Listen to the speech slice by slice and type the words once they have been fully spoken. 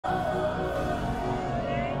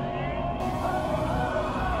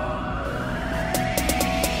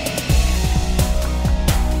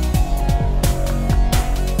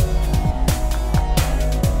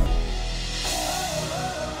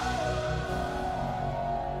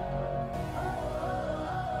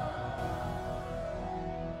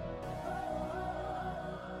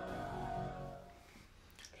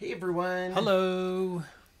Hey everyone. Hello.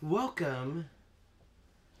 Welcome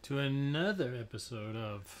To another episode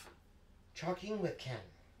of Talking with Ken.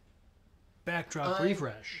 Backdrop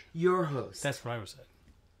Refresh. Your host. That's what I was saying.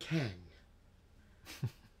 Ken.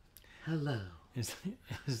 Hello. Is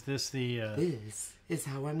this the This is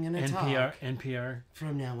how I'm going to talk NPR?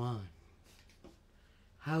 from now on.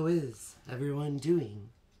 How is everyone doing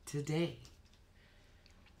today?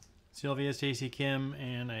 Sylvia, Stacy, Kim,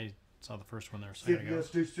 and I saw the first one there, so I gotta go.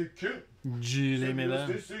 Stacy, Kim. Julie Miller.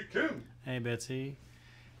 Stacy, Kim. Hey, Betsy.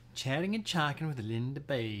 Chatting and Chalking with Linda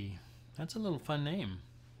Bay. That's a little fun name.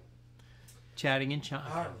 Chatting and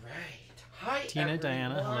Chalking. All right. Hi, Tina, everyone.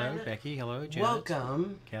 Diana, hello. Becky, hello. Janet.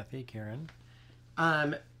 Welcome. Kathy, Karen.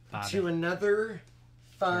 Bobby. To another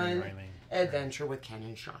fun Karen, Riley, adventure with Ken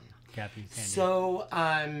and Sean. Kathy, Sandy. So,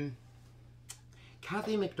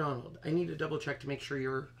 Kathy McDonald. I need to double check to make sure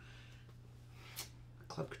you're a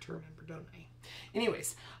Club Couture member, don't I?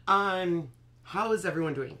 Anyways, how is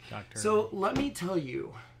everyone doing? Doctor. So, let me tell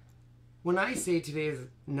you, when I say today has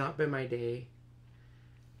not been my day,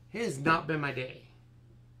 it has not been my day.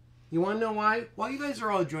 You want to know why? While you guys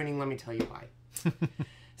are all joining, let me tell you why.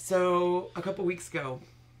 So, a couple weeks ago,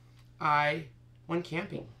 I went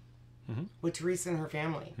camping with Teresa and her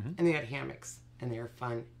family. And they had hammocks. And they were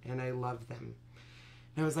fun. And I loved them.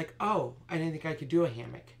 And I was like, oh, I didn't think I could do a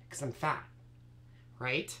hammock because I'm fat.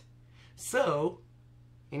 Right? So,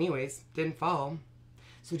 anyways, didn't fall.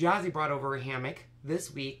 So Jazzy brought over a hammock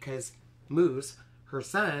this week because Moose, her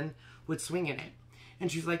son, would swing in it.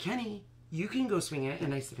 And she's like, Kenny, you can go swing in it.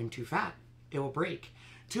 And I said, I'm too fat. It will break.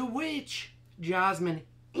 To which Jasmine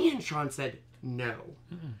and Sean said, no.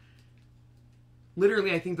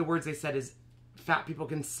 Literally, I think the words they said is, fat people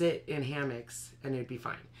can sit in hammocks and it'd be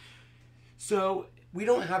fine. So, we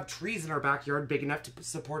don't have trees in our backyard big enough to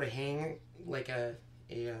support a hammock.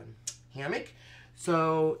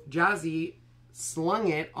 So, Jazzy slung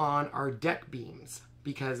it on our deck beams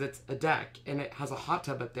because it's a deck and it has a hot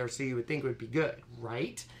tub up there, so you would think it would be good,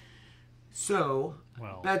 right? So,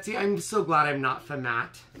 Well. Betsy, I'm so glad I'm not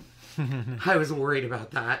fat. I was worried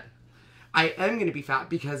about that. I am going to be fat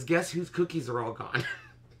because guess whose cookies are all gone?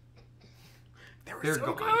 They're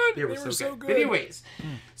so gone. good. They were so good. But anyways,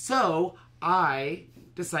 so I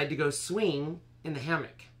decided to go swing in the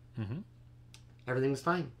hammock. Everything was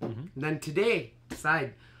fine. And then today,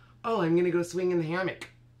 decide, oh, I'm going to go swing in the hammock.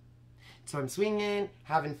 So I'm swinging,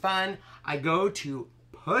 having fun. I go to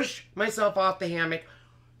push myself off the hammock.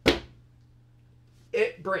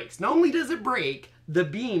 It breaks. Not only does it break, the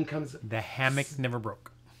beam comes... The hammock never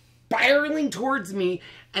broke. spiraling towards me,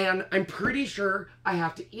 and I'm pretty sure I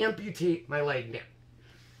have to amputate my leg now.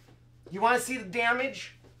 You want to see the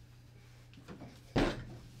damage?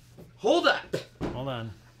 Hold up. Hold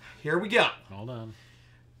on. Here we go. Hold on.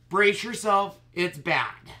 Brace yourself. It's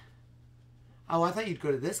bad. Oh, I thought you'd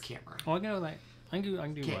go to this camera. Oh, I can do that. I can do one. I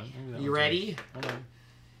can do that You one, ready? too. Hold on.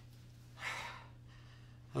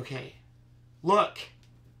 Okay. Look.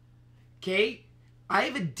 Okay? I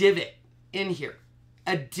have a divot in here.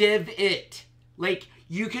 A divot. Like,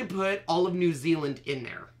 you can put all of New Zealand in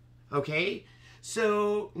there. Okay?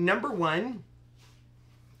 So, number one,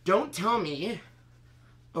 don't tell me...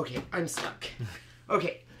 Okay, I'm stuck.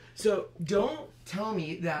 Okay, so don't tell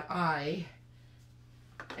me that I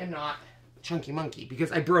am not Chunky Monkey,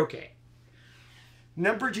 because I broke it.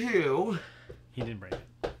 Number two... He didn't break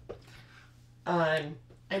it. I'm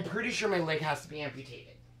pretty sure my leg has to be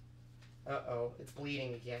amputated. Uh-oh, it's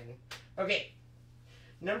bleeding again. Okay,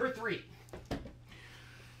 number three.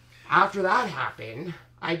 After that happened,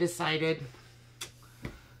 I decided,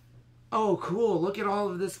 oh, cool, look at all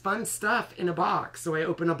of this fun stuff in a box. So I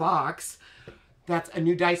open a box. That's a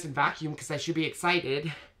new Dyson vacuum because I should be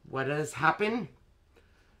excited. What has happened?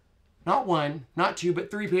 Not one, not two, but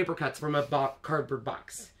 3 paper cuts from a cardboard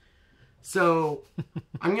box. So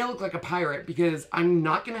I'm going to look like a pirate because I'm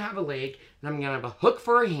not going to have a leg and I'm going to have a hook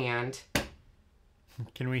for a hand.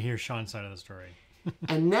 Can we hear Sean's side of the story?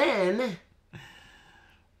 And then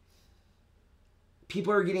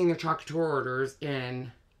people are getting their chocolate orders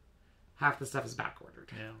and half the stuff is back ordered.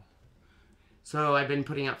 Yeah. So I've been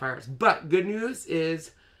putting out fires. But good news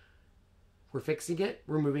is we're fixing it.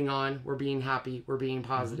 We're moving on. We're being happy. We're being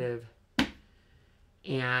positive.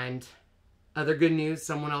 And other good news,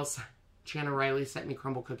 someone else, Chana Riley, sent me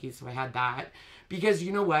crumble cookies, so I had that. Because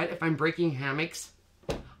you know what? If I'm breaking hammocks,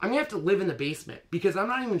 I'm going to have to live in the basement. Because I'm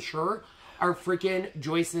not even sure our freaking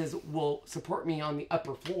joists will support me on the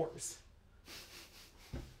upper floors.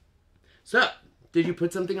 So, did you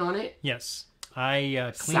put something on it? Yes.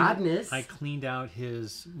 I Sadness. I cleaned out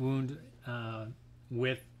his wound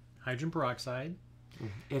with hydrogen peroxide.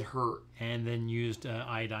 It hurt. And then used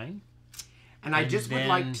iodine. And I just would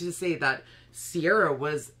like to say that Sierra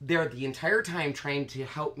was there the entire time trying to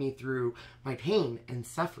help me through my pain and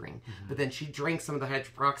suffering. But then she drank some of the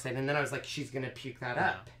hydroperoxide, and then I was like, she's going to puke that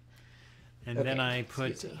up. And then I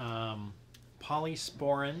put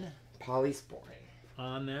polysporin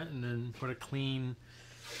on that, and then put a clean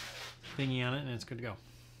thingy on it, and it's good to go.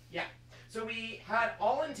 Yeah. So we had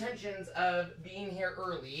all intentions of being here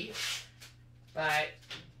early, but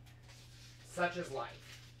such is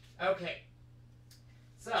life. Okay.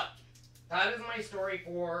 So, that is my story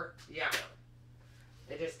for the hour.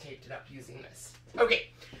 I just taped it up using this. Okay,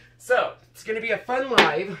 so it's going to be a fun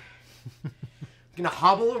live. I'm going to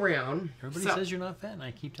hobble around. Everybody says you're not fat, and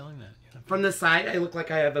I keep telling that. From the side, I look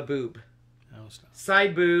like I have a boob. Oh, stop.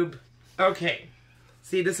 Side boob. Okay.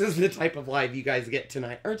 See, this is the type of live you guys get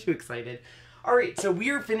tonight. Aren't you excited? All right, so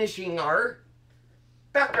we are finishing our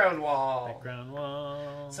background wall. Background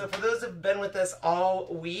wall. So for those who've been with us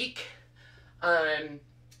all week,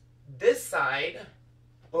 this side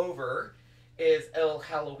over is El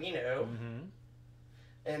Halloweeno,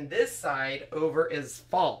 and this side over is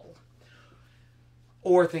fall,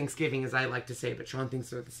 or Thanksgiving, as I like to say, but Sean thinks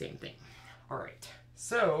they're the same thing. All right,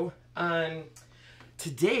 so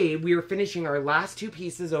today we are finishing our last two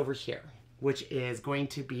pieces over here, which is going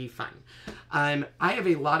to be fun. I have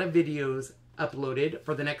a lot of videos uploaded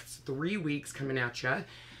for the next 3 weeks coming at you.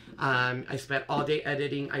 I spent all day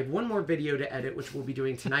editing. I have one more video to edit, which we'll be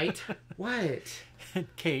doing tonight. What?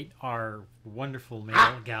 Kate, our wonderful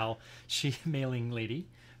mailing lady,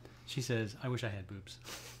 she says, I wish I had boobs.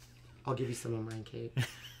 I'll give you some of mine, Kate.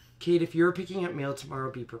 Kate, if you're picking up mail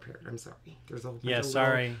tomorrow, be prepared. I'm sorry. There's a whole bunch of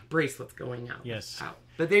little bracelets going out. Yes.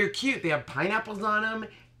 But they're cute. They have pineapples on them,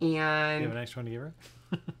 and... You have an extra one to give her?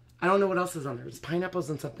 I don't know what else is on there. It's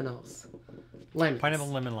pineapples and something else. Lemons. Pineapple,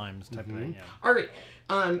 lemon, limes type of thing, yeah. All right.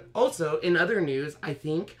 Also, in other news, I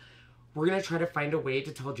think we're going to try to find a way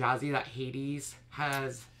to tell Jazzy that Hades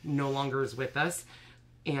no longer is with us,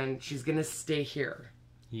 and she's going to stay here.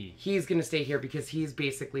 He's going to stay here because he's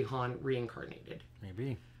basically Han reincarnated.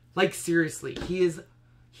 Maybe. Like, seriously.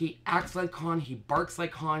 He acts like Han. He barks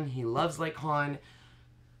like Han. He loves like Han.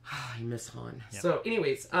 I miss Han. Yep. So,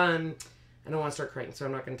 anyways, I don't want to start crying, so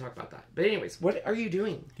I'm not going to talk about that. But anyways, what are you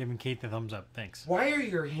doing? Giving Kate the thumbs up. Thanks. Why are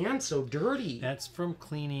your hands so dirty? That's from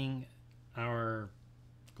cleaning our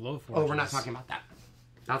glow forges. Oh, we're not talking about that.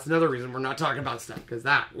 That's another reason we're not talking about stuff, because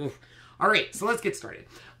that, oof. All right, so let's get started.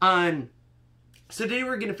 So today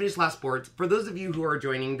we're going to finish last boards. For those of you who are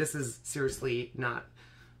joining, this is seriously not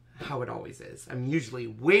how it always is. I'm usually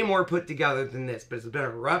way more put together than this, but it's been a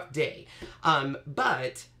rough day.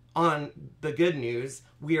 But on the good news,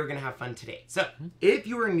 we are going to have fun today. So, if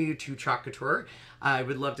you are new to Couture, I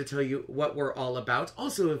would love to tell you what we're all about.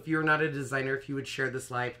 Also, if you're not a designer, if you would share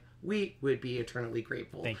this live, we would be eternally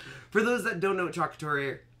grateful. Thank you. For those that don't know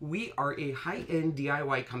Couture, we are a high-end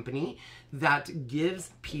DIY company that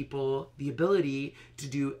gives people the ability to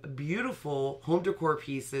do beautiful home decor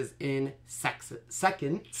pieces in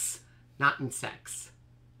seconds, not in sex.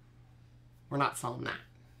 We're not selling that.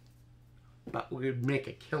 But we would make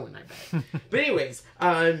a killing, I bet. But anyways,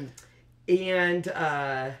 it's going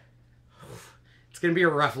to be a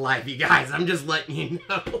rough life, you guys. I'm just letting you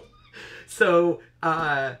know. So,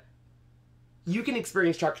 you can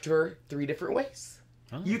experience Couture 3 different ways.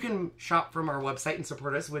 Oh. You can shop from our website and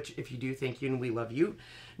support us, which if you do, thank you and we love you.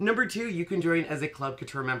 Number 2, you can join as a Club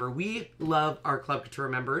Couture member. We love our Club Couture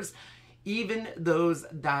members, even those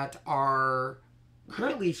that are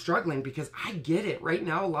currently struggling, because I get it. Right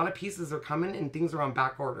now, a lot of pieces are coming and things are on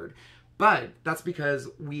back ordered. But that's because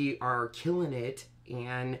we are killing it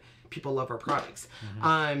and people love our products.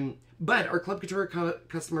 But our Club Couture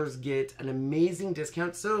customers get an amazing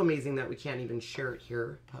discount, so amazing that we can't even share it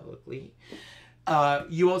here publicly.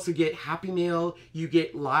 You also get Happy Mail. You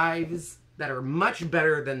get lives that are much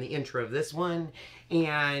better than the intro of this one,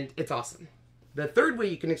 and it's awesome. The third way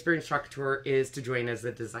you can experience Couture is to join as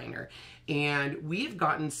a designer. And we've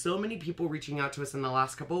gotten so many people reaching out to us in the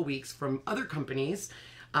last couple of weeks from other companies.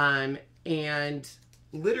 And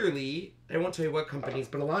literally, I won't tell you what companies,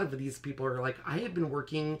 but a lot of these people are like, I have been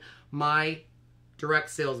working my direct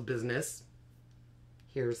sales business.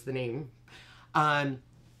 Here's the name.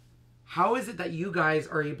 How is it that you guys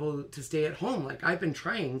are able to stay at home? Like, I've been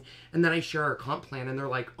trying. And then I share our comp plan and they're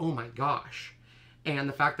like, oh my gosh. And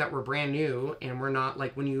the fact that we're brand new and we're not,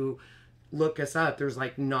 like, when you look us up, there's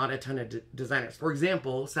like not a ton of designers. For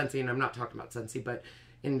example, Scentsy, and I'm not talking about Scentsy, but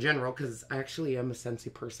in general, because I actually am a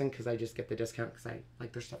Scentsy person because I just get the discount because I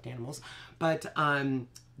like their stuffed animals. But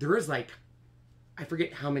there is like, I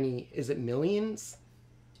forget how many, is it millions?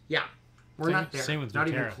 Yeah, We're not there. Same with not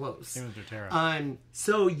doTERRA. even close. Same with doTERRA.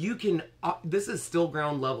 So you can, this is still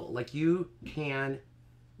ground level. Like you can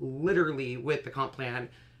literally with the comp plan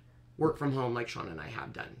work from home like Sean and I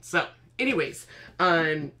have done. So anyways,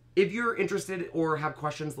 if you're interested or have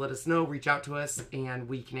questions, let us know. Reach out to us and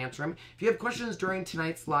we can answer them. If you have questions during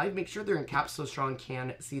tonight's live, make sure they're in caps so Sean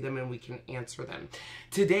can see them and we can answer them.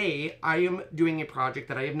 Today, I am doing a project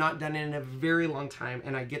that I have not done in a very long time,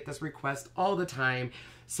 and I get this request all the time.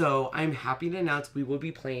 So I'm happy to announce we will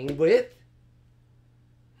be playing with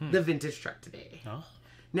the vintage truck today. Oh.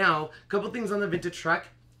 Now, a couple things on the vintage truck.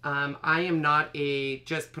 I am not a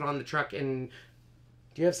just put on the truck and...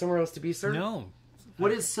 Do you have somewhere else to be, sir? No.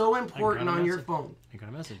 What is so important on your phone? I got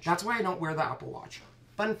a message. That's why I don't wear the Apple Watch.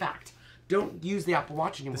 Fun fact. Don't use the Apple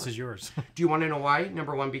Watch anymore. This is yours. Do you want to know why?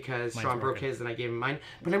 Number one, because Sean broke his and I gave him mine.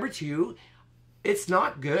 But number two, it's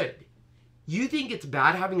not good. You think it's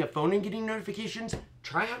bad having a phone and getting notifications?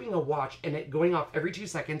 Try having a watch and it going off every 2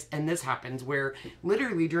 seconds, and this happens where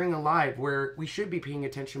literally during a live where we should be paying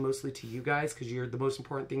attention mostly to you guys because you're the most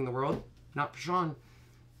important thing in the world, not for Sean.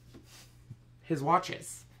 His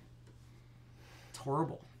watches. It's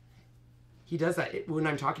horrible. He does that when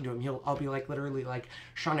I'm talking to him. I'll be like, literally like,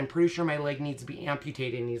 Sean, I'm pretty sure my leg needs to be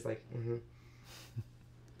amputated. And he's like, mm-hmm.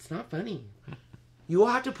 It's not funny. You will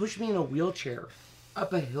have to push me in a wheelchair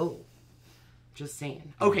up a hill. Just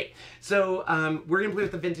saying. Okay, so we're going to play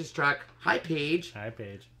with the vintage truck. Hi, Paige. Hi,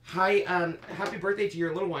 Paige. Hi, happy birthday to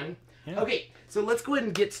your little one. Yeah. Okay, so let's go ahead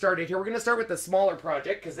and get started here. We're going to start with the smaller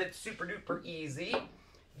project because it's super duper easy.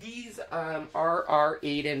 These are our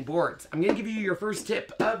 8-in boards. I'm going to give you your first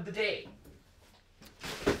tip of the day.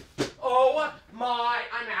 Oh my,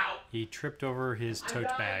 I'm out. He tripped over his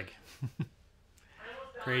tote bag.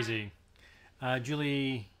 Crazy.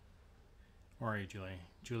 Julie, where are you, Julie?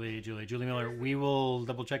 Julie Miller. We will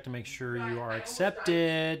double check to make sure you are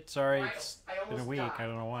accepted. Sorry, it's been a week. I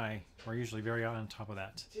don't know why. We're usually very on top of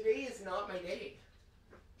that. Today is not my day.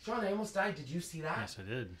 Sean, I almost died. Did you see that? Yes, I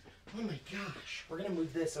did. Oh my gosh. We're going to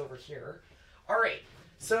move this over here. All right.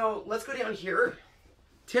 So let's go down here.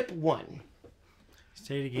 Tip 1.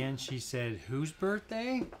 Say it again. She said, whose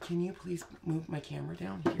birthday? Can you please move my camera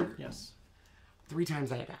down here? Yes. 3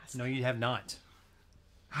 times I have asked. No, you have not.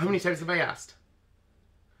 How many times have I asked?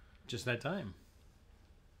 Just that time.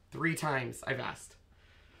 3 times I've asked.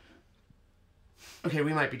 Okay,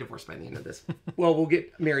 we might be divorced by the end of this. Well, we'll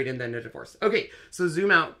get married and then a divorce. Okay, so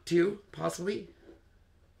zoom out 2, possibly.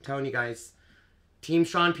 I'm telling you guys, Team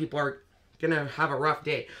Sean people are going to have a rough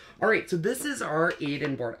day. All right, so this is our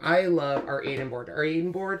 8-in board. I love our 8-in board. Our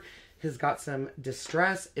 8-in board has got some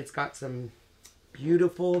distress. It's got some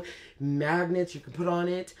beautiful magnets you can put on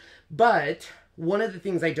it. But one of the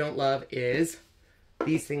things I don't love is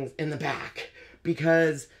these things in the back,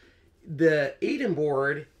 because the 8-in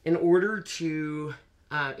board, in order to,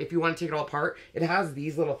 if you want to take it all apart, it has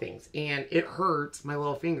these little things, and it hurts my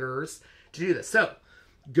little fingers to do this. So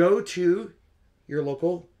go to your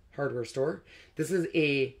local hardware store. This is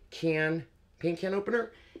a paint can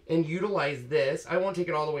opener, and utilize this. I won't take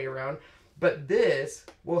it all the way around, but this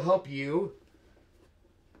will help you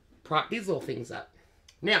prop these little things up.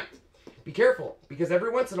 Now, be careful, because every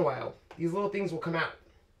once in a while, these little things will come out.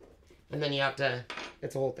 And then you have to,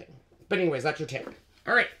 it's a whole thing. But anyways, that's your tip.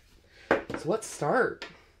 All right, so let's start.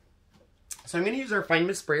 So I'm going to use our Fine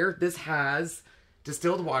Mist sprayer. This has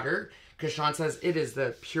distilled water, because Sean says it is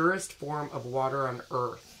the purest form of water on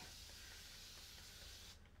earth.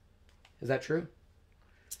 Is that true?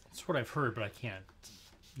 That's what I've heard, but I can't,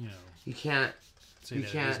 You can't say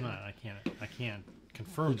that it is not. I can't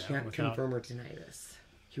confirm that. You can't without... confirm or deny this.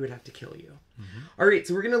 He would have to kill you. All right,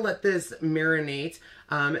 so we're going to let this marinate.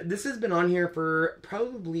 This has been on here for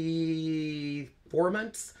probably 4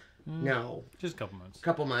 months. No. Just a couple months.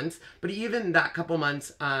 Couple months. But even that couple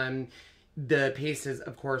months, the paste is,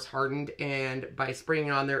 of course, hardened. And by spraying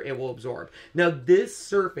it on there, it will absorb. Now, this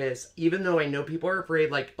surface, even though I know people are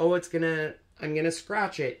afraid, like, oh, I'm going to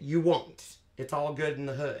scratch it. You won't. It's all good in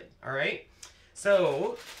the hood. All right?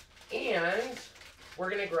 So, and we're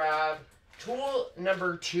going to grab tool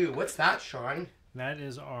number 2. What's that, Sean? That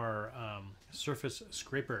is our surface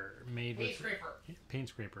scraper made with paste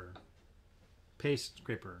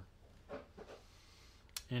scraper,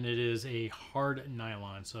 and it is a hard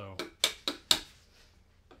nylon. So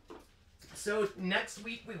next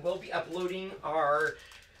week we will be uploading our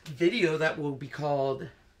video that will be called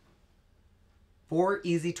 4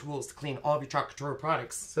 easy tools to clean all of your Couture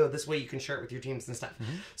products. So this way you can share it with your teams and stuff.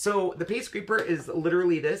 So the paste scraper is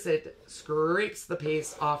literally this. It scrapes the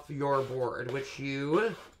paste off your board, which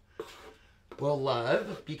you will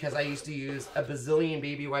love, because I used to use a bazillion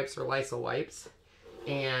baby wipes or Lysol wipes.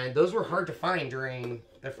 And those were hard to find during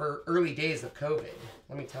the early days of COVID,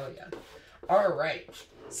 let me tell you. All right,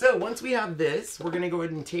 so once we have this, we're going to go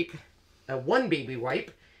ahead and take one baby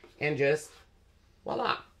wipe and just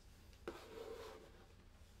voila.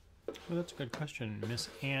 Well, that's a good question. Miss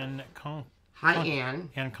Ann Hi, Ann.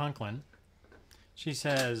 Ann Conklin. She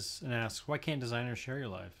says and asks, why can't designers share your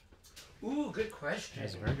life? Ooh, good question.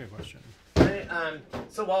 That's a very good question.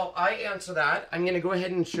 So while I answer that, I'm going to go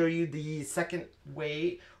ahead and show you the second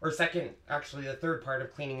way, or actually the third part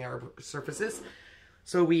of cleaning our surfaces.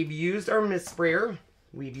 So we've used our mist sprayer.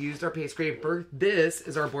 We've used our paste scraper. This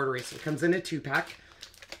is our board eraser. It comes in a 2-pack.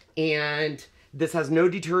 And this has no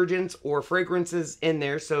detergents or fragrances in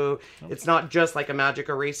there. So it's not just like a magic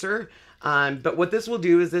eraser. But what this will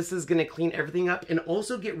do is this is going to clean everything up and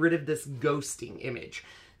also get rid of this ghosting image.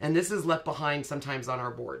 And this is left behind sometimes on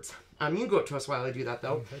our boards. You can go up to us while I do that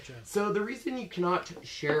though. So the reason you cannot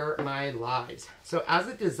share my lives. So as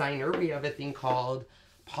a designer, we have a thing called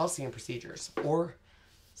policy and procedures, or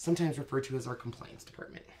sometimes referred to as our compliance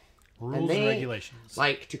department. Rules and regulations.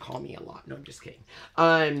 Like to call me a lot. No, I'm just kidding.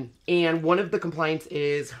 And one of the compliance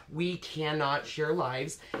is we cannot share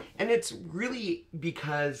lives. And it's really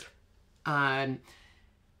because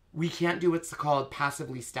we can't do what's called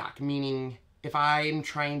passively stack, meaning if I'm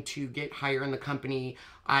trying to get higher in the company,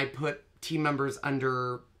 I put team members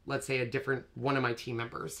under, let's say, one of my team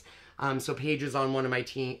members. So Paige is on my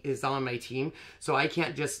team. So I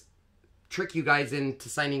can't just trick you guys into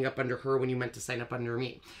signing up under her when you meant to sign up under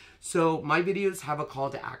me. So my videos have a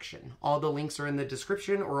call to action. All the links are in the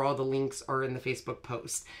description, or all the links are in the Facebook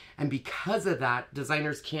post. And because of that,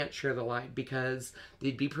 designers can't share the live because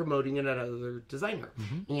they'd be promoting it at another designer.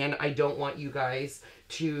 Mm-hmm. And I don't want you guys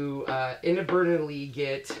to inadvertently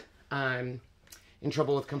get in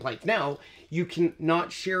trouble with complaints. Now, you can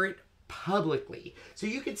not share it publicly. So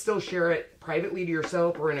you could still share it privately to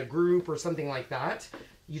yourself or in a group or something like that.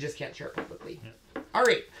 You just can't share it publicly. Yeah. All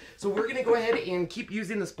right, so we're going to go ahead and keep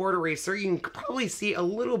using this board eraser. You can probably see a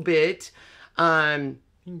little bit. You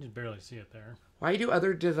can just barely see it there. Why do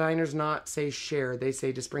other designers not say share? They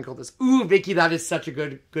say to sprinkle this. Ooh, Vicky, that is such a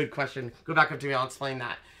good question. Go back up to me. I'll explain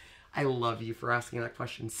that. I love you for asking that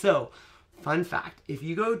question. So, fun fact. If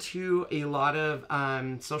you go to a lot of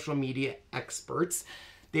social media experts,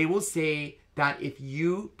 they will say that if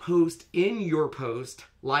you post in your post,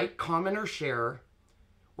 like, comment, or share,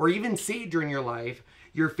 or even say during your live,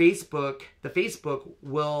 the Facebook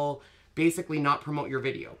will basically not promote your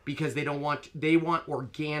video because they want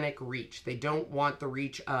organic reach. They don't want the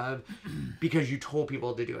reach of because you told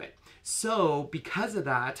people to do it. So because of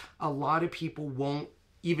that, a lot of people won't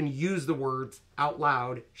even use the words out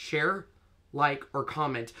loud, share, like, or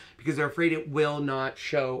comment, because they're afraid it will not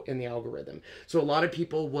show in the algorithm. So a lot of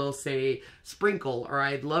people will say sprinkle, or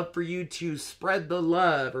I'd love for you to spread the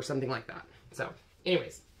love, or something like that. So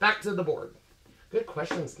anyways, back to the board. Good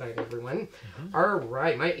questions tonight, everyone. Mm-hmm. All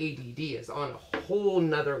right, my ADD is on a whole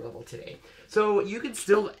nother level today. So you can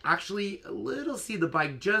still actually a little see the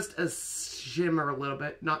bike, just a shimmer a little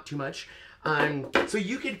bit, not too much. So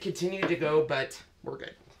you could continue to go, but we're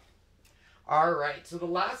good. All right, so the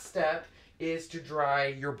last step is to dry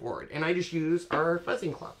your board. And I just use our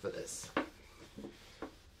fuzzing cloth for this.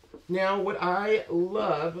 Now, what I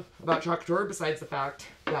love about Couture, besides the fact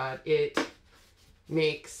that it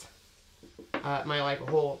makes my life a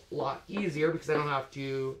whole lot easier because I don't have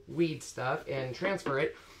to weed stuff and transfer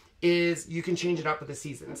it, is you can change it up with the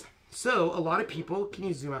seasons. So a lot of people, can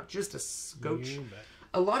you zoom out just a scotch?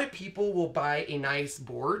 A lot of people will buy a nice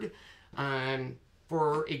board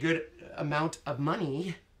for a good amount of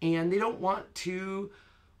money, and they don't want to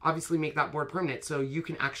obviously make that board permanent. So you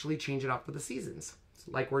can actually change it up for the seasons,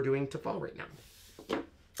 like we're doing to fall right now.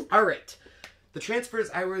 All right. The transfers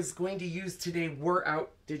I was going to use today were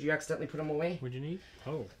out. Did you accidentally put them away? What'd you need?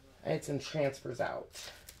 Oh. I had some transfers out.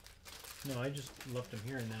 No, I just left them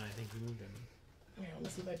here and then I think you moved them. Here, let me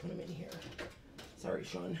see if I put them in here. Sorry,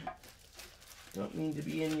 Sean. Don't need to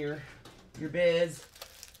be in your biz.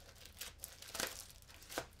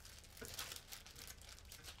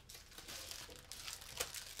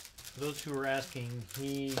 For those who are asking,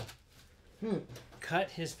 he cut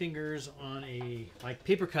his fingers on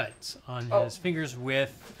paper cuts on his fingers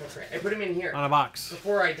with... That's right. I put them in here. On a box.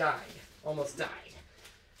 Before I died. Almost died.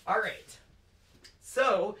 All right.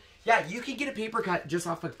 So, yeah, you can get a paper cut just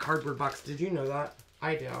off a cardboard box. Did you know that?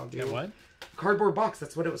 I do. Yeah, what? Cardboard box.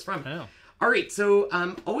 That's what it was from. I know. All right. So,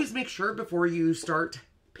 always make sure before you start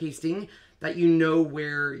pasting that you know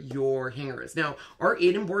where your hanger is. Now, our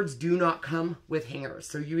Aiden boards do not come with hangers.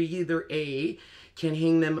 So, you either A, can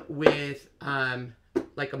hang them with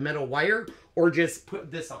like a metal wire or just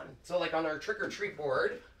put this on. So like on our trick or treat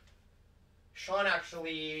board, Sean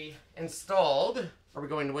actually installed, are we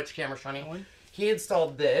going to which camera, Shawnee? He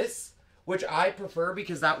installed this, which I prefer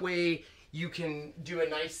because that way you can do a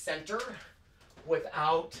nice center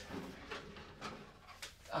without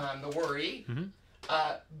the worry.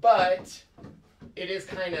 But it is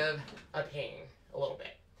kind of a pain a little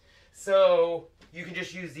bit. So you can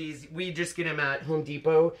just use these. We just get them at Home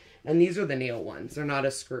Depot. And these are the nail ones. They're not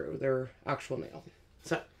a screw. They're actual nail.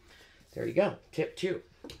 So there you go. Tip 2.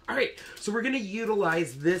 All right. So we're going to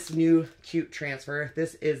utilize this new cute transfer.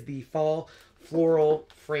 This is the fall floral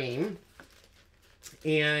frame.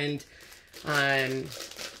 And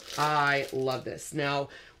I love this. Now,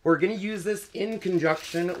 we're going to use this in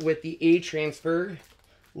conjunction with the A transfer.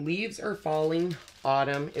 Leaves are falling,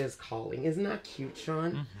 autumn is calling. Isn't that cute,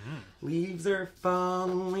 Sean? Leaves are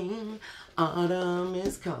falling, autumn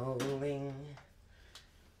is calling.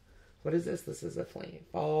 What is this? This is a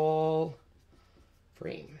fall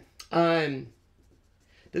frame.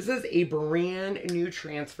 This is a brand new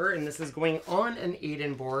transfer, and this is going on an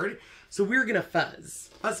Aiden board. So we're going to fuzz.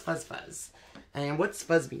 Fuzz, fuzz, fuzz. And what's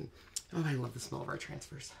fuzz mean? Oh, I love the smell of our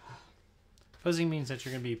transfers. Fuzzing means that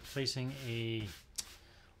you're going to be placing a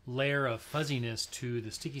layer of fuzziness to the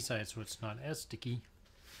sticky side so it's not as sticky.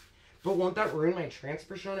 But won't that ruin my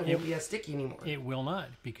transfer, Sean? It won't be as sticky anymore. It will not,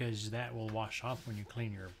 because that will wash off when you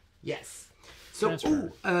clean your Yes.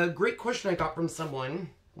 So, a great question I got from someone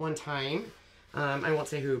one time. I won't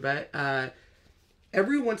say who, but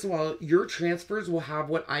every once in a while, your transfers will have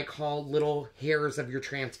what I call little hairs of your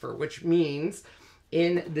transfer, which means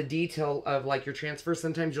in the detail of like your transfer,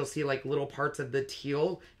 sometimes you'll see like little parts of the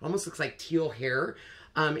teal. It almost looks like teal hair.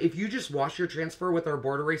 If you just wash your transfer with our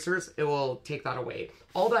board erasers, it will take that away.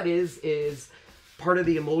 All that is part of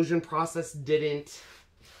the emulsion process didn't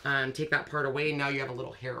take that part away. Now you have a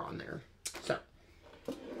little hair on there. So,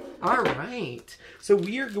 all right. So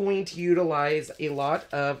we are going to utilize a lot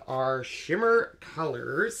of our shimmer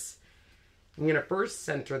colors. I'm going to first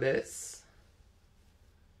center this.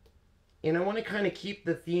 And I want to kind of keep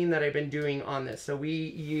the theme that I've been doing on this. So we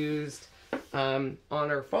used... on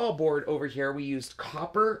our fall board over here, we used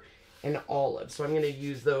copper and olive. So I'm going to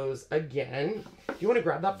use those again. Do you want to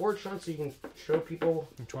grab that board, Sean, so you can show people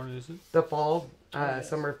which one is it? The fall.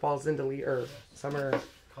 Summer falls into or summer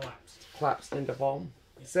collapsed into fall.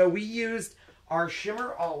 Yeah. So we used our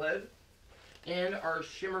shimmer olive and our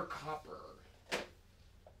shimmer copper.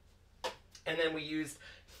 And then we used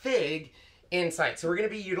fig inside. So we're going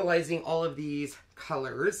to be utilizing all of these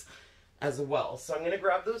colors as well. So I'm going to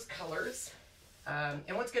grab those colors.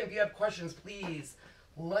 And once again, if you have questions, please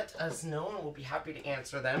let us know and we'll be happy to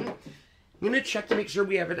answer them. I'm going to check to make sure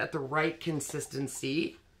we have it at the right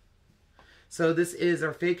consistency. So this is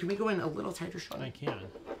our fig. Can we go in a little tighter, Sean? I can.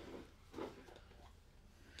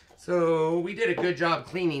 So we did a good job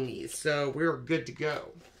cleaning these. So we're good to go.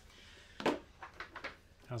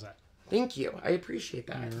 How's that? Thank you. I appreciate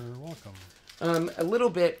that. You're welcome. A little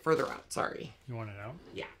bit further out. Sorry. You want it out?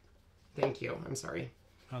 Yeah. Thank you. I'm sorry.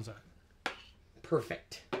 How's that?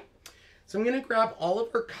 Perfect. So I'm going to grab all of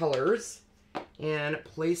our colors and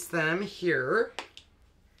place them here.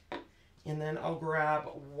 And then I'll grab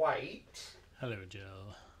white. Hello, Jill.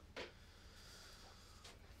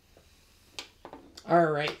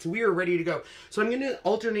 All right. So we are ready to go. So I'm going to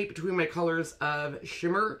alternate between my colors of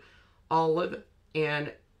shimmer, olive,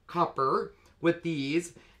 and copper with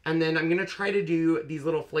these. And then I'm going to try to do these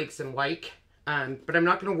little flakes in white. But I'm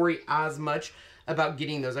not going to worry as much about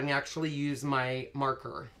getting those. I'm going to actually use my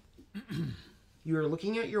marker. You're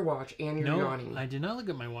looking at your watch and you're yawning. No, I did not look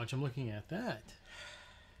at my watch. I'm looking at that.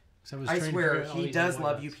 I swear, he does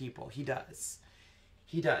love you people. He does.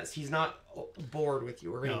 He does. He's not bored with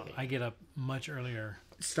you or anything. I get up much earlier.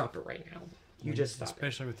 Stop it right now. You just stop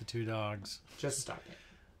Especially with the 2 dogs. Just stop it.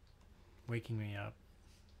 Waking me up.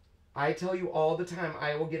 I tell you all the time,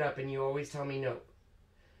 I will get up, and you always tell me no.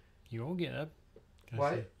 You won't get up.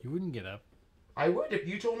 What? You wouldn't get up. I would. If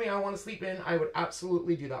you told me I want to sleep in, I would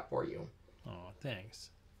absolutely do that for you. Oh,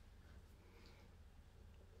 thanks.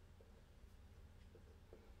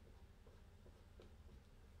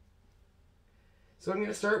 So I'm going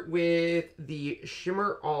to start with the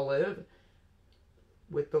shimmer olive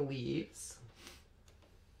with the leaves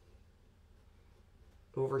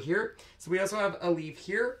over here. So we also have a leaf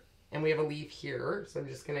here and we have a leaf here. So I'm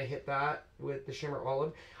just going to hit that with the shimmer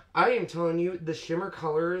olive. I am telling you, the shimmer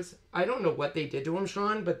colors, I don't know what they did to them,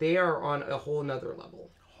 Sean, but they are on a whole nother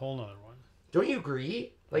level. Whole nother one. Don't you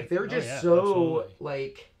agree? Like, they're just absolutely.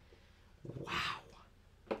 like,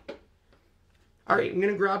 wow. All right, I'm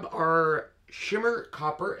going to grab our shimmer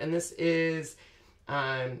copper, and this is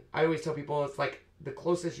I always tell people it's like the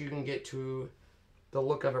closest you can get to the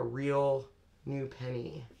look of a real new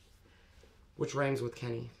penny, which rhymes with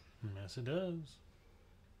Kenny. Yes, it does.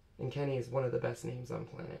 And Kenny is one of the best names on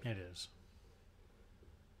planet. It is.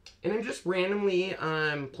 And I'm just randomly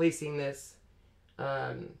placing this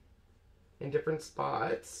in different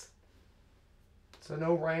spots. So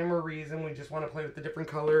no rhyme or reason. We just want to play with the different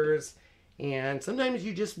colors. And sometimes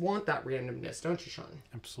you just want that randomness, don't you, Sean?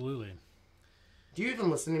 Absolutely. Do you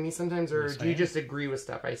even listen to me sometimes, or Yes, do you just agree with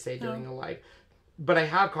stuff I say during the live? But I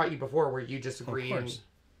have caught you before where you just agree. Of course.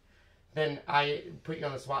 And then I put you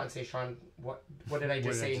on the spot and say, Sean, what did I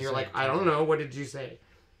just say? And you're say? like, I don't know. What did you say?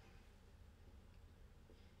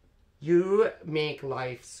 You make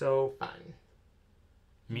life so fun.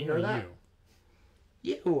 Me You know or that?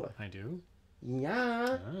 you? You. I do?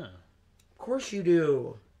 Yeah. Ah. Of course you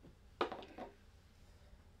do.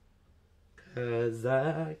 Cause,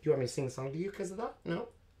 do you want me to sing a song to you because of that? No?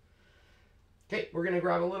 Okay, we're going to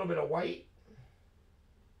grab a little bit of white.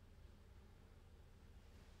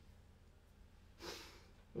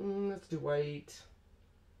 Let's do white.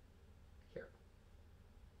 Here.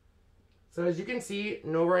 So as you can see,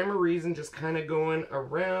 no rhyme or reason, just kind of going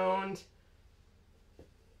around.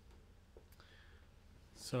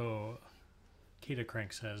 So, Kita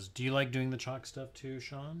Crank says, do you like doing the chalk stuff too,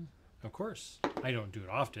 Sean? Of course. I don't do it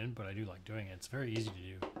often, but I do like doing it. It's very easy to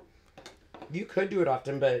do. You could do it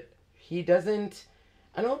often, but he doesn't.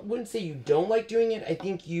 Wouldn't say you don't like doing it. I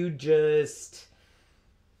think you just.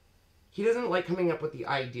 He doesn't like coming up with the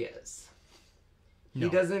ideas. No.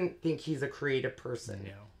 He doesn't think he's a creative person.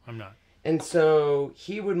 No, I'm not. And so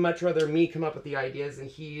he would much rather me come up with the ideas, and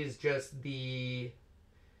he is just the.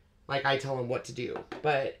 Like, I tell him what to do.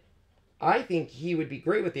 But I think he would be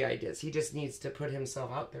great with the ideas. He just needs to put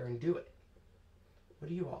himself out there and do it. What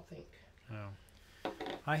do you all think? Oh.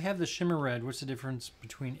 I have the shimmer red. What's the difference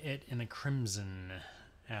between it and the crimson?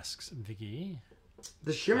 Asks Vicky.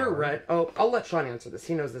 The shimmer red. Oh, I'll let Sean answer this.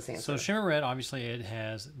 He knows this answer. So shimmer red, obviously, it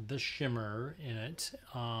has the shimmer in it,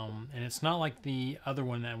 and it's not like the other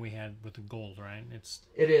one that we had with the gold, right?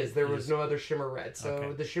 It is. There was no other shimmer red. So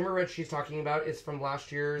Okay. the shimmer red she's talking about is from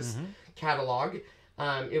last year's catalog.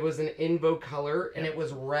 It was an Invo color, and it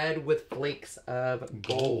was red with flakes of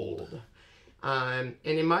gold. And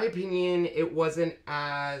in my opinion, it wasn't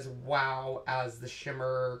as wow as the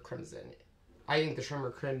shimmer crimson. I think the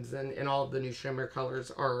shimmer crimson and all of the new shimmer colors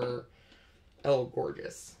are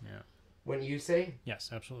gorgeous. Yeah. Wouldn't you say?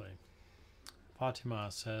 Yes, absolutely. Fatima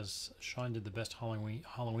says Sean did the best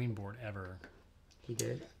Halloween board ever. He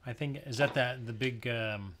did. I think is that the big.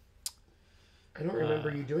 I don't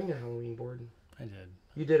remember you doing a Halloween board. I did.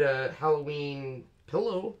 You did a Halloween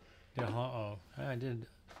pillow. Yeah. I did.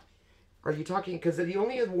 Are you talking? Because the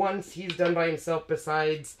only ones he's done by himself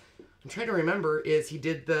besides, I'm trying to remember, is he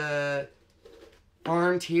did the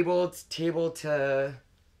farm table to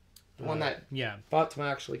the one that Fatima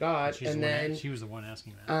actually got, and then she was the one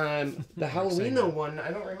asking that. The Halloween one.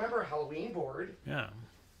 I don't remember a Halloween board. Yeah.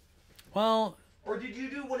 Well. Or did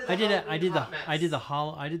you do one of the I did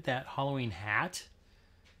that Halloween hat.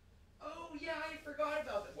 Oh yeah, I forgot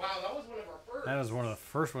about that. Wow, that was one of our first. That was one of the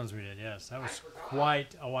first ones we did. Yes, that was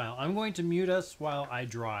quite a while. I'm going to mute us while I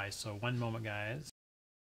dry. So one moment, guys.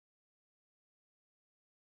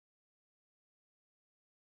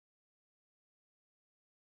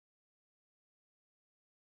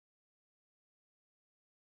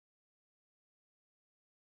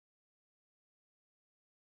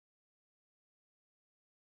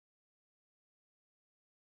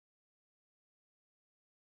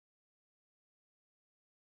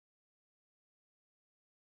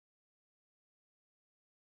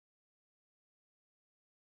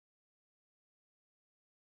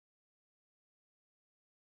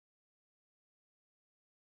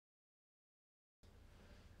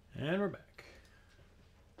 And we're back.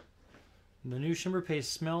 The new shimmer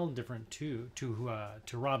paste smelled different too to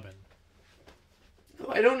Robin.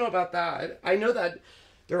 Oh, I don't know about that. I know that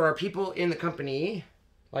there are people in the company,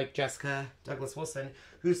 like Jessica Douglas Wilson,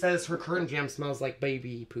 who says her curtain jam smells like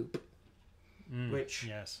baby poop. Which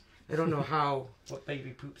yes, I don't know what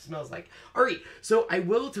baby poop smells like. All right, so I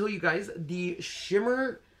will tell you guys the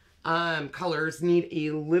shimmer colors need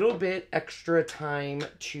a little bit extra time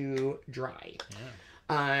to dry. Yeah.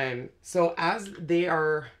 So as they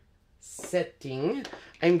are setting,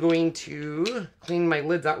 I'm going to clean my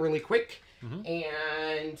lids out really quick.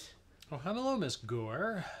 And oh, hello, Miss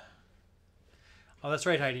Gore. Oh, that's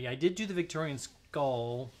right, Heidi. I did do the Victorian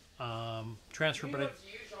skull transfer, but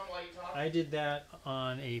I did that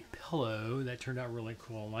on a pillow that turned out really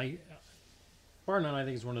cool. Bar none, I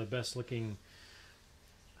think is one of the best looking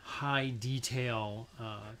high detail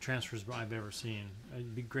transfers I've ever seen.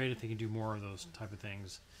 It'd be great if they could do more of those type of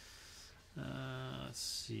things. Let's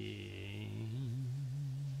see.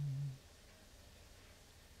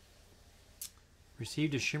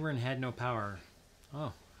 Received a shimmer and had no power.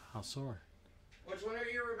 Oh, how sore. Which one are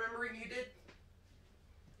you remembering you did?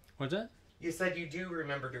 What's that? You said you do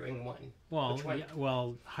remember doing one. Well, Which one? yeah,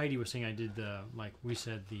 well, Heidi was saying I did the, like we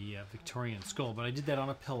said, the Victorian skull, but I did that on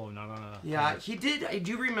a pillow, not on a... Yeah, he did. I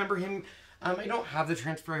do remember him. I don't have the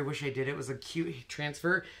transfer. I wish I did. It was a cute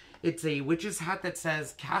transfer. It's a witch's hat that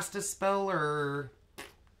says cast a spell or...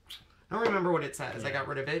 I don't remember what it says. Yeah. I got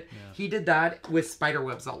rid of it. Yeah. He did that with spider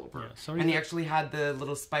webs all over. Yeah, and he actually had the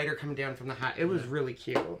little spider come down from the hat. It was really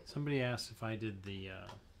cute. Somebody asked if I did the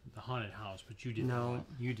haunted house, but you did that one.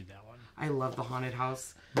 You did that one. I love the haunted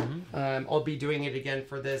house. Mm-hmm. I'll be doing it again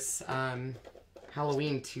for this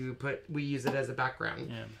Halloween we use it as a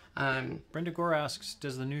background. Yeah. Brenda Gore asks,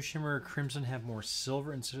 does the new shimmer crimson have more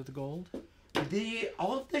silver instead of the gold?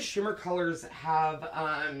 All of the shimmer colors have,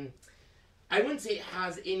 I wouldn't say it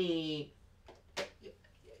has any,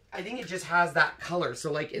 I think it just has that color.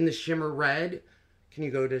 So like in the shimmer red, can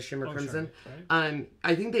you go to shimmer crimson? Sure. Right.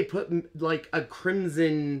 I think they put like a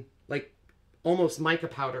crimson, like almost mica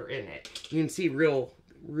powder in it. You can see real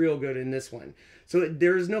good in this one. So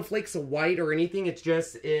there's no flakes of white or anything. It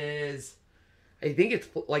just is, I think it's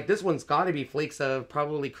like this one's got to be flakes of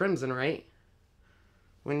probably crimson, right?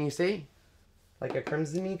 When you say like a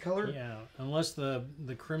crimson-y color? Yeah, unless the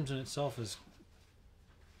crimson itself is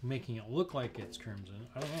making it look like it's crimson.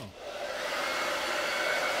 I don't know.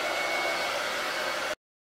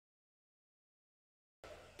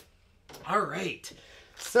 All right.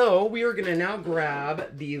 So we are going to now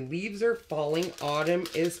grab the Leaves Are Falling, Autumn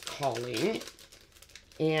is Calling.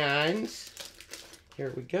 And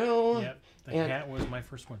here we go. Yep, the hat was my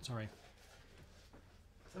first one. Sorry.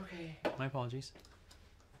 It's okay. My apologies.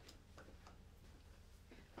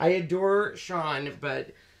 I adore Sean,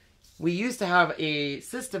 but we used to have a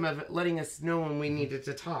system of letting us know when we needed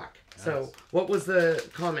to talk. So what was the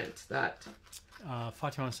comment that...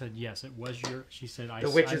 Fatima said, yes, it was your... She said,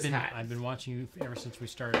 I've been watching you ever since we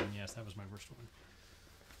started, and yes, that was my first one.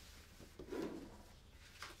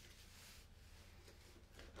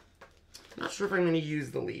 I'm not sure if I'm going to use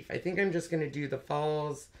the leaf. I think I'm just going to do the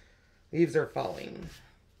falls. Leaves are falling.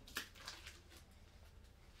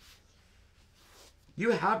 You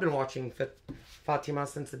have been watching Fatima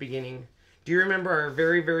since the beginning. Do you remember our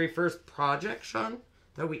very, very first project, Sean,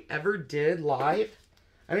 that we ever did live?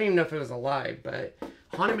 I don't even know if it was a live, but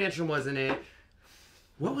Haunted Mansion wasn't it.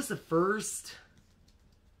 What was the first?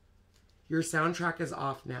 Your soundtrack is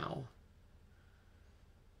off now.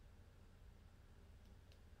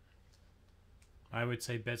 I would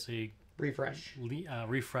say, Betsy, refresh.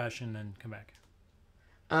 Refresh and then come back.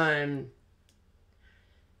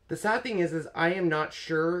 The sad thing is I am not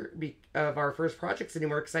sure of our first projects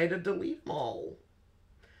anymore because I had to delete them all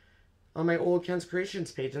on my old Ken's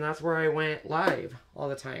Creations page, and that's where I went live all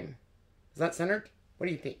the time. Is that centered? What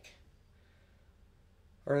do you think?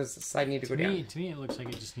 Or does the side need to go down? To me, it looks like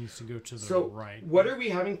it just needs to go to the right. What are we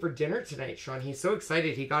having for dinner tonight, Sean? He's so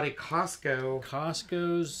excited. He got a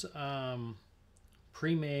Costco's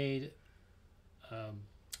pre-made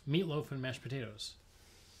meatloaf and mashed potatoes.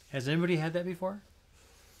 Has anybody had that before?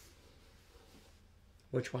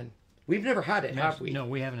 Which one? We've never had it, have we? No,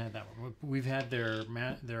 we haven't had that one. We've had their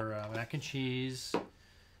mac and cheese,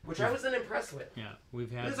 which I wasn't impressed with. Yeah,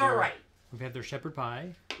 we've had. It was all right. We've had their shepherd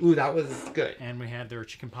pie. Ooh, that was good. And we had their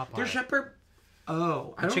chicken pot pie. Their shepherd.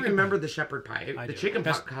 Oh, I don't remember the shepherd pie. The chicken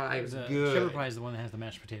pot pie was good. Shepherd pie is the one that has the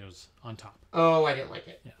mashed potatoes on top. Oh, I didn't like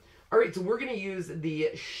it. Yeah. All right, so we're gonna use the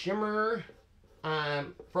shimmer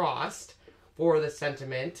frost for the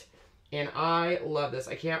sentiment. And I love this.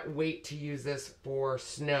 I can't wait to use this for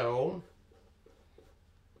snow.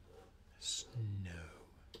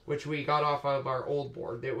 Which we got off of our old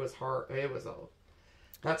board. It was hard.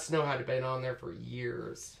 That snow had been on there for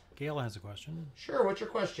years. Gail has a question. Sure, what's your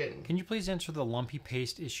question? Can you please answer the lumpy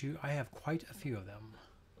paste issue? I have quite a few of them.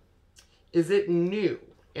 Is it new?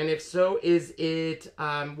 And if so, is it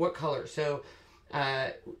what color? So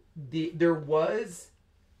there was...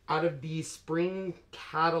 out of the spring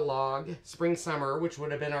catalog, spring summer, which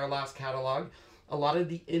would have been our last catalog, a lot of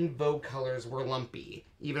the in vogue colors were lumpy.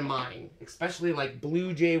 Even mine, especially like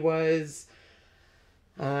Blue Jay was.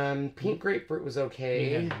 Pink Grapefruit was okay.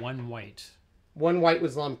 We had one white. One white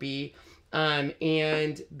was lumpy,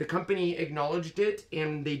 and the company acknowledged it,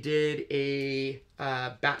 and they did a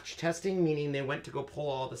batch testing, meaning they went to go pull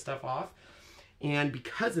all the stuff off. And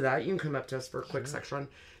because of that, you can come up to us for a quick section.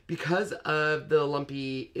 because of the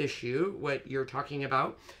lumpy issue, what you're talking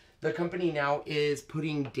about, the company now is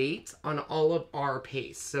putting dates on all of our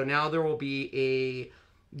pastes. So now there will be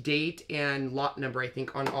a date and lot number, I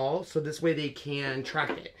think, on all. So this way they can track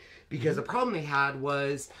it. Because the problem they had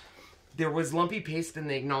was there was lumpy paste and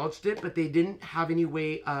they acknowledged it, but they didn't have any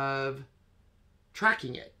way of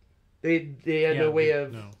tracking it. They had no way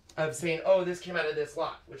of saying, oh, this came out of this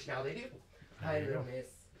lot, which now they do. Hi, little miss.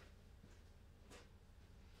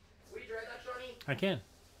 Will you try that, Shawnee? I can.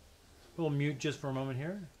 We'll mute just for a moment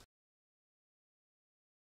here.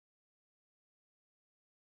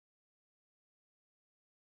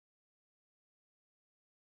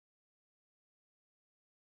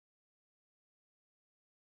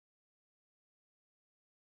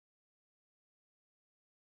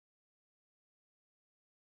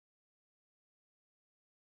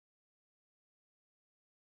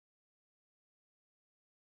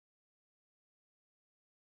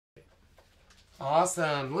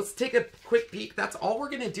 Awesome. Let's take a quick peek. That's all we're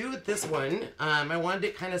going to do with this one. I wanted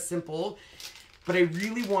it kind of simple, but I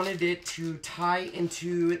really wanted it to tie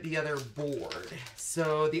into the other board.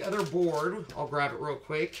 So the other board, I'll grab it real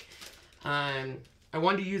quick. I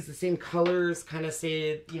wanted to use the same colors, kind of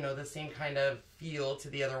say, you know, the same kind of feel to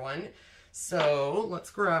the other one. So let's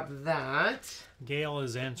grab that. Gail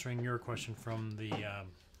is answering your question from the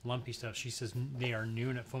lumpy stuff. She says they are new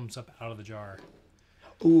and it foams up out of the jar.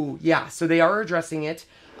 Ooh, yeah, so they are addressing it.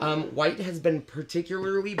 White has been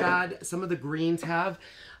particularly bad. Some of the greens have.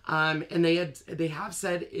 And they have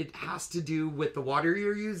said it has to do with the water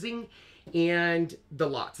you're using and the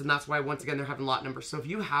lots. And that's why, once again, they're having lot numbers. So if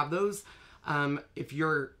you have those, if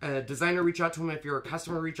you're a designer, reach out to them. If you're a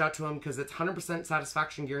customer, reach out to them, because it's 100%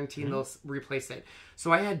 satisfaction guarantee and they'll replace it.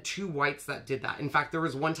 So I had 2 whites that did that. In fact, there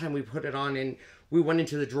was one time we put it on and we went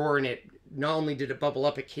into the drawer and it not only did it bubble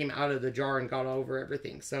up, it came out of the jar and got all over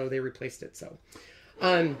everything. So they replaced it. So,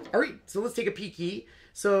 all right, so let's take a peeky.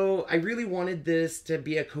 So I really wanted this to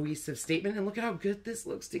be a cohesive statement, and look at how good this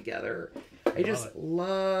looks together. I just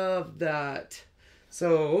love that.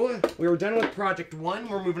 So we were done with project 1.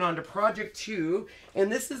 We're moving on to project 2. And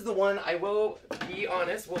this is the one, I will be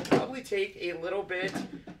honest, will probably take a little bit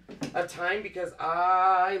of time because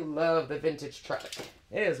I love the vintage truck.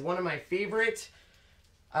 It is one of my favorite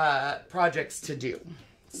projects to do.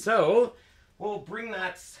 So we'll bring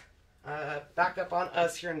that back up on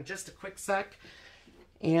us here in just a quick sec.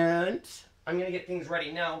 And I'm going to get things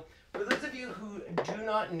ready. Now, for those of you who do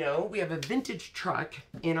not know, we have a vintage truck,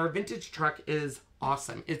 and our vintage truck is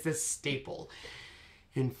awesome. It's a staple.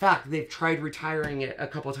 In fact, they've tried retiring it a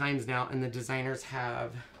couple times now, and the designers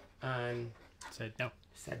have said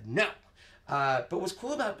no. But what's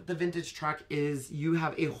cool about the vintage truck is you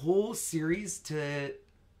have a whole series to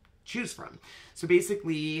choose from. So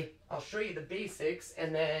basically, I'll show you the basics,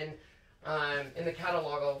 and then in the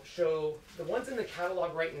catalog, I'll show the ones in the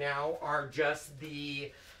catalog right now are just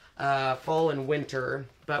the fall and winter,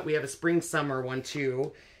 but we have a spring summer one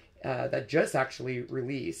too that just actually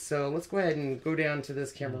released. So let's go ahead and go down to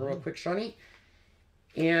this camera real quick, Shawnee.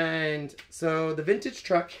 And so the vintage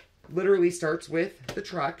truck literally starts with the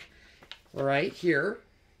truck right here.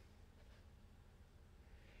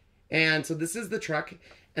 And so this is the truck.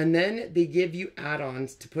 And then they give you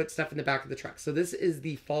add-ons to put stuff in the back of the truck. So this is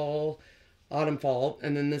the fall, autumn, fall,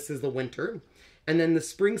 and then this is the winter. And then the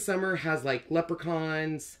spring, summer has like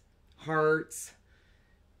leprechauns, hearts.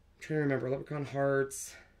 I'm trying to remember, leprechaun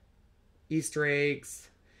hearts, Easter eggs.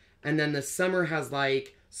 And then the summer has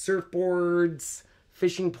like surfboards,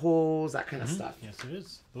 fishing poles, that kind of stuff. Yes, it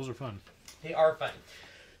is. Those are fun. They are fun.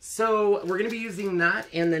 So we're going to be using that,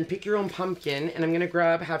 and then pick your own pumpkin. And I'm going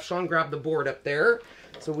to have Sean grab the board up there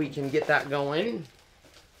so we can get that going.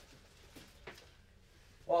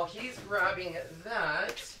 While he's grabbing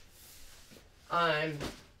that,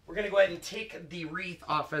 we're going to go ahead and take the wreath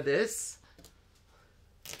off of this.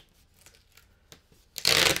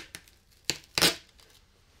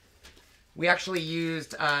 We actually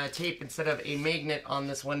used tape instead of a magnet on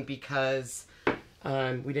this one because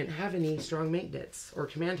we didn't have any strong magnets or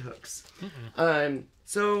command hooks.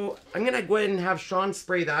 So I'm going to go ahead and have Sean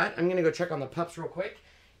spray that. I'm going to go check on the pups real quick.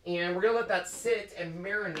 And we're going to let that sit and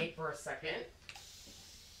marinate for a second.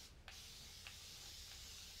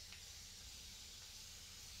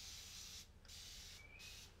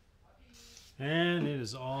 And it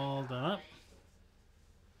is all done up.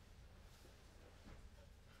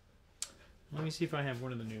 Let me see if I have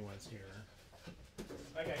one of the new ones here.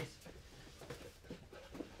 Bye, guys.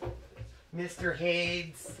 Mr.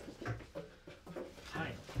 Hades.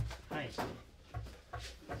 Hi. Hi.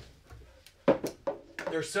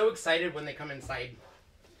 They're so excited when they come inside.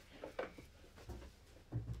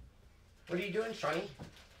 What are you doing, Shawnee?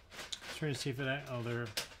 Just trying to see if it. Oh, there.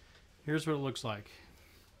 Here's what it looks like.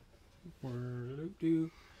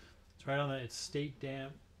 It's right on the. It's state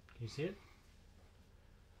damp. Can you see it?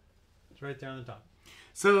 It's right there on the top.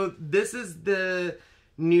 So this is the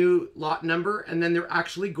new lot number, and then they're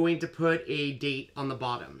actually going to put a date on the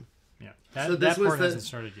bottom. Yeah. So this that part hasn't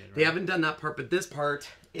started yet. Right? They haven't done that part, but this part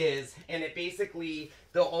is, and it basically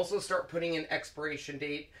they'll also start putting an expiration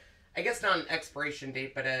date. I guess not an expiration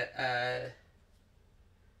date, but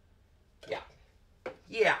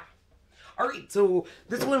yeah. All right, so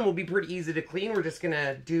this one will be pretty easy to clean. We're just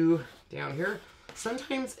gonna do down here.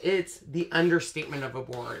 Sometimes it's the understatement of a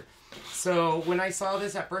board. So when I saw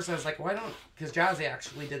this at first, I was like, why don't, because Jazzy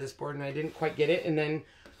actually did this board and I didn't quite get it. And then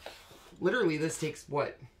literally this takes,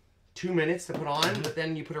 what, 2 minutes to put on, but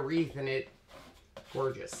then you put a wreath and it,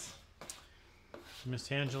 gorgeous. Miss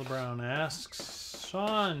Angela Brown asks,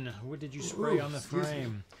 Sean, what did you spray on the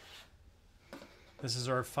frame? This is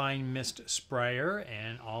our fine mist sprayer,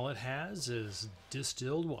 and all it has is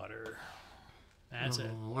distilled water. That's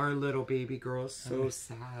it. Our little baby girl is so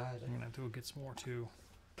sad. I'm going to have to go get some more, too.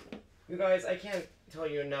 You guys, I can't tell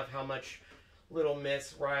you enough how much little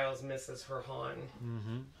Miss Riles misses her Han.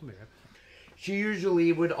 Mm-hmm. I'll be right back. She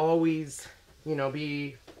usually would always, you know,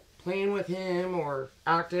 be playing with him or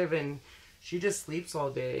active, and she just sleeps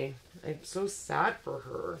all day. I'm so sad for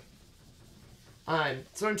her.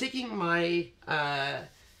 So I'm taking my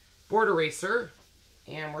board eraser,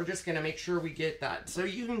 and we're just going to make sure we get that. So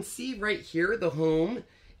you can see right here, the home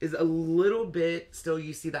is a little bit, still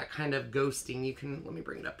you see that kind of ghosting. You can, let me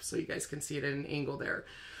bring it up so you guys can see it at an angle there.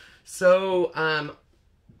 So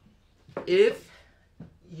if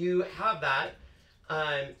you have that,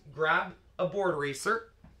 grab a board eraser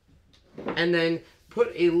and then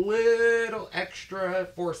put a little extra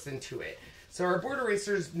force into it. So our board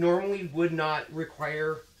erasers normally would not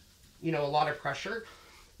require, you know, a lot of pressure,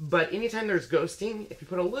 but anytime there's ghosting, if you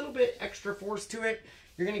put a little bit extra force to it,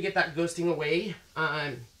 you're going to get that ghosting away.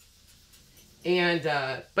 But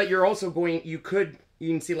you're also going, you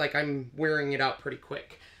can see like I'm wearing it out pretty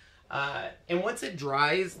quick. And once it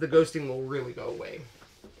dries, the ghosting will really go away.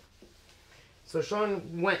 So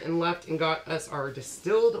Sean went and left and got us our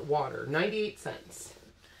distilled water, 98 cents.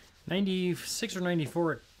 96 or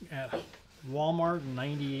 94 at Walmart,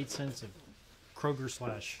 98 cents at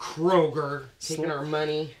Kroger taking our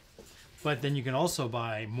money. But then you can also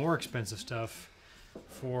buy more expensive stuff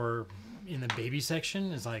for in the baby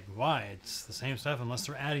section. It's like, why? It's the same stuff unless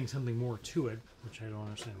they're adding something more to it, which I don't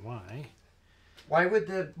understand why.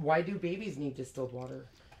 Why do babies need distilled water?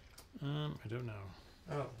 I don't know.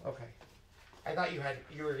 Oh, okay. I thought you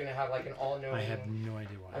were gonna have like an all-knowing. I have no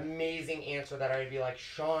idea why. Amazing answer that I'd be like,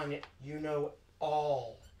 Sean, you know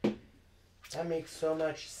all. That makes so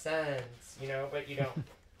much sense, you know, but you don't.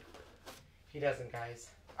 He doesn't, guys.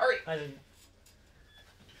 All right. I didn't.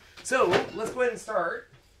 So let's go ahead and start.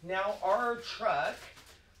 Now our truck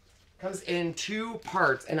comes in 2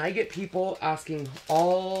 parts, and I get people asking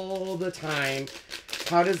all the time,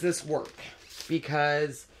 how does this work?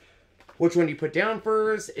 Because which one do you put down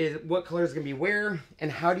first? What color is going to be where?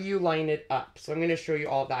 And how do you line it up? So I'm going to show you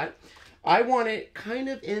all that. I want it kind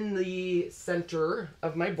of in the center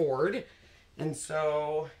of my board. And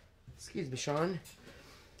so, excuse me, Sean.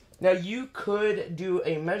 Now you could do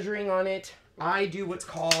a measuring on it. I do what's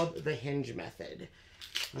called the hinge method.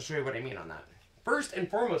 I'll show you what I mean on that. First and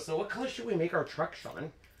foremost, so what color should we make our truck,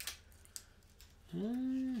 Sean?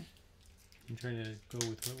 I'm trying to go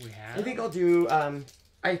with what we have. I think I'll do,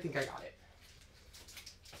 I think I got it.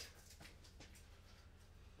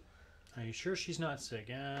 Are you sure she's not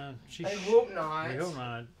sick? I hope not. I hope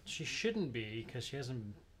not. She shouldn't be because she hasn't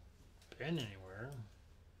been anywhere.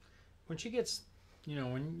 When she gets, you know,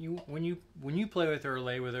 when you play with her or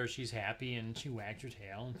lay with her, she's happy and she wags her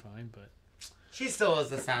tail and fine, but she still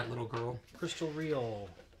is a sad little girl. Crystal Reel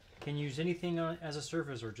can use anything as a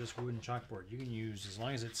surface or just wood and chalkboard. You can use as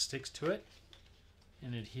long as it sticks to it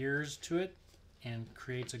and adheres to it and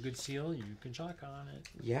creates a good seal. You can chalk on it.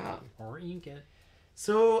 Yeah. Or ink it.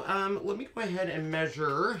 So let me go ahead and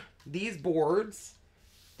measure these boards.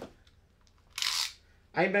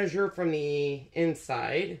 I measure from the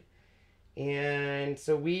inside. And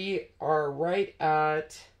so we are right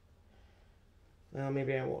at, well,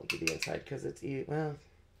 maybe I won't do the inside because it's,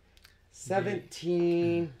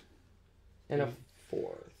 17 and a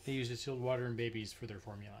fourth. They use distilled water in babies for their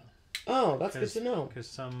formula. Oh, that's good to know. Because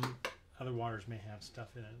some other waters may have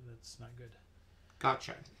stuff in it that's not good.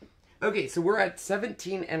 Gotcha. Okay, so we're at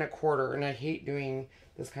 17 and a quarter, and I hate doing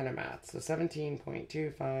this kind of math. So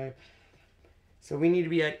 17.25. So we need to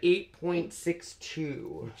be at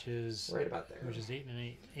 8.62. Which is right about there. Which is 8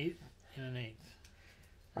 and 8. and 1/8.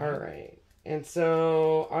 All right. And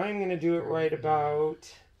so I'm going to do it right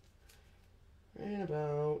about...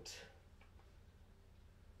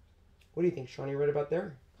 What do you think, Shawnee? Right about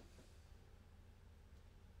there?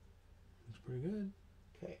 Looks pretty good.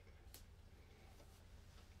 Okay.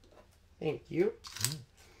 Thank you.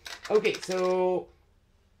 Okay, so...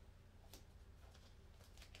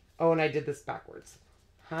 Oh, and I did this backwards.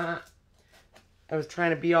 Huh? I was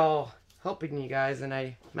trying to be all helping you guys, and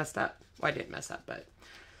I messed up. Well, I didn't mess up, but...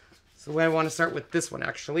 So I want to start with this one,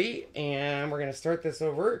 actually. And we're going to start this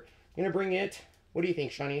over. I'm going to bring it... What do you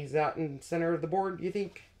think, Shawnee? Is that in the center of the board, do you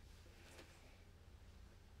think?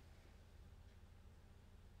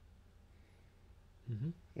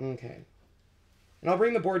 Mm-hmm. Okay. And I'll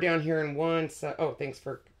bring the board down here in one sec. Oh, thanks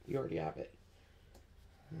for... You already have it.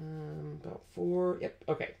 About 4. Yep,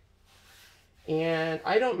 okay. And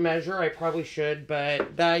I don't measure. I probably should,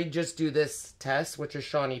 but I just do this test, which is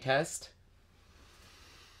Shawnee test.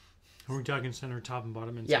 Are we talking center, top, and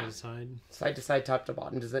bottom, and side to side? Side to side, top to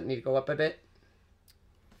bottom. Does it need to go up a bit?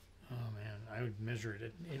 Oh, man. I would measure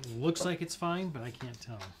it. It looks like it's fine, but I can't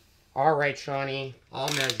tell. All right, Shawnee.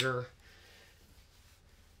 I'll measure.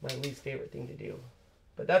 My least favorite thing to do.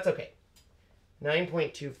 But that's okay.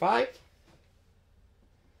 9.25.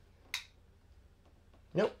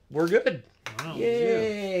 Nope, we're good. Wow,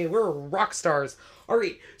 yay, we're rock stars. All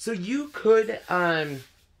right, so you could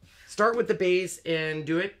start with the base and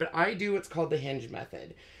do it, but I do what's called the hinge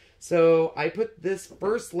method. So I put this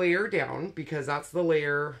first layer down because that's the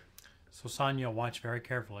layer. So Sonia, watch very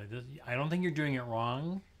carefully. I don't think you're doing it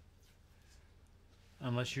wrong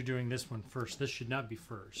unless you're doing this one first. This should not be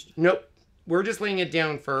first. Nope, we're just laying it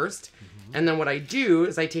down first. And then what I do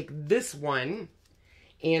is I take this one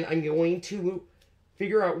and I'm going to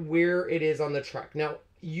figure out where it is on the truck. Now,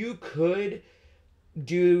 you could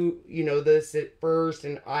do, you know, this at first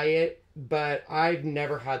and eye it, but I've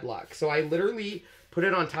never had luck. So I literally put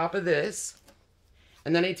it on top of this,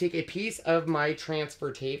 and then I take a piece of my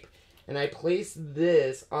transfer tape, and I place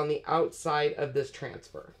this on the outside of this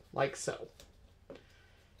transfer, like so.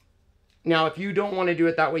 Now, if you don't want to do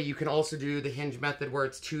it that way, you can also do the hinge method where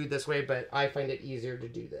it's 2 this way, but I find it easier to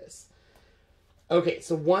do this. Okay,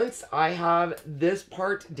 so once I have this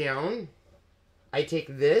part down, I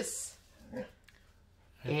take this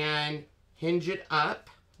and hinge it up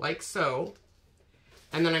like so.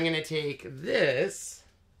 And then I'm going to take this,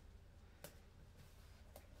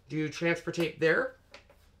 do transfer tape there,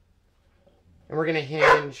 and we're going to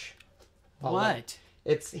hinge. What?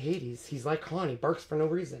 It's Hades. He's like Connie, barks for no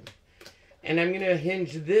reason. And I'm going to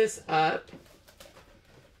hinge this up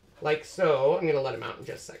like so. I'm going to let him out in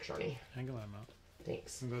just a sec, Shawnee. I can let him out.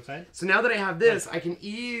 Thanks. On both sides? So now that I have this, I can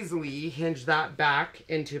easily hinge that back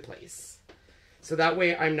into place. So that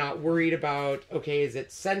way I'm not worried about, okay, is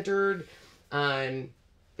it centered?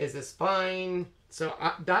 Is this fine? So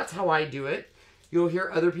that's how I do it. You'll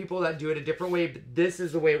hear other people that do it a different way, but this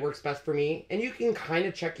is the way it works best for me. And you can kind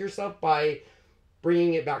of check yourself by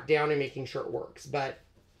bringing it back down and making sure it works. But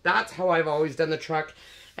that's how I've always done the truck.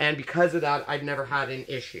 And because of that, I've never had an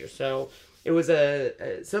issue. So it was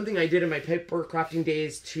something I did in my paper crafting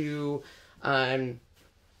days to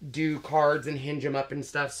do cards and hinge them up and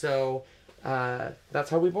stuff. So that's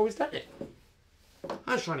how we've always done it.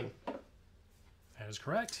 Huh, Shawnee? That is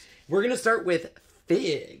correct. We're going to start with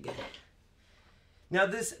Fig. Now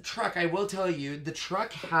this truck, I will tell you, the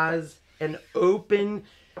truck has an open,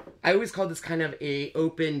 I always call this kind of a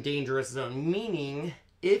open dangerous zone. Meaning,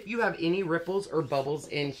 if you have any ripples or bubbles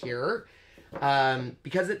in here,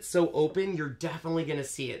 because it's so open, you're definitely going to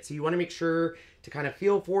see it. So you want to make sure to kind of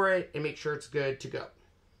feel for it and make sure it's good to go.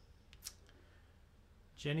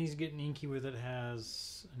 Jenny's Getting Inky with It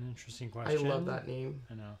has an interesting question. I love that name.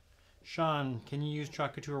 I know. Sean, can you use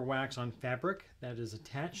chalk couture wax on fabric that is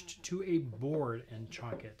attached to a board and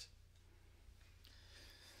chalk it?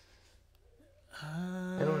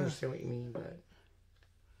 I don't understand what you mean, but...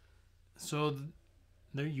 So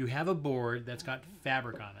there you have a board that's got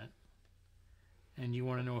fabric on it, and you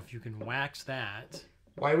want to know if you can wax that.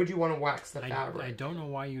 Why would you want to wax the fabric? I don't know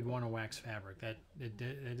why you'd want to wax fabric. That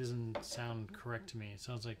doesn't sound correct to me. It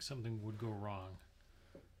sounds like something would go wrong.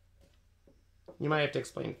 You might have to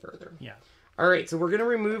explain further. Yeah. All right, so we're going to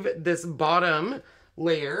remove this bottom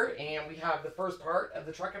layer, and we have the first part of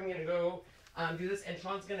the truck. I'm going to go do this, and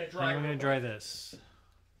Sean's going to dry. I'm going to dry this.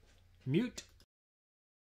 Mute.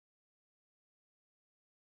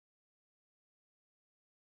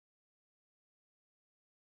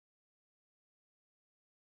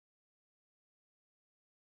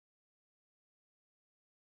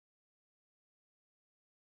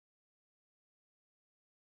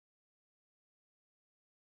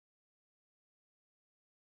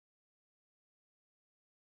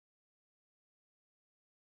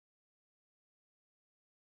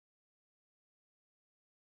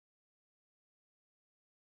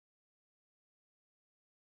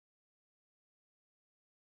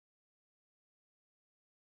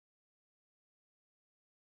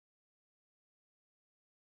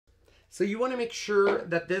 So you want to make sure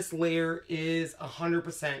that this layer is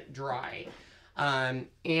 100% dry. And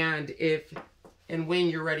when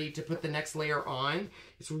you're ready to put the next layer on,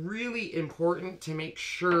 it's really important to make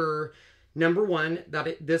sure, number one,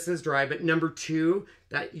 that this is dry, but number two,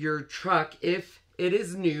 that your truck, if it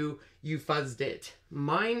is new, you fuzzed it.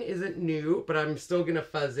 Mine isn't new, but I'm still going to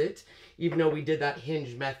fuzz it, even though we did that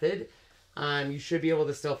hinge method. You should be able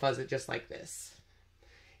to still fuzz it just like this.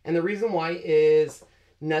 And the reason why is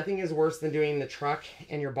nothing is worse than doing the truck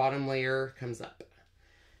and your bottom layer comes up.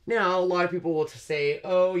 Now, a lot of people will say,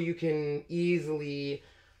 oh, you can easily,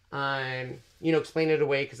 explain it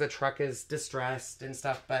away because the truck is distressed and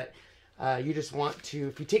stuff. But you just want to,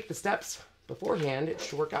 if you take the steps beforehand, it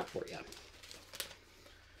should work out for you.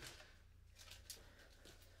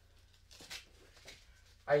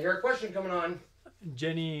 I hear a question coming on.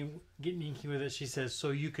 Jenny, getting inky with it, she says,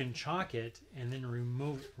 so you can chalk it and then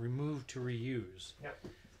remove to reuse. Yep.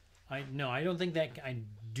 No, I don't think that, I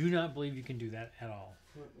do not believe you can do that at all.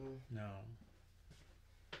 No.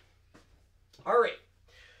 All right.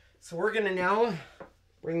 So we're going to now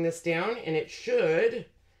bring this down and it should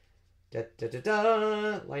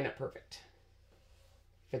line up perfect.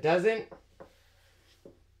 If it doesn't,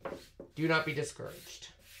 do not be discouraged.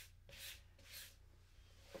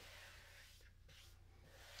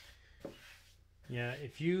 Yeah,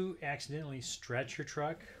 if you accidentally stretch your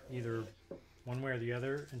truck, either one way or the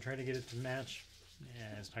other, and try to get it to match,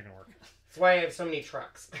 it's not going to work. That's why I have so many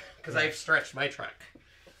trucks, because I've stretched my truck.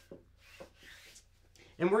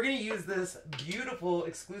 And we're going to use this beautiful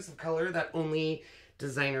exclusive color that only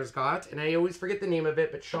designers got. And I always forget the name of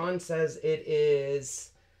it, but Sean says it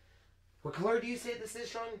is... What color do you say this is,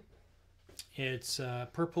 Sean? It's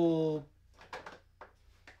purple...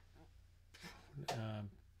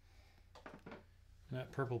 not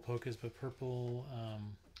purple Pocus, but purple...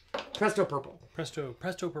 Presto Purple. Presto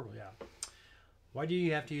Purple, yeah. Why do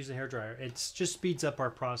you have to use a hairdryer? It just speeds up our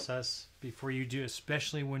process before you do,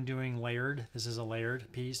 especially when doing layered. This is a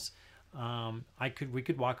layered piece. We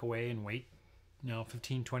could walk away and wait,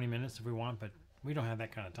 15, 20 minutes if we want, but we don't have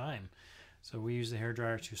that kind of time. So we use the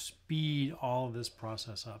hairdryer to speed all of this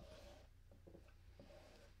process up.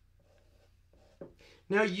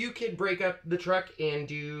 Now you could break up the truck and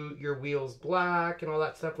do your wheels black and all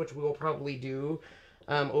that stuff, which we will probably do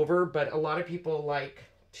over, but a lot of people like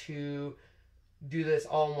to do this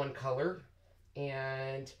all in one color,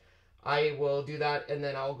 and I will do that, and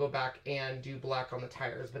then I'll go back and do black on the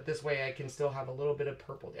tires, but this way I can still have a little bit of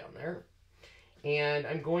purple down there. And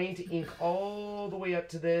I'm going to ink all the way up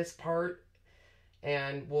to this part,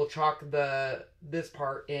 and we'll chalk this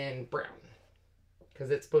part in brown, because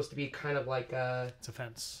it's supposed to be kind of like it's a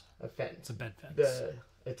fence. A fence. It's a bed fence.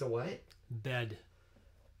 It's a what? Bed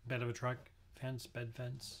of a truck fence, bed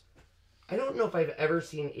fence. I don't know if I've ever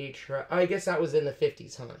seen a truck. I guess that was in the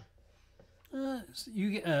 50s, huh?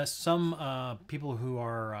 You get some people who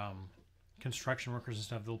are construction workers and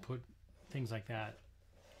stuff, they'll put things like that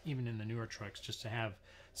even in the newer trucks just to have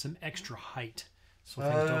some extra height so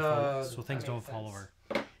things don't fall over.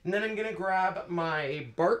 And then I'm going to grab my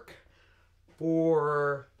bark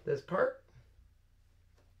for this part.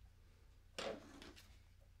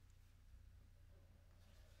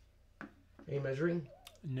 Are you measuring?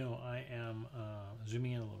 No, I am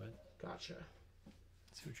zooming in a little bit. Gotcha.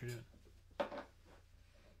 See what you're doing. I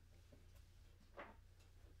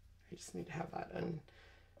just need to have that done.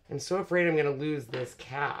 I'm so afraid I'm going to lose this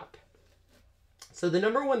cap. So the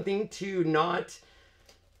number one thing to not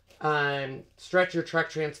stretch your truck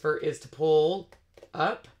transfer is to pull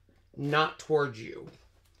up, not towards you.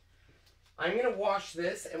 I'm going to wash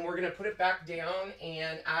this, and we're going to put it back down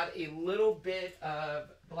and add a little bit of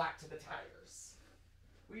black to the tires.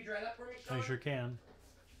 Will you dry that for me, Sean? I sure can.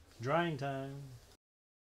 Drying time.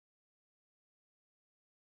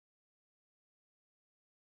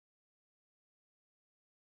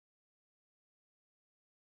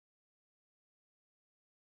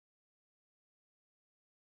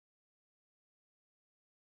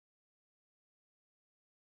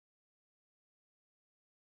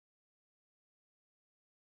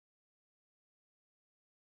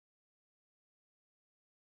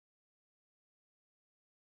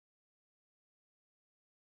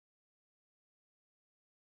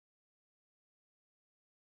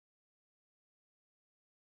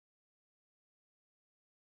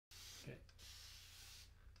 Okay.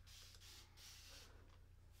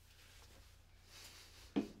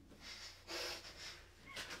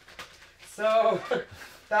 So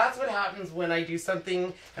that's what happens when I do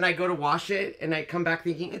something and I go to wash it and I come back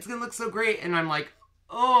thinking it's going to look so great. And I'm like,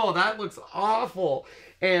 Oh, that looks awful.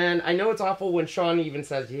 And I know it's awful when Sean even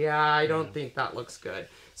says, yeah, I don't think that looks good.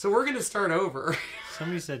 So we're going to start over.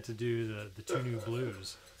 Somebody said to do the two new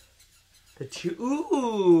blues.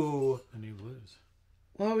 Ooh. The new blues.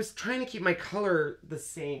 Well, I was trying to keep my color the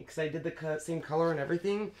same because I did the same color and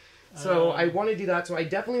everything. So I want to do that. So I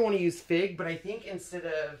definitely want to use Fig, but I think instead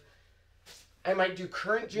of... I might do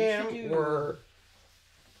Current Jam or...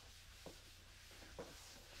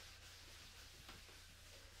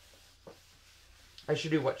 I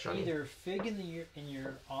should do what, Shawnee? Either Fig in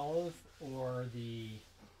your olive or the...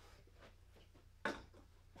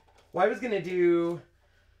 Well, I was going to do...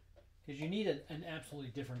 Because you need an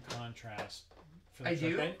absolutely different contrast. For the I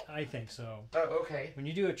do? I think so. Oh, okay. When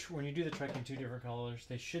you do the truck in two different colors,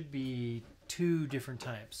 they should be two different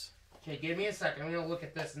types. Okay, give me a second. I'm going to look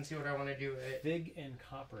at this and see what I want to do with it. Fig and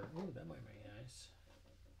copper. Ooh, that might be nice.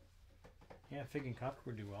 Yeah, Fig and copper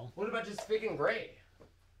would do well. What about just Fig and Gray?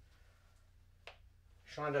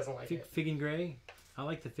 Sean doesn't like it. Fig and Gray? I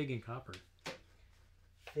like the Fig and copper.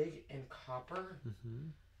 Fig and copper? Mm-hmm.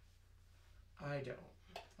 I don't.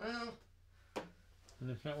 Well...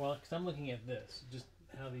 Well, because I'm looking at this, just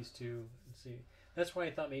how these two, see, that's why I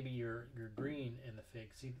thought maybe your green and the Fig,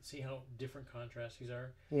 see how different contrasts these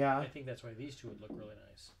are? Yeah. I think that's why these two would look really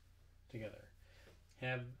nice together.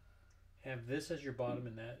 Have this as your bottom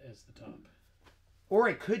and that as the top. Or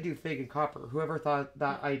I could do Fig and copper. Whoever thought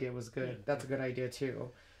that idea was good. Yeah. That's a good idea too.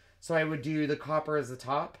 So I would do the copper as the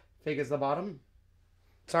top, Fig as the bottom.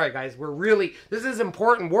 Sorry guys, this is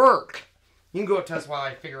important work. You can go up to us while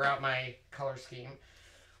I figure out my color scheme.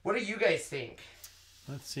 What do you guys think?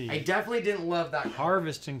 Let's see. I definitely didn't love that.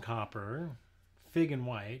 Harvest and copper, Fig and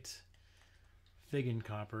white, Fig and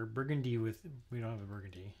copper, burgundy we don't have a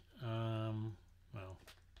burgundy. Well,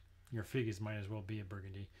 your Fig might as well be a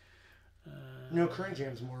burgundy. No, Current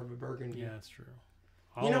Jam's more of a burgundy. Yeah, that's true.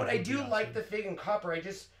 You know what? I do like the Fig and copper.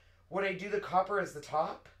 Would I do the copper as the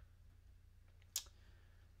top?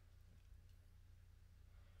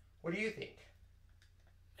 What do you think?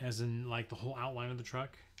 As in, like, the whole outline of the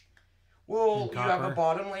truck? Well, you have a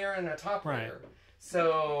bottom layer and a top layer.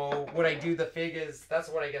 So, would I do the Fig that's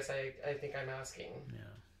what I guess I think I'm asking. Yeah.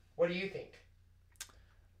 What do you think?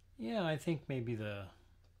 Yeah, I think maybe the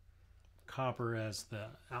copper as the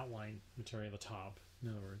outline material, the top, in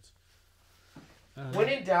other words. When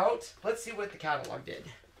in doubt, let's see what the catalog did.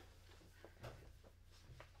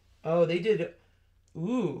 Oh, they did...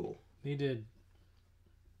 Ooh. They did...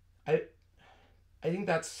 I think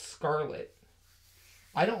that's Scarlet.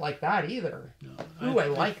 I don't like that either. No, Ooh, I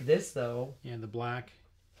like this though. Yeah, the black.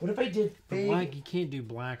 What if I did Fig? The black, you can't do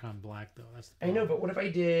black on black though. That's the I know, but what if I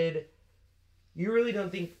did... You really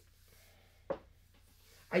don't think...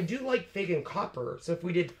 I do like Fig and copper. So if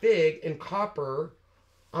we did Fig and copper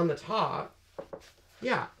on the top,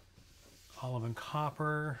 yeah. Olive and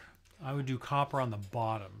copper. I would do copper on the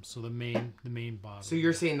bottom. So the main bottom. So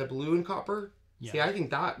you're saying the blue and copper? Yeah. See, I think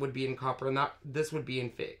that would be in copper and this would be in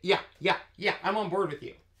Fig. Yeah. I'm on board with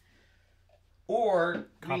you. Or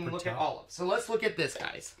we can look at olive. So let's look at this,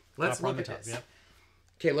 guys. Let's look at this. Yep.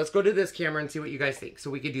 Okay, let's go to this camera and see what you guys think. So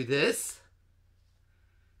we could do this.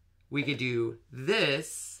 We could do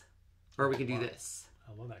this. Or we could do this.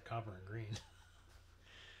 I love that copper and green.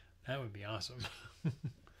 That would be awesome.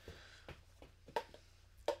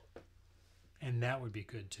 And that would be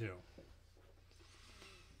good too.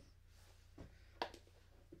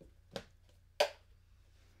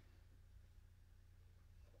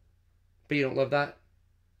 But you don't love that?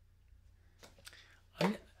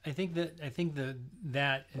 I think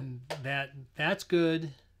that's good,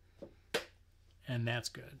 and that's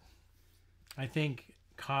good. I think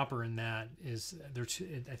copper and that is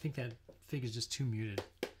I think that Fig is just too muted.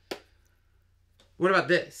 What about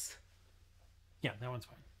this? Yeah, that one's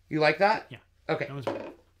fine. You like that? Yeah. Okay. That one's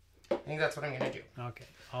fine. I think that's what I'm gonna do. Okay.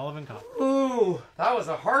 Olive and copper. Ooh, that was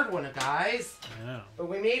a hard one, guys. I know. But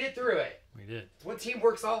we made it through it. We did. It's what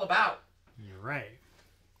teamwork's all about. You're right.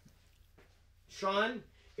 Sean,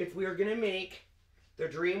 if we are going to make the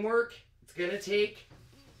dream work, it's going to take...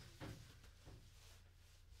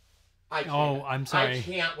 I can't. Oh, I'm sorry. I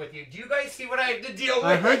can't with you. Do you guys see what I have to deal with?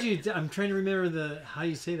 I heard you. I'm trying to remember how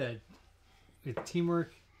you say that. With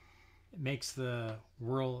teamwork, it makes the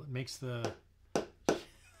world... Makes the...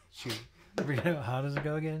 Shoot. How does it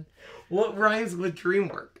go again? What rhymes with dream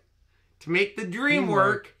work? To make the dream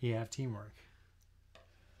work... You have teamwork.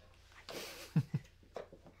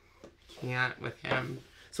 Can't with him.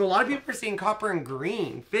 So a lot of people are saying copper and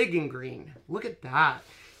green. Fig and green. Look at that.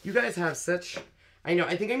 You guys have such... I know.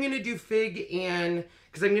 I think I'm going to do Fig and...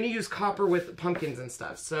 Because I'm going to use copper with pumpkins and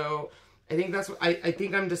stuff. So I think that's what... I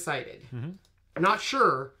think I'm decided. Mm-hmm. not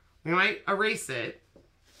sure. We might erase it.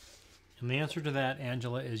 And the answer to that,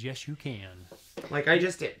 Angela, is yes, you can. Like I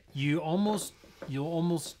just did. You'll almost.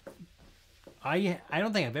 I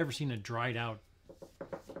don't think I've ever seen a dried out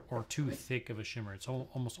or too thick of a shimmer. It's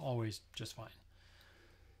almost always just fine.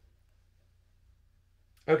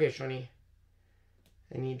 Okay, Shawnee.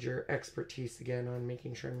 I need your expertise again on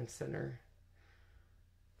making sure I'm in center.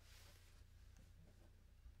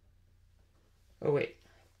 Oh, wait.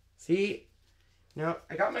 See? No,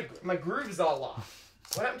 I got my grooves all off.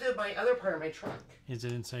 What happened to my other part of my trunk? Is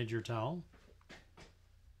it inside your towel?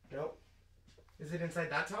 Nope. Is it inside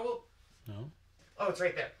that towel? No. Oh, it's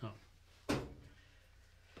right there. Oh.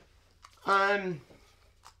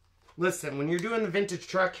 Listen, when you're doing the vintage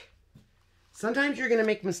truck, sometimes you're going to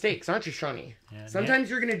make mistakes, aren't you, Shawnee? Yeah, sometimes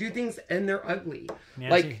you're going to do things and they're ugly.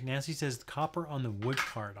 Nancy says copper on the wood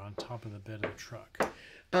part on top of the bed of the truck.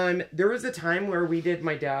 There was a time where we did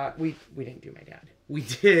my dad. We didn't do my dad. We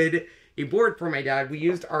did a board for my dad. We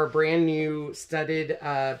used our brand new studded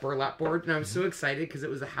burlap board, and I was so excited because it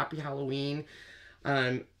was a Happy Halloween.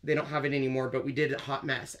 They don't have it anymore, but we did a hot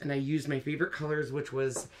mess, and I used my favorite colors, which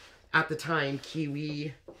was at the time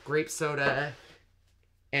kiwi, grape soda,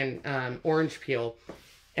 and orange peel.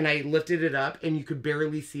 And I lifted it up, and you could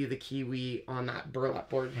barely see the kiwi on that burlap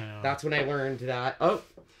board. Yeah. That's when I learned that. Oh.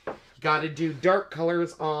 Got to do dark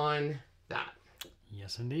colors on that.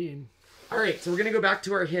 Yes, indeed. All right, so we're going to go back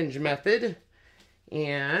to our hinge method.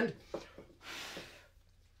 And I'm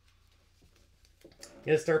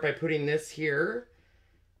going to start by putting this here.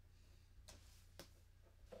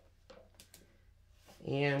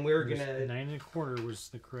 And we're going to... 9 1/4 was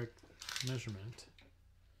the correct measurement.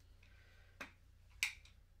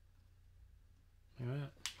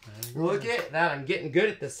 Look at that. I'm getting good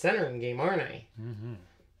at the centering game, aren't I? Mm-hmm.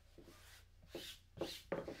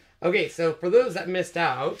 Okay, so for those that missed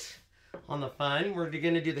out on the fun, we're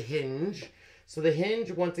going to do the hinge. So the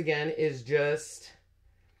hinge, once again, is just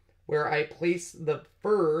where I place the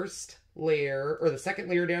first layer, or the second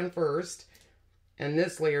layer down first, and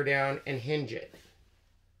this layer down, and hinge it.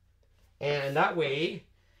 And that way,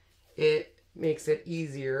 it makes it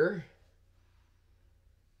easier,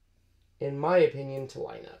 in my opinion, to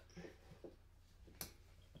line up.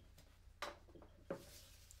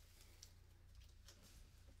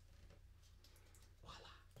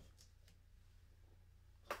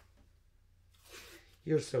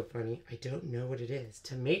 You're so funny. I don't know what it is.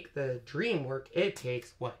 To make the dream work, it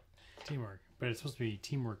takes what? Teamwork. But it's supposed to be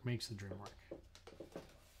teamwork makes the dream work.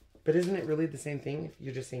 But isn't it really the same thing?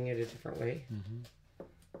 You're just saying it a different way? Mm-hmm.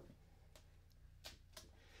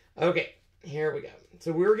 Okay, here we go.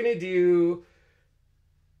 So we're going to do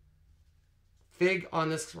fig on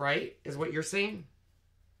this right, is what you're saying?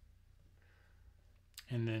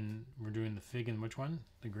 And then we're doing the fig in which one?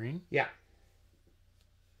 The green? Yeah.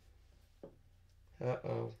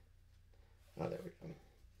 Uh-oh. Oh, there we go.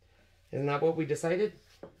 Isn't that what we decided?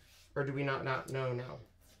 Or do we not know now?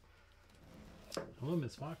 Hello,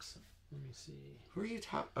 Miss Fox. Let me see. Who are you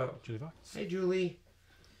talking? Oh. Julie Fox. Hey, Julie.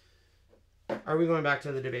 Are we going back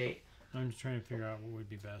to the debate? I'm just trying to figure out what would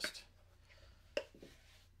be best.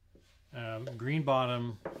 Green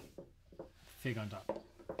bottom, fig on top.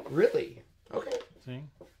 Really? Okay. See?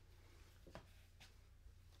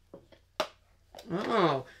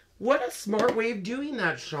 Oh. What a smart way of doing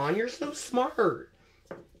that, Sean. You're so smart.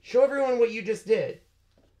 Show everyone what you just did.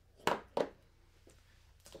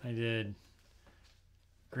 I did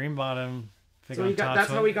green bottom, fig so on top.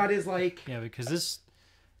 That's how he got his, like... Yeah, because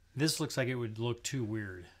this looks like it would look too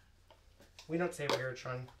weird. We don't say weird,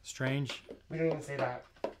 Sean. Strange? We don't even say that.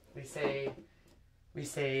 We say,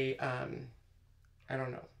 I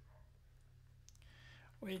don't know.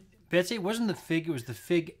 Wait, Betsy, it wasn't the fig, it was the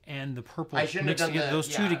fig and the purple I shouldn't mixed have done together. Those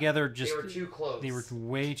two together just... They were too close. They were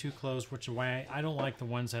way too close, which is why I don't like the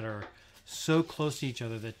ones that are so close to each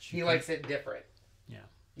other that He likes it different. Yeah.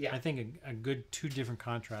 Yeah. I think a good two different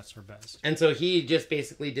contrasts are best. And so he just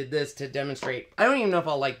basically did this to demonstrate. I don't even know if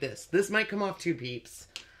I'll like this. This might come off too peeps.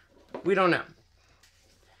 We don't know.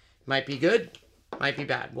 Might be good. Might be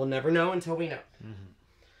bad. We'll never know until we know. Mm-hmm.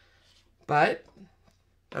 But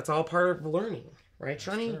that's all part of learning. Right,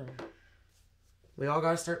 Shawnee? We all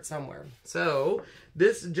got to start somewhere. So,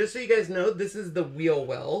 this, just so you guys know, this is the wheel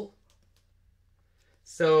well.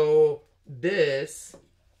 So, this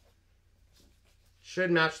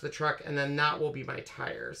should match the truck, and then that will be my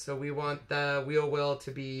tire. So, we want the wheel well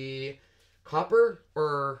to be copper,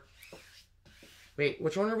 or... Wait,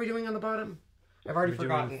 which one are we doing on the bottom? I've already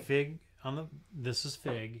forgotten. Doing fig on the... This is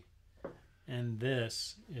fig, and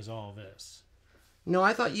this is all this. No,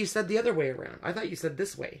 I thought you said the other way around. I thought you said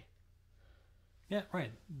this way. Yeah,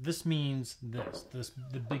 right. This means this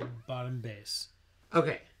the big bottom base.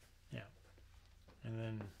 Okay. Yeah. And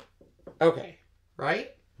then. Okay.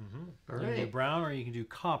 Right. Mm-hmm. All You right. can do brown or you can do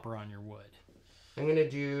copper on your wood. I'm gonna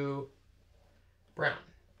do brown.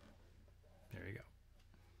 There you go.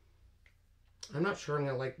 I'm not sure I'm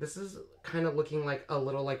gonna like. This is kind of looking like a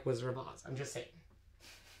little like Wizard of Oz. I'm just saying.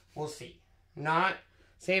 We'll see. Not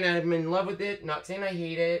saying I'm in love with it. Not saying I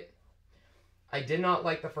hate it. I did not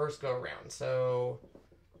like the first go around, so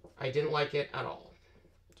I didn't like it at all.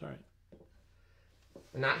 It's all right.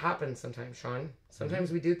 And that happens sometimes, Sean.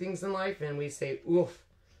 Sometimes we do things in life and we say, "Oof,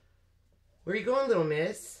 where are you going, little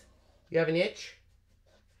miss? You have an itch?"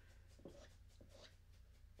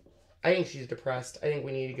 I think she's depressed. I think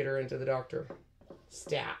we need to get her into the doctor.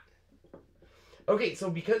 Stat. Okay, so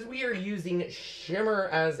because we are using shimmer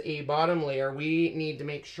as a bottom layer, we need to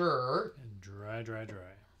make sure... And dry, dry, dry.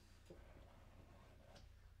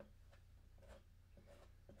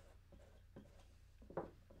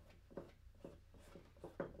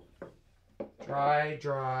 Dry,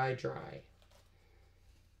 dry, dry.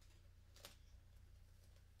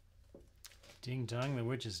 Ding dong, the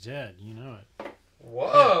witch is dead. You know it.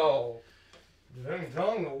 Whoa! Ding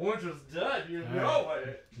dong, the witch is dead. You know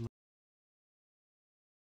it.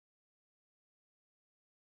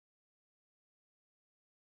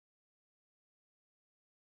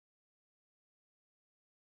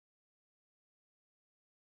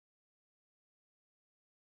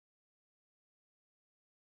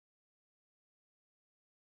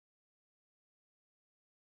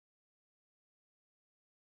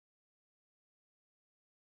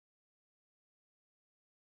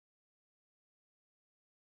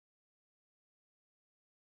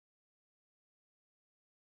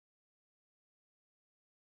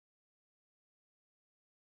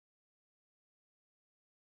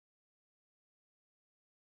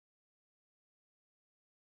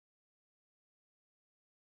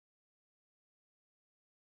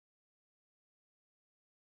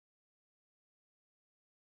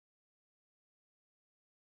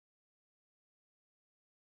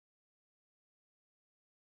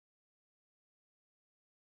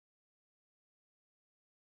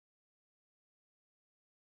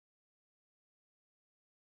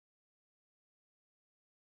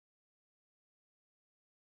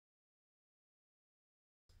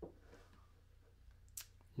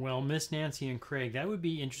 Well, Miss Nancy and Craig, that would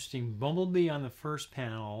be interesting. Bumblebee on the first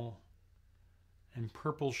panel and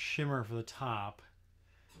purple shimmer for the top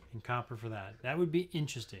and copper for that. That would be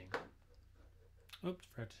interesting. Oops,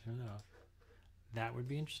 forgot to turn that off. That would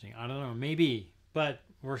be interesting. I don't know, maybe, but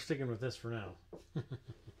we're sticking with this for now.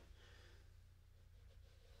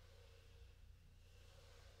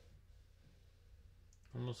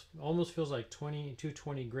 Almost feels like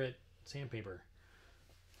 220 grit sandpaper.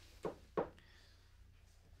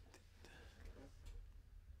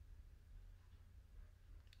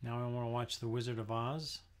 Now I want to watch The Wizard of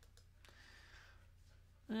Oz.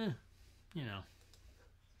 You know.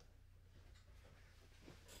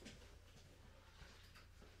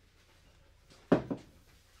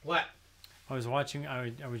 What? I was watching,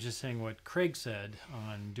 I was just saying what Craig said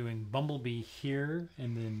on doing Bumblebee here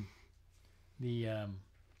and then the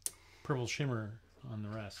purple shimmer on the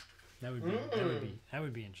rest. That would be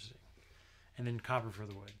interesting. And then copper for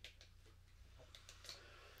the wood.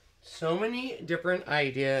 So many different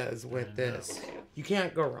ideas with this. You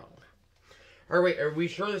can't go wrong. Or wait, are we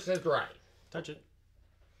sure this is dry? Touch it.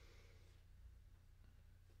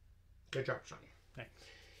 Good job, Sean. Thanks.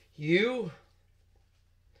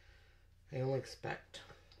 I only expect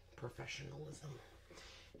professionalism.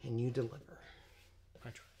 And you deliver. I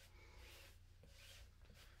try.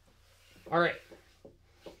 Alright.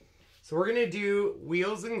 So we're going to do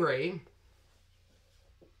wheels in gray.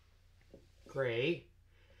 Gray.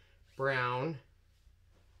 Brown.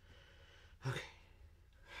 Okay.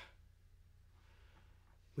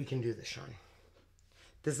 We can do this, Sean.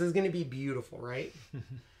 This is going to be beautiful, right?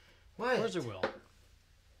 What? Of course it will.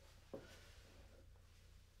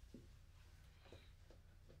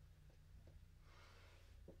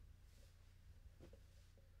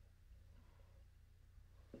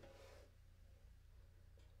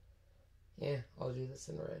 Yeah, I'll do this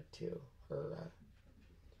in red too.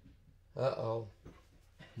 Uh-oh.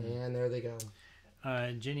 And there they go.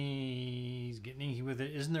 Jenny's getting inky with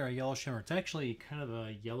it. Isn't there a yellow shimmer? It's actually kind of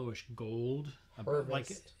a yellowish gold. Harvest. Like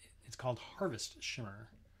it's called Harvest Shimmer.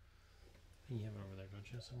 I think you have it over there,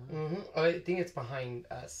 don't you, somewhere? Mm-hmm. I think it's behind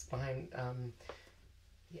us.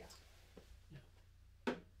 Yeah.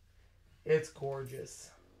 It's gorgeous.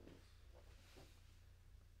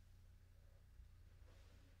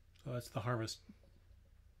 So that's the Harvest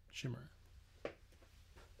Shimmer.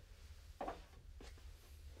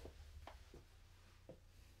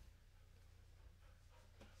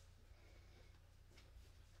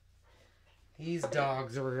 These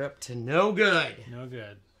dogs are up to no good. No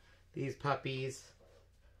good. These puppies.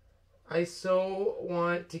 I so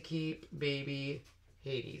want to keep baby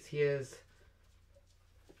Hades. He is...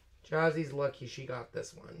 Jazzy's lucky she got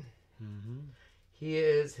this one. Mm-hmm. He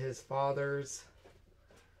is his father's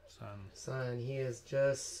son. He is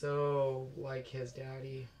just so like his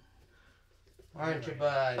daddy. Aren't you,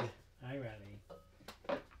 bud? Hi, Ratty.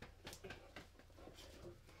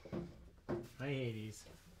 Hi, Hades.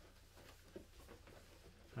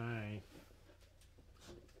 Hi.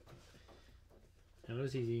 Hello,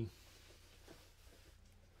 Zizi.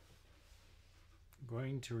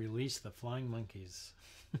 Going to release the flying monkeys.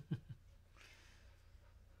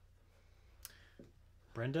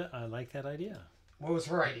 Brenda, I like that idea. What was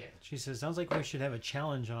her idea? She says, sounds like we should have a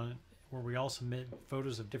challenge on it where we all submit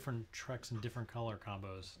photos of different trucks and different color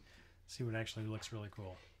combos. See what actually looks really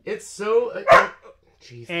cool. It's so...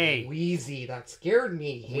 Jeez, hey. Wheezy, that scared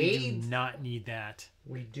me. We do not need that.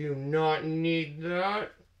 We do not need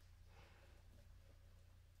that.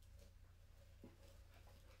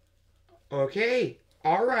 Okay,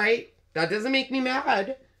 all right. That doesn't make me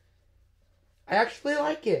mad. I actually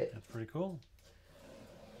like it. That's pretty cool.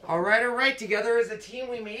 All right. Together as a team,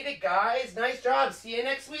 we made it, guys. Nice job. See you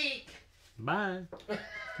next week. Bye.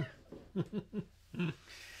 So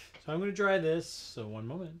I'm going to dry this. So one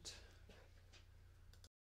moment.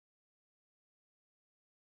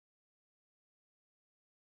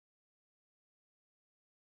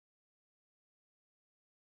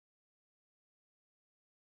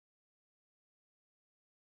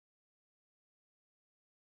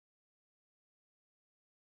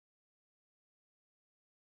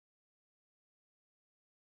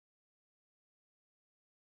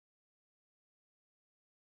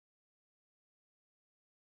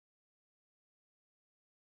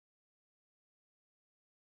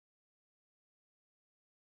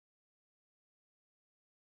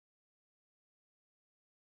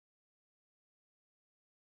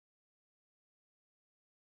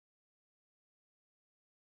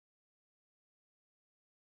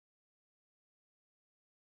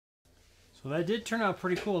 So that did turn out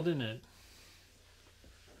pretty cool, didn't it?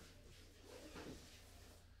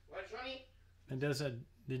 What, Johnny?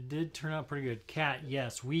 It did turn out pretty good. Cat,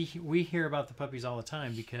 yes, we hear about the puppies all the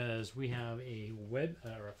time because we have a web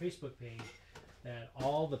or a Facebook page that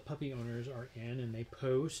all the puppy owners are in, and they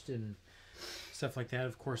post and stuff like that.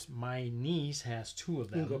 Of course, my niece has 2 of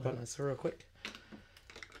them. You can go up on this real quick.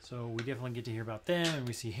 So we definitely get to hear about them, and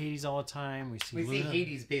we see Hades all the time. We see Luna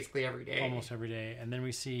Hades basically every day. almost every day, and then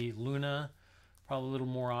we see Luna probably a little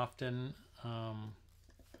more often.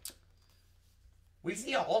 We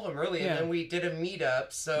see all of them really, Yeah. and then we did a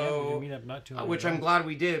meetup. So we did a meetup not too long which ago. I'm glad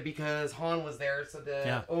we did because Han was there, so the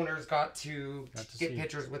Yeah. owners got to get see.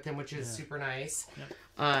 pictures with him, which is Yeah. super nice.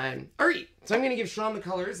 Yep. All right, so I'm gonna give Sean the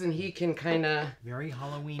colors, and he can kind of. Very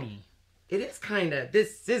Halloweeny. It is kind of.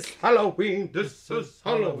 This is Halloween. This is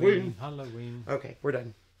Halloween. Halloween. Okay, we're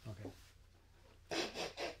done. Okay.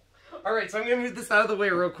 All right, so I'm gonna move this out of the way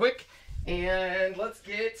real quick, and let's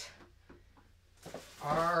get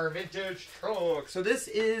our vintage truck. So this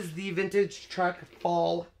is the vintage truck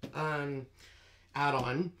fall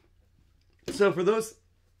add-on. So for those,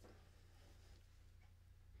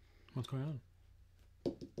 What's going on?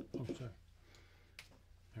 Oh, sorry.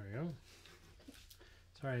 There we go.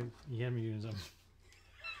 Sorry, you had me doing something.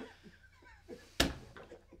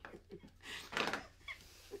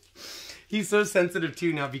 he's so sensitive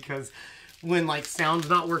too now because when like sound's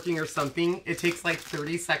not working or something, it takes like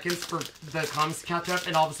 30 seconds for the comms to catch up,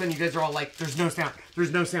 and all of a sudden you guys are all like, there's no sound,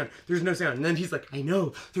 there's no sound, there's no sound. And then he's like, I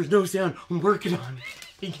know, there's no sound, I'm working on it.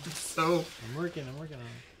 He gets so... I'm working on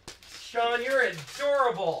it. Sean, you're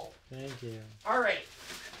adorable. Thank you. All right.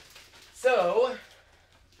 So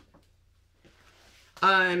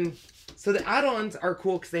the add-ons are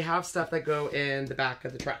cool because they have stuff that go in the back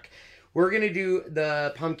of the truck. We're going to do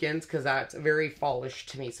the pumpkins because that's very fallish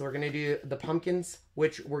to me. So we're going to do the pumpkins,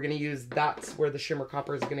 which we're going to use. That's where the shimmer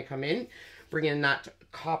copper is going to come in. Bring in that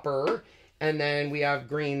copper. And then we have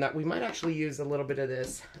green that we might actually use a little bit of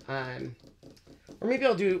this. Or maybe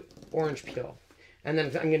I'll do orange peel. And then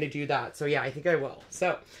I'm going to do that. So yeah, I think I will.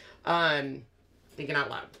 So, thinking out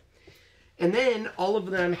loud. And then all of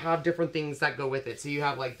them have different things that go with it. So you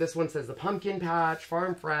have like, this one says the pumpkin patch,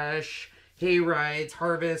 farm fresh, hay rides,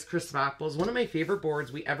 harvest, crisp apples. One of my favorite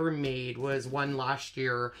boards we ever made was one last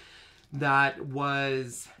year that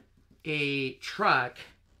was a truck.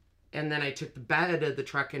 And then I took the bed of the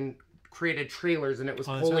truck and created trailers, and it was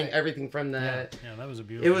that's pulling right. everything from the. Yeah, that was a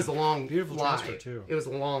beautiful. It was a long, beautiful live. transfer too. It was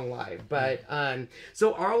a long live, but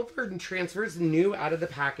so all of our transfers, new out of the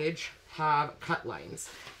package, have cut lines,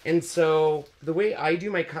 and so the way I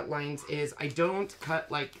do my cut lines is I don't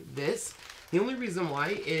cut like this. The only reason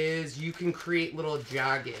why is you can create little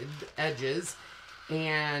jagged edges,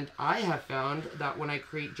 and I have found that when I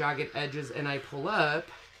create jagged edges and I pull up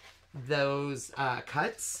those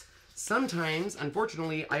cuts, sometimes,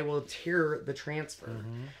 unfortunately, I will tear the transfer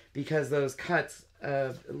because those cuts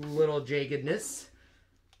of little jaggedness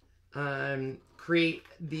create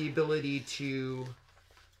the ability to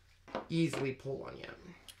easily pull on you.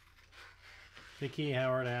 Vicky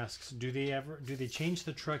Howard asks, do they change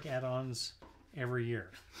the truck add-ons every year?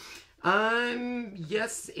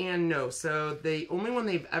 Yes and no. So the only one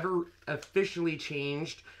they've ever officially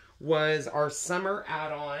changed was our summer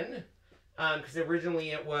add-on. Because originally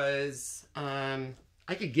it was, I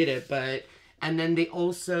could get it, but, and then they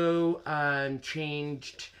also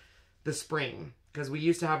changed the spring. Because we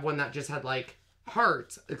used to have one that just had like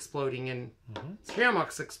hearts exploding and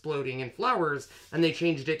shamrocks exploding and flowers, and they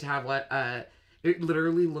changed it to have it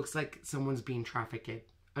literally looks like someone's being trafficked.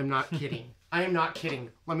 I'm not kidding. I am not kidding.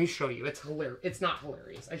 Let me show you. It's hilarious. It's not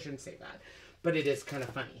hilarious. I shouldn't say that. But it is kind of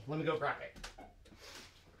funny. Let me go grab it.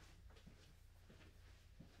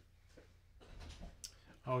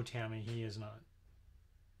 Oh, Tammy, he is not.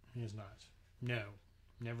 He is not. No,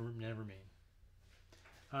 never me.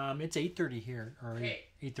 It's 8:30 here, or Okay.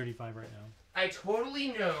 8:35 right now. I totally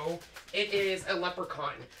know it is a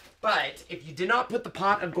leprechaun, but if you did not put the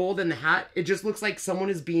pot of gold in the hat, it just looks like someone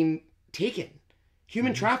is being taken.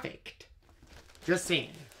 Human trafficked. Just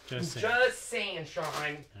saying. Just saying, Sean.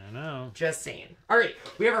 I know. Just saying. All right,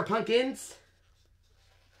 we have our pumpkins.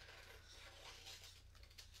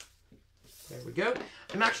 There we go.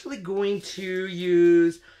 I'm actually going to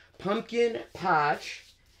use pumpkin patch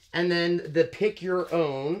and then the pick your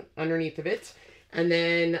own underneath of it. And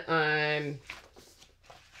then, are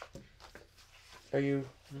you?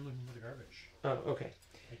 I'm looking for the garbage. Oh, okay.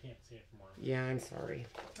 I can't see it from where. Yeah, I'm sorry.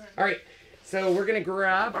 All right. So we're going to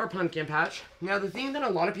grab our pumpkin patch. Now, the thing that a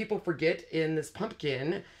lot of people forget in this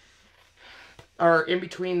pumpkin, or in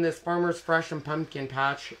between this Farmer's Fresh and pumpkin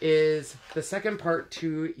patch, is the second part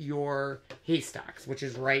to your haystacks, which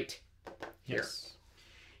is right here. Yes.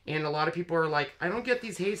 And a lot of people are like, I don't get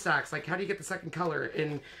these haystacks. Like, how do you get the second color?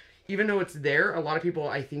 And even though it's there, a lot of people,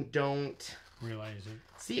 I think, don't realize it.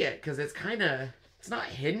 See it, because it's kind of, it's not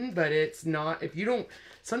hidden, but it's not, if you don't,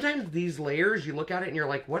 sometimes these layers, you look at it and you're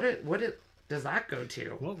like, what does that go to?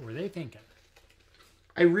 What were they thinking?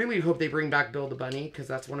 I really hope they bring back Build a Bunny, because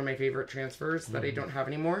that's one of my favorite transfers that I don't have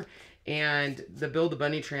anymore. And the Build a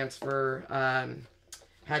Bunny transfer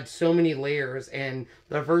had so many layers, and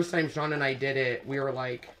the first time Sean and I did it, we were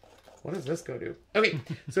like, what does this go to? Okay,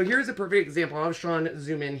 so here's a perfect example. I'll have Sean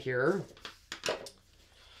zoom in here.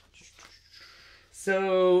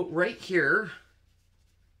 So right here,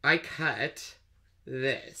 I cut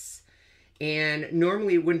this. And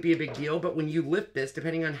normally it wouldn't be a big deal, but when you lift this,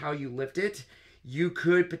 depending on how you lift it, you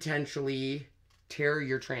could potentially tear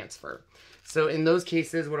your transfer. So in those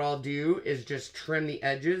cases, what I'll do is just trim the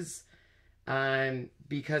edges,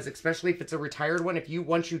 because especially if it's a retired one,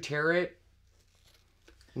 once you tear it,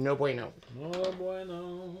 no bueno. No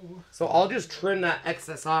bueno. So I'll just trim that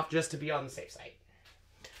excess off just to be on the safe side.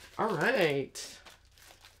 All right.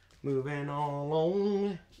 Moving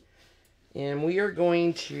along. And we are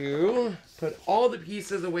going to put all the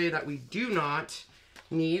pieces away that we do not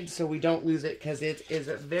need so we don't lose it, because it is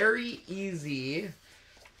very easy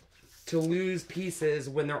to lose pieces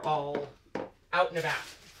when they're all out and about.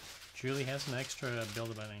 Julie has an extra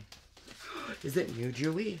Build-A-Bunny. Is it new,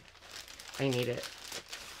 Julie? I need it.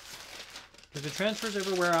 If the transfers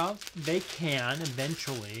ever wear out, they can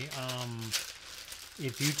eventually.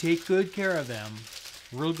 If you take good care of them,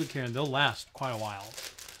 real good care, they'll last quite a while.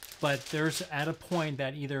 But there's at a point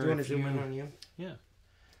that either... Do you want to zoom in on you? Yeah.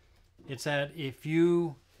 It's that if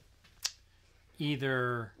you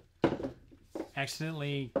either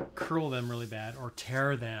accidentally curl them really bad or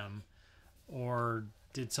tear them or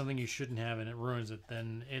did something you shouldn't have and it ruins it,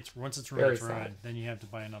 then once it's ruined, it's ruined. Then you have to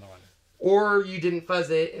buy another one. Or you didn't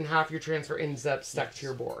fuzz it and half your transfer ends up stuck to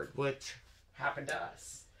your board, which happened to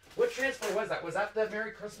us. What transfer was that? Was that the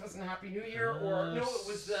Merry Christmas and Happy New Year? Or no, it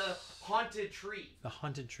was the Haunted Tree. The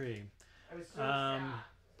Haunted Tree. I was so sad.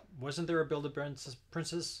 Wasn't there a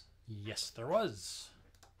Build-A-Princess? Yes, there was.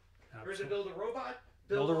 There's a Build a Robot,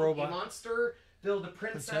 Build a Robot, Monster, Build a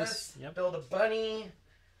Princess, yep. Build a Bunny.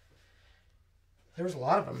 There's a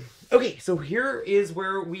lot of them. Okay, so here is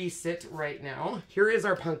where we sit right now. Here is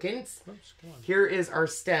our pumpkins. Oops, come on. Here is our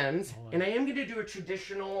stems. And I am going to do a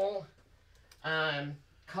traditional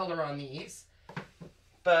color on these.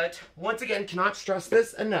 But once again, cannot stress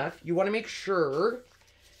this enough. You want to make sure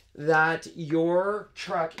that your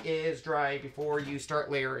truck is dry before you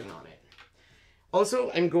start layering on it.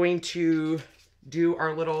 Also, I'm going to do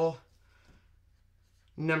our little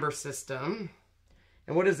number system.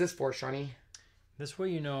 And what is this for, Shawnee? This way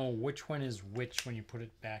you know which one is which when you put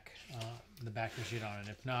it back, the back of the sheet on it.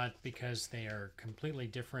 If not, because they are completely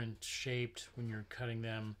different shaped when you're cutting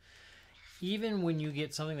them. Even when you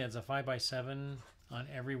get something that's a 5x7 on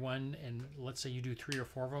every one, and let's say you do 3 or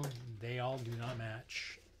 4 of them, they all do not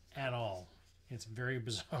match at all. It's very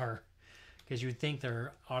bizarre because you would think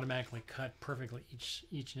they're automatically cut perfectly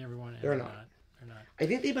each and every one. And They're not. They're not. I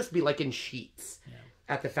think they must be like in sheets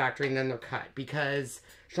at the factory and then they're cut, because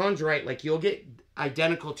Sean's right. Like, you'll get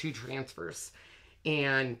identical 2 transfers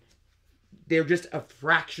and they're just a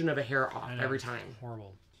fraction of a hair off every time.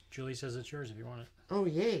 Horrible. Julie says it's yours if you want it. Oh,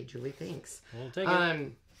 yay, Julie, thanks. We'll take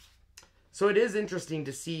it. So it is interesting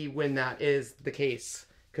to see when that is the case,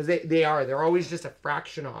 because they're always just a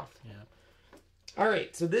fraction off. Yeah. All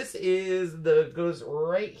right, so this is goes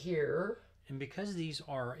right here. And because these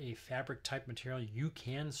are a fabric type material, you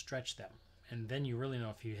can stretch them. And then you really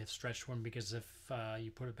know if you have stretched one, because if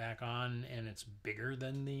you put it back on and it's bigger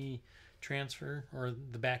than the transfer or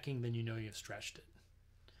the backing, then you know you've stretched it.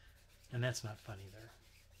 And that's not fun either.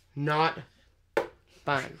 Not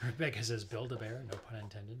fun. Rebecca says, build a bear, no pun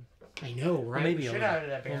intended. I know, right? Well, maybe we a should little. have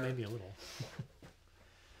that bear. Well, maybe a little.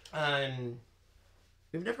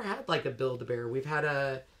 We've never had like a Build-A-Bear. We've had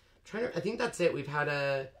a... I think that's it. We've had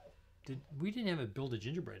a... We didn't have a Build a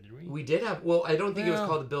Gingerbread, did we? We did have... Well, I don't think it was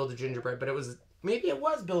called a Build a Gingerbread, but it was... Maybe it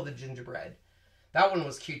was Build a Gingerbread. That one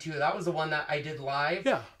was cute too. That was the one that I did live.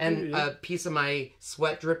 Yeah. And a piece of my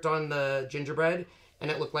sweat dripped on the gingerbread, and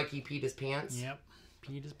it looked like he peed his pants. Yep.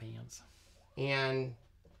 Peed his pants. And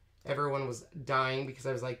everyone was dying because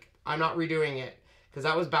I was like, I'm not redoing it. Because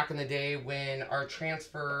that was back in the day when our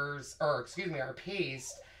transfers, or excuse me, our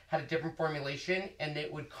paste had a different formulation, and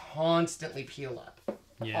it would constantly peel up.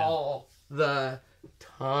 Yeah. All the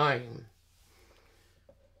time.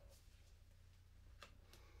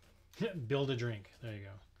 Build a drink. There you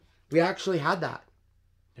go. We actually had that.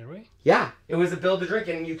 Did we? Yeah, it was a build a drink,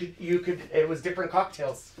 and you could. It was different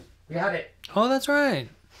cocktails. We had it. Oh, that's right.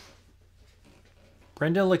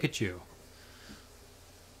 Brenda, look at you.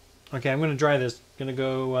 Okay, I'm going to dry this. Going to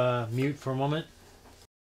go mute for a moment.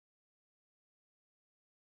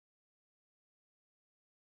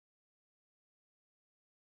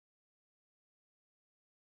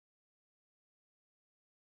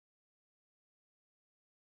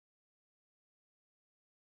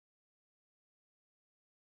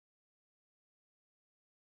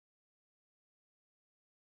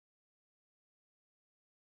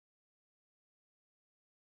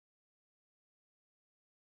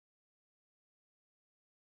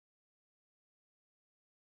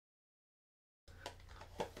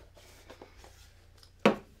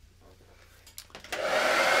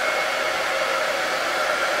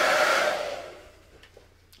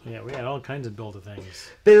 Yeah, we had all kinds of build-a-things.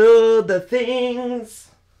 Build the things.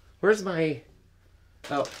 Where's my...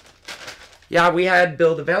 Oh. Yeah, we had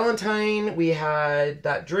Build a Valentine. We had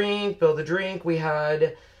that drink, Build a Drink. We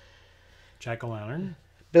had... Jack-o'-lantern.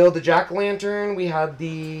 Build a Jack-o'-lantern. We had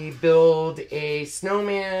the Build a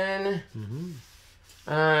Snowman.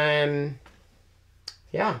 Mm-hmm.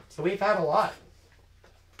 Yeah, so we've had a lot.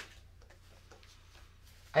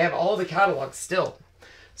 I have all the catalogs still.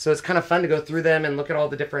 So it's kind of fun to go through them and look at all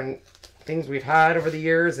the different things we've had over the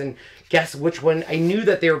years and guess which one. I knew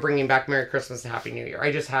that they were bringing back Merry Christmas and Happy New Year.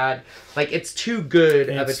 I just had, like, it's too good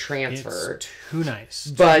of a transfer. It's too nice.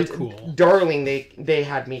 But, too cool. darling, they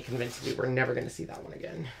had me convinced we were never going to see that one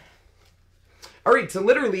again. All right, so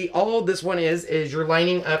literally all this one is you're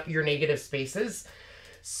lining up your negative spaces.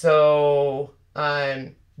 So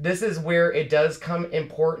this is where it does come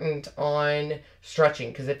important on stretching.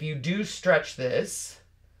 Because if you do stretch this...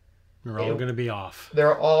 They're all going to be off.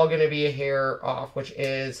 They're all going to be a hair off, which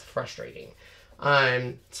is frustrating.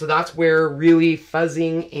 So that's where really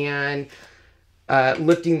fuzzing and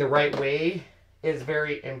lifting the right way is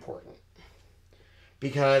very important.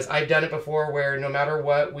 Because I've done it before where no matter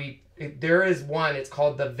what, there is one, it's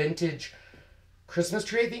called the Vintage Christmas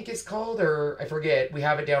Tree, I think it's called, or I forget. We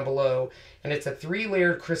have it down below. And it's a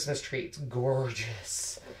 3-layered Christmas tree. It's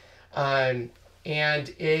gorgeous. And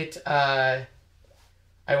it...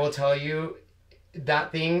 I will tell you,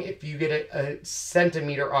 that thing, if you get a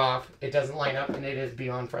centimeter off, it doesn't line up, and it is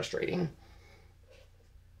beyond frustrating.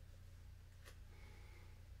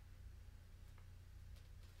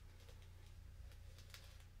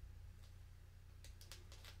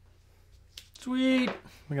 Sweet.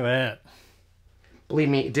 Look at that. Believe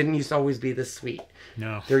me, it didn't used to always be this sweet.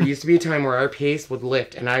 No. There used to be a time where our paste would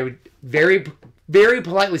lift, and I would very, very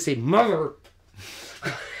politely say, "Mother."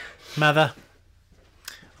 Mother.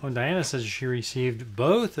 Oh, Diana says she received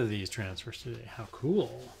both of these transfers today. How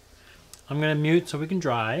cool. I'm going to mute so we can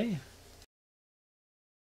dry.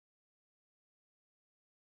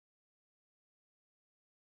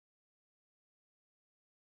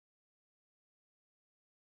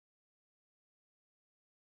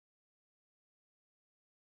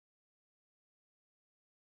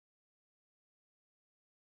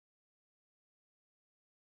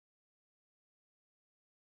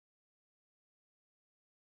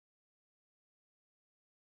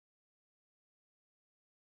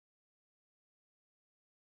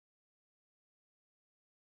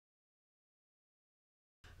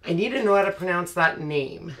 I need to know how to pronounce that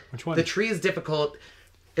name. Which one? The tree is difficult.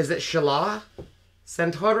 Is it Sheila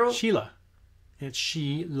Centauro? Sheila. It's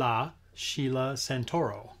Sheila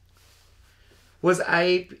Centauro. Was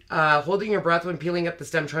I holding your breath when peeling up the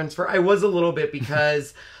stem transfer? I was a little bit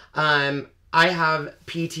because I have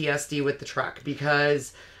PTSD with the truck.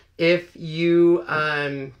 Because if you...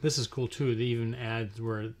 This is cool too. They even add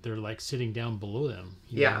where they're like sitting down below them.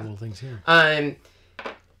 Yeah. Little things here.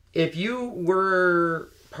 If you were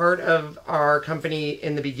part of our company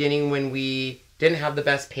in the beginning when we didn't have the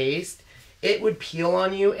best paste, it would peel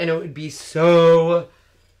on you and it would be so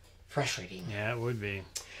frustrating. Yeah, it would be.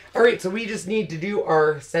 All right, so we just need to do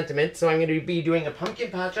our sentiment. So I'm going to be doing a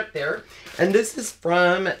pumpkin patch up there. And this is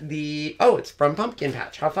from the... Oh, it's from Pumpkin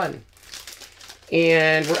Patch. How fun.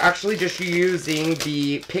 And we're actually just using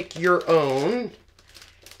the Pick Your Own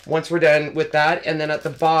once we're done with that. And then at the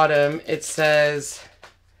bottom, it says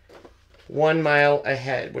 1 mile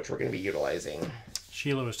ahead, which we're going to be utilizing.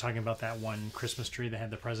 Sheila was talking about that one Christmas tree that had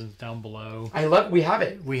the presents down below. We have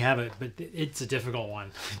it. We have it, but it's a difficult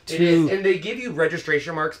one. It is, and they give you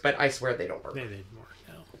registration marks, but I swear they don't work. They didn't work,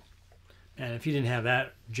 no. And if you didn't have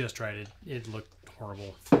that just right, it looked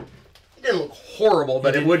horrible. It didn't look horrible,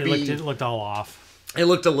 but it would be... It looked all off. It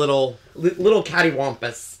looked a little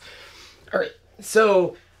cattywampus. All right,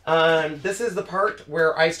 so this is the part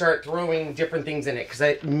where I start throwing different things in it,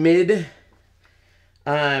 because mid...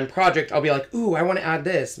 project, I'll be like, ooh, I want to add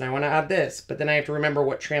this, and I want to add this, but then I have to remember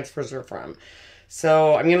what transfers are from.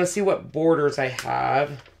 So I'm going to see what borders I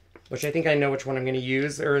have, which I think I know which one I'm going to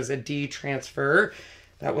use. There is a D transfer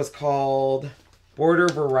that was called Border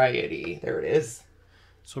Variety. There it is.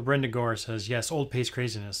 So Brenda Gore says, yes, old paste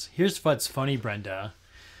craziness. Here's what's funny, Brenda.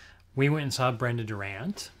 We went and saw Brenda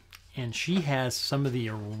Durant, and she has some of the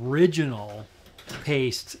original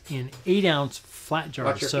paste in 8-ounce flat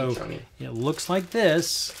jars. So it looks like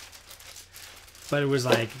this, but it was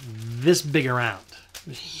like this big around. It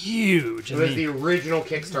was huge. It was the original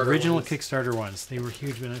Kickstarter Kickstarter ones. They were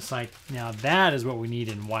huge, but it's like, now that is what we need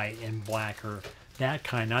in white and black, or that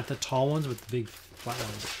kind, not the tall ones with the big flat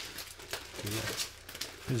ones.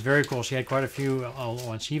 It was very cool. She had quite a few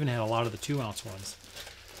ones. She even had a lot of the 2-ounce ones.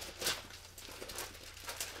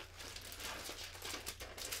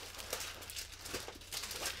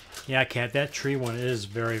 Yeah, Kat, that tree one is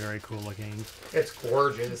very, very cool looking. It's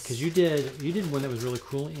gorgeous. Because you did one that was really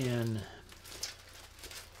cool in...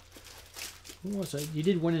 What was it? You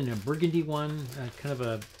did one in a burgundy one, kind of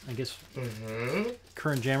a, I guess,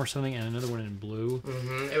 currant jam or something, and another one in blue.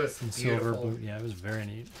 It was in beautiful. Silver, blue. Yeah, it was very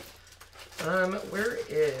neat. Where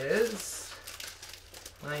is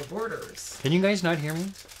my borders? Can you guys not hear me?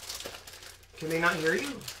 Can they not hear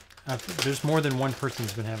you? There's more than one person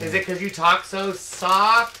who's been having. Is it because you talk so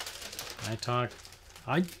soft? I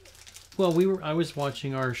was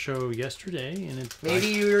watching our show yesterday, and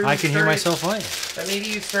I can hear myself fine. But maybe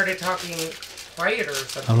you started talking quieter or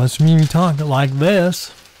something. Unless me talk like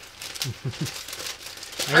this.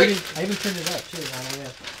 I even turned it up too.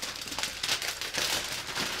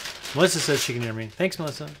 Melissa says she can hear me. Thanks,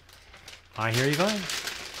 Melissa. I hear you fine.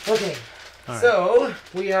 Okay. Right. So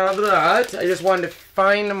we have that. I just wanted to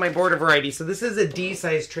find my border variety. So this is a D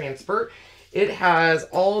size transfer. It has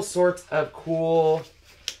all sorts of cool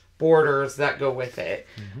borders that go with it,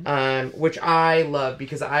 which I love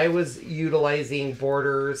because I was utilizing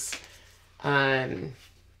borders from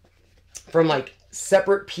like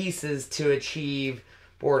separate pieces to achieve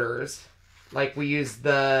borders. Like we used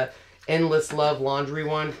the Endless Love laundry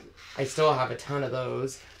one. I still have a ton of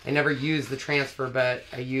those. I never used the transfer, but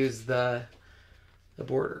I used the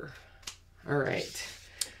border. All right.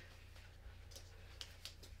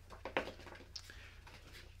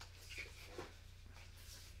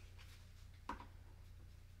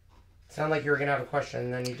 Sound like you were gonna have a question,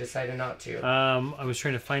 and then you decided not to. I was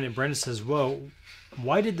trying to find it. Brenda says, "Whoa,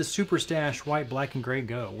 why did the Super Stash white, black, and gray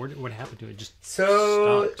go? What happened to it? Just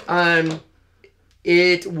stopped.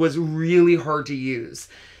 It was really hard to use.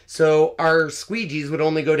 So our squeegees would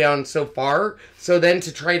only go down so far. So then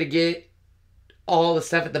to try to get all the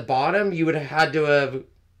stuff at the bottom, you would have had to have,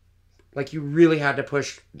 like, you really had to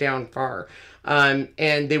push down far. And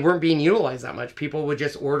they weren't being utilized that much. People would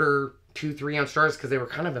just order 2 3-ounce jars because they were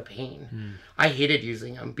kind of a pain. I hated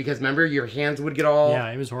using them because remember your hands would get all...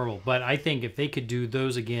 Yeah, it was horrible. But I think if they could do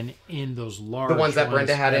those again in those large the ones that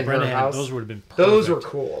Brenda had in her house, those would have been perfect. Those were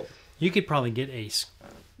cool. You could probably get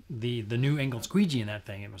the new angled squeegee in that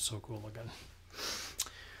thing. It was so cool looking.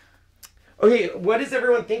 Okay, what does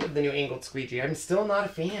everyone think of the new angled squeegee? I'm still not a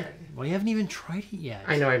fan. Well, you haven't even tried it yet.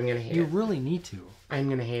 I know I'm gonna hate it. You really need to. I'm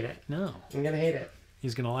gonna hate it. No. I'm gonna hate it.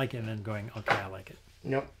 He's gonna like it and then going, okay, I like it.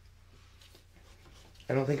 Nope.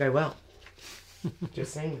 I don't think I will.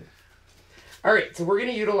 Just saying. Alright, so we're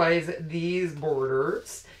going to utilize these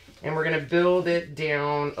borders and we're going to build it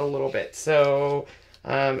down a little bit. So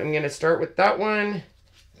I'm going to start with that one,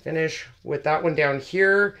 finish with that one down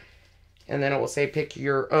here, and then it will say pick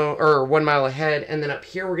your own, or 1 mile ahead, and then up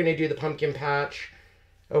here we're going to do the pumpkin patch.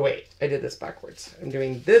 Oh wait, I did this backwards. I'm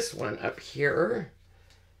doing this one up here.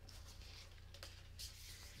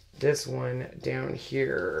 This one down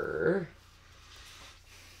here.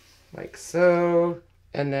 Like so.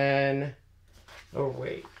 And then, oh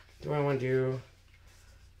wait, do I want to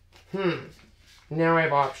do, now I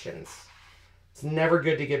have options. It's never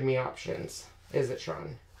good to give me options, is it,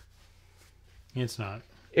 Sean? It's not.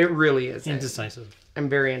 It really is. Indecisive. I'm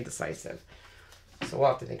very indecisive. So we'll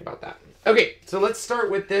have to think about that. Okay, so let's start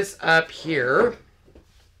with this up here.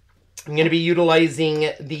 I'm going to be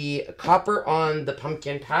utilizing the copper on the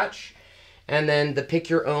pumpkin patch. And then the pick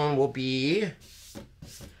your own will be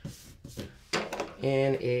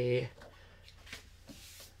in a...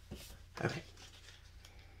 Okay.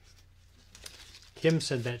 Kim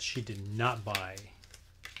said that she did not buy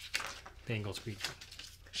the angled squeegee.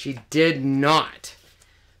 She did not.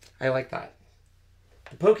 I like that.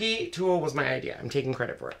 The pokey tool was my idea. I'm taking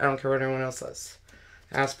credit for it. I don't care what anyone else says.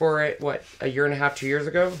 I asked for it, what, a year and a half, 2 years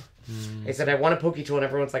ago? I said, I want a pokey tool, and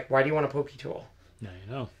everyone's like, why do you want a pokey tool? Now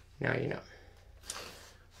you know. Now you know.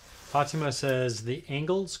 Fatima says, the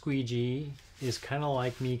angled squeegee is kind of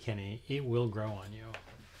like me, Kenny. It will grow on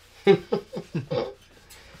you.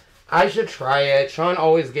 I should try it. Sean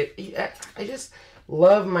always I just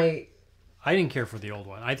love my... I didn't care for the old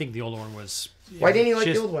one. I think the old one was... Why didn't you like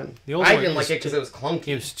the old one? I didn't like it because it was clunky.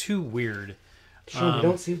 It was too weird. Sean, you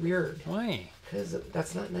don't say weird. Why? Because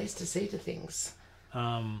that's not nice to say to things.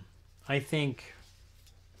 I think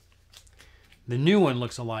the new one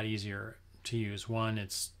looks a lot easier to use. One,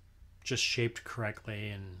 it's just shaped correctly,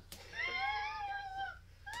 and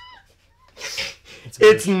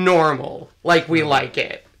it's normal, like we like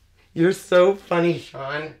it. You're so funny,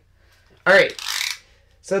 Sean. All right.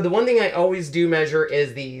 So the one thing I always do measure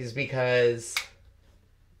is these because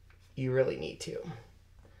you really need to,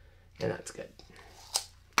 and that's good.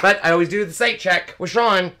 But I always do the site check with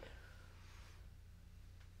Sean.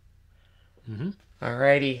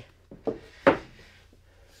 Alrighty.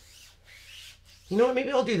 You know what?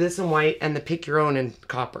 Maybe I'll do this in white and the pick your own in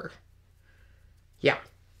copper. Yeah.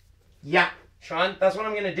 Yeah. Sean, that's what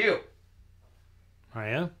I'm going to do. Oh,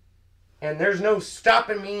 yeah? And there's no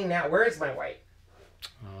stopping me now. Where is my white?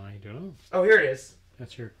 I don't know. Oh, here it is.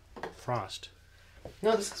 That's your frost.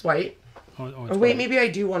 No, this is white. Oh, wait, white. Maybe I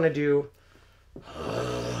do want to do...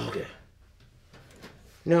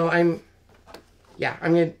 No, I'm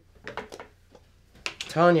going to...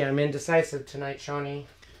 Telling you, I'm indecisive tonight, Shawnee.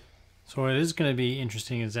 So what is going to be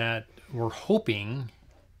interesting is that we're hoping,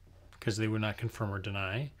 because they would not confirm or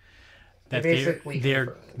deny, that they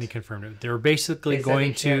confirmed it. They're basically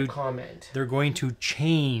going to comment. They're going to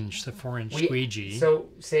change the 4-inch squeegee. So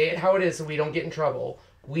say it how it is, so we don't get in trouble.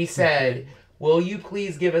 We said, "Will you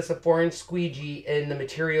please give us a 4-inch squeegee in the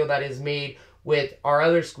material that is made with our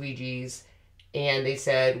other squeegees?" And they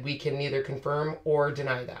said we can neither confirm or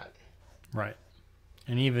deny that. Right.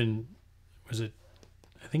 And even, I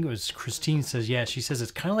think it was Christine says, yeah, she says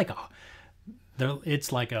it's kind of like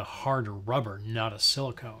it's like a hard rubber, not a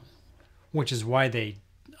silicone, which is why they,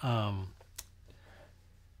 when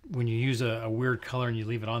you use a weird color and you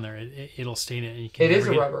leave it on there, it'll stain it. And you can it is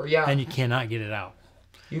a rubber, yeah. And you cannot get it out.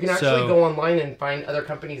 You can actually go online and find other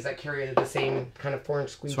companies that carry the same kind of 4-inch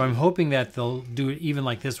squeegee. So I'm hoping that they'll do it even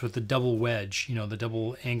like this with the double wedge, the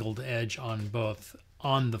double angled edge on both,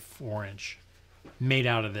 on the 4-inch. Made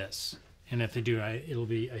out of this, and if they do, it'll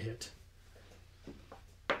be a hit.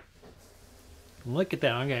 Look at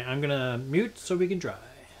that. Okay, I'm gonna mute so we can try.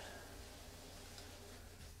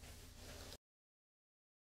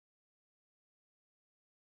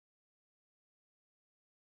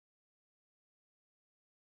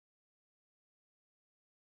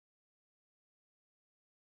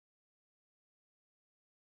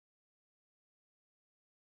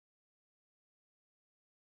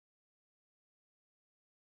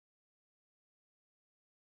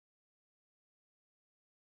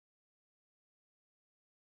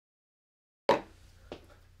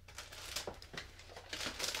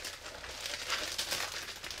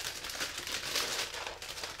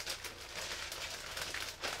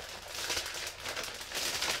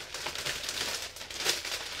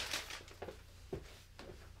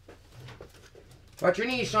 Watch your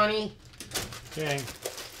knees, Shawnee. Okay.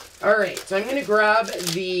 Alright, so I'm going to grab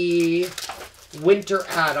the winter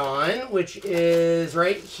add-on, which is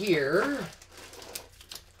right here.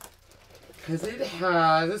 Because it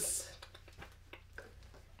has...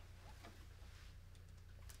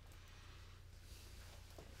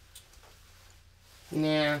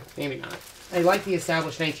 Nah, maybe not. I like the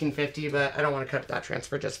established 1950, but I don't want to cut that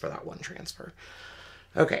transfer just for that one transfer.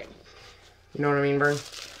 Okay. You know what I mean, Vern?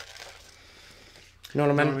 You know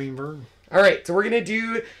what I mean? Vern? Alright, so we're going to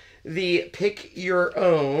do the pick your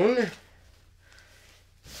own.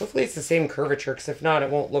 Hopefully it's the same curvature, because if not, it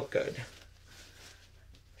won't look good.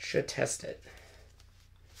 Should test it.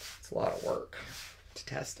 It's a lot of work to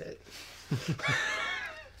test it. You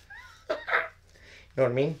know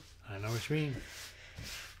what I mean? I know what you mean.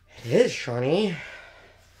 It is, Shawnee.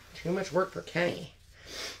 Too much work for Kenny.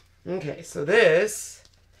 Okay, so this,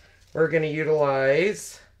 we're going to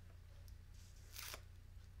utilize...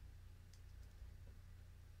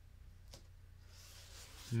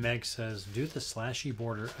 Meg says, do the slashy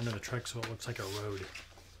border under the truck so it looks like a road.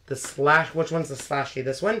 The slash, which one's the slashy?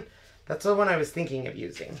 This one? That's the one I was thinking of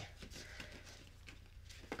using.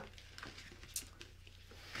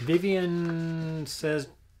 Vivian says,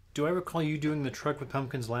 do I recall you doing the truck with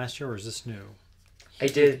pumpkins last year, or is this new? I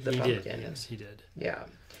did the pumpkin. Did. Yes, he did. Yeah.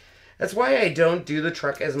 That's why I don't do the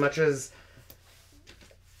truck as much as...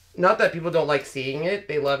 Not that people don't like seeing it.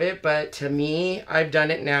 They love it. But to me, I've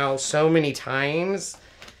done it now so many times.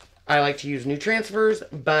 I like to use new transfers.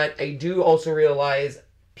 But I do also realize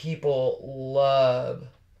people love...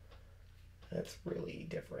 That's really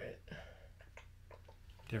different.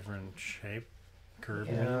 Different shape, curve.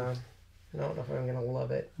 Yeah. I don't know if I'm going to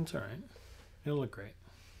love it. It's all right. It'll look great.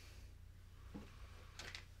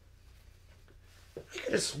 I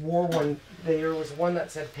could have swore there was one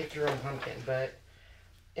that said pick your own pumpkin, but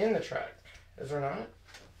in the truck. Is there not?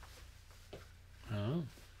 Oh.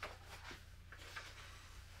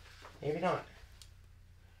 Maybe not.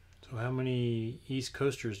 So how many East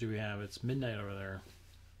Coasters do we have? It's midnight over there.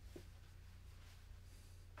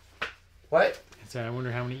 What? I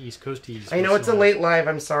wonder how many East Coasties. I know it's a late live.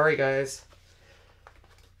 I'm sorry, guys.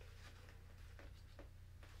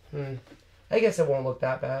 I guess it won't look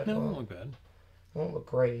that bad. No, it won't look bad. It won't look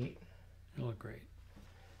great. It'll look great.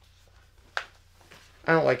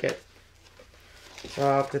 I don't like it. So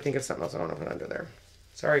I'll have to think of something else I want to put under there.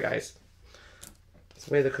 Sorry, guys. It's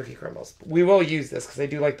the way the cookie crumbles. We will use this because I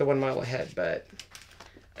do like the 1 mile ahead, but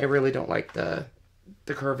I really don't like the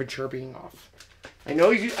curvature being off. I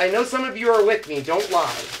know some of you are with me. Don't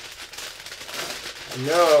lie.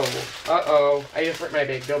 No. Uh-oh. I just ripped my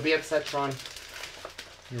bag. Don't be upset, Sean.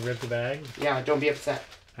 You ripped the bag? Yeah, don't be upset.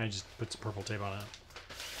 I just put some purple tape on it.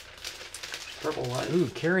 Purple what? Ooh,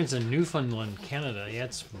 Karen's in Newfoundland, Canada. Yeah,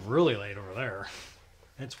 it's really late over there.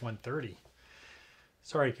 It's 1:30.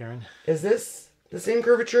 Sorry, Karen. Is this the same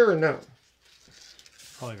curvature or no?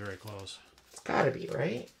 Probably very close. It's gotta be,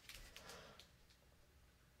 right?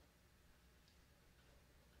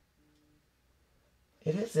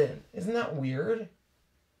 It isn't. Isn't that weird?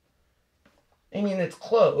 I mean, it's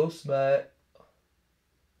close, but...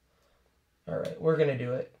 Alright, we're gonna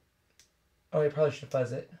do it. Oh, I probably should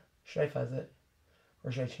fuzz it. Should I fuzz it?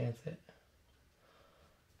 Or should I chance it?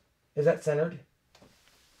 Is that centered?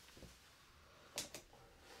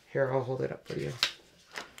 Here, I'll hold it up for you.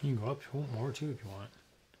 You can go up if you want more too, if you want.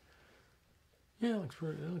 Yeah,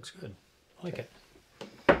 it looks good. I like it.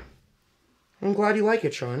 I'm glad you like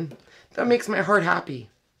it, Sean. That makes my heart happy.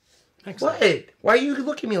 Excellent. What? Why are you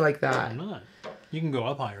looking at me like that? I'm not. You can go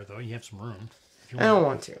up higher, though. You have some room. If you I don't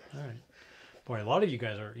want to. All right. Boy, a lot of you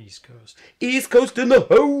guys are East Coast. East Coast in the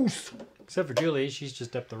house! Except for Julie. She's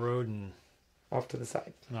just up the road and... Off to the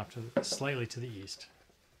side. Off to slightly to the east.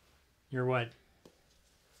 You're what?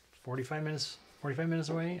 45 minutes? 45 minutes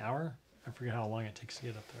away? Hour? I forget how long it takes to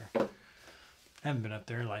get up there. I haven't been up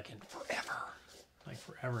there like in forever. Like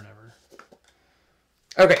forever and ever.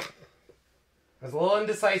 Okay. I was a little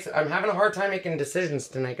indecisive. I'm having a hard time making decisions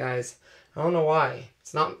tonight, guys. I don't know why.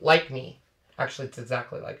 It's not like me. Actually, it's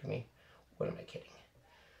exactly like me. What am I kidding?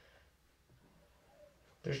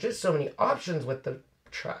 There's just so many options with the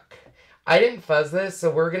truck. I didn't fuzz this,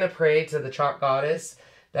 so we're going to pray to the chalk goddess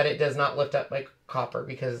that it does not lift up my copper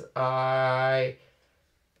because I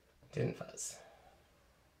didn't fuzz.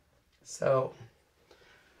 So,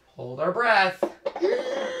 hold our breath.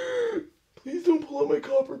 Please don't pull out my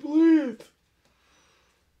copper, please.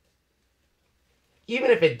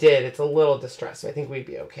 Even if it did, it's a little distressing. I think we'd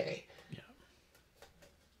be okay. Yeah.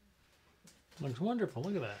 Looks wonderful.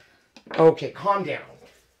 Look at that. Okay, calm down.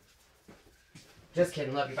 Just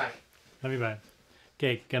kidding. Love you. Bye. Love you, bye.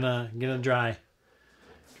 Okay, gonna dry.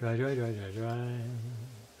 Dry, dry, dry, dry, dry.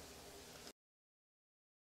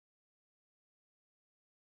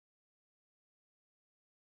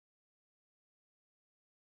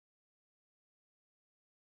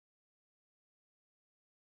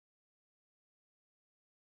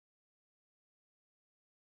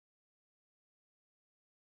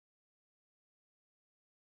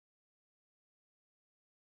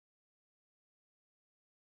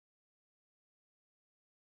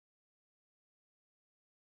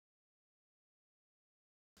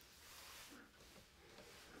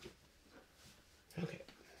 Okay.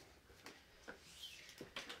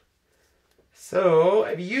 So,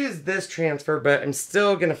 I've used this transfer, but I'm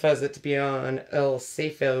still going to fuzz it to be on El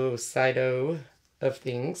Safo side of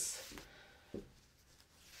things.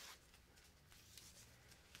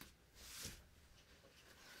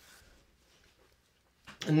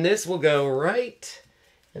 And this will go right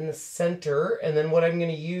in the center. And then what I'm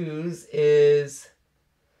going to use is...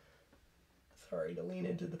 Sorry to lean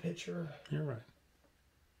into the picture. You're right.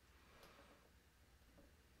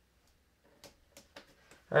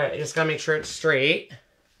 All right, I just got to make sure it's straight.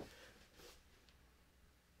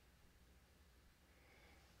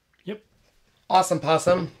 Yep. Awesome,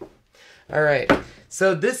 possum. All right,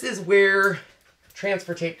 so this is where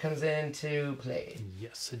transfer tape comes into play.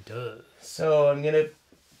 Yes, it does. So I'm going to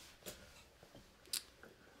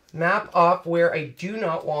map off where I do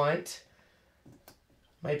not want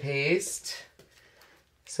my paste.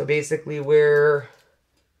 So basically we're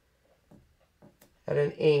at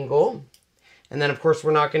an angle. And then, of course,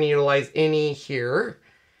 we're not going to utilize any here.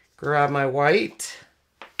 Grab my white.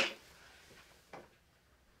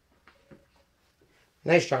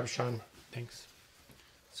 Nice job, Sean. Thanks.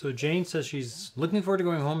 So Jane says she's looking forward to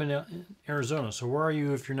going home in Arizona. So where are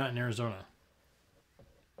you if you're not in Arizona?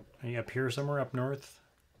 Are you up here somewhere, up north?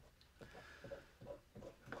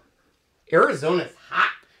 Arizona's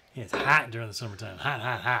hot. Yeah, it's hot during the summertime. Hot,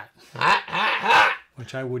 hot, hot. Hot, hot, hot.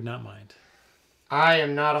 Which I would not mind. I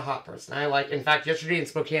am not a hot person. In fact, yesterday in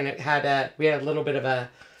Spokane, we had a little bit of a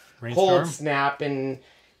Rainstorm? cold snap, and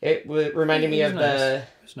it reminded me of It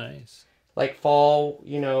was nice. Like fall,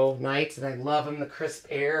 nights, and I love them, the crisp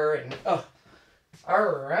air, and oh,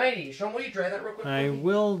 alrighty. Sean, will you dry that real quick? I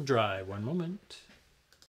will dry. One moment.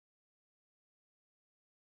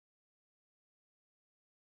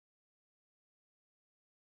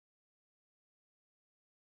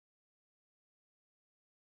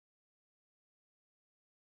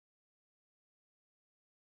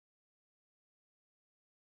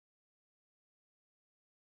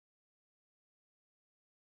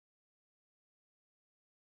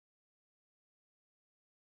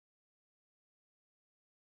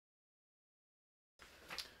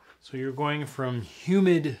 So you're going from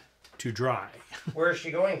humid to dry. Where is she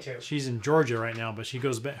going to? She's in Georgia right now, but she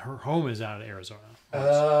goes back. Her home is out of Arizona.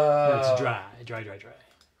 Oh. It's dry.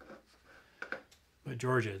 But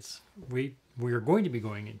Georgia, we are going to be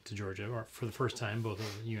going into Georgia for the first time, both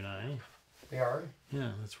of you and I. We are?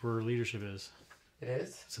 Yeah, that's where leadership is. It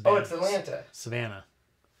is? Savannah. Oh, it's Atlanta. Savannah.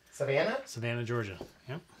 Savannah? Savannah, Georgia.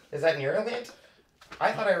 Yep. Is that near Atlanta?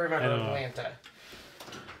 I thought I remembered Atlanta.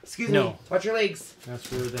 Excuse me. Watch your legs.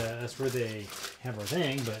 That's where they have our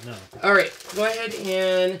thing, but no. All right, go ahead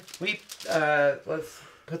and let's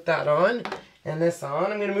put that on and this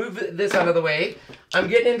on. I'm gonna move this out of the way. I'm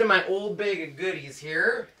getting into my old bag of goodies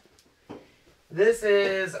here. This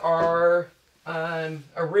is our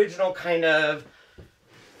original kind of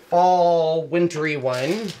fall wintry one.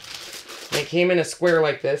 And it came in a square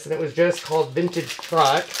like this, and it was just called Vintage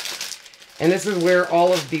Truck. And this is where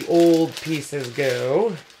all of the old pieces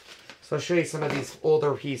go. So I'll show you some of these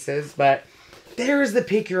older pieces, but there's the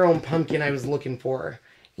pick your own pumpkin I was looking for.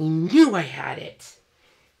 I knew I had it.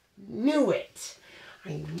 Knew it.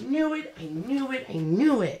 I knew it. I knew it. I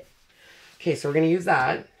knew it. Okay, so we're going to use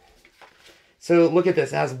that. So look at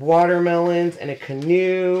this. It has watermelons and a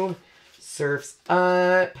canoe. Surfs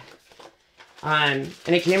up. And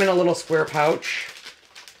it came in a little square pouch.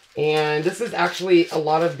 And this is actually a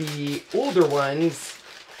lot of the older ones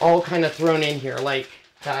all kind of thrown in here, like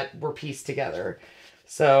that were pieced together.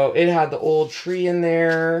 So it had the old tree in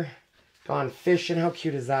there, gone fishing. How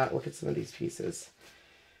cute is that? Look at some of these pieces.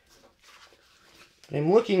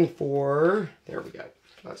 I'm looking for, there we go.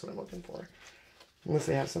 That's what I'm looking for. Unless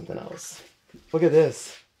they have something else. Look at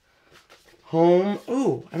this. Home.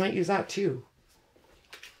 Ooh, I might use that too.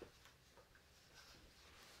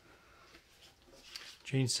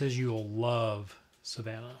 Jane says you'll love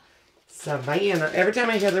Savannah. Savannah. Every time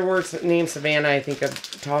I hear the word name Savannah, I think of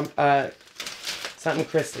something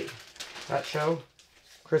Chrisley. That show,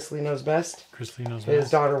 Chrisley Knows Best. Chrisley Knows Best. His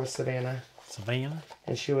daughter was Savannah. Savannah?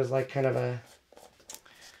 And she was like kind of a...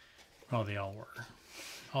 Oh, they all were.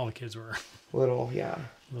 All the kids were. Little, yeah.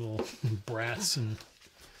 Little brats and...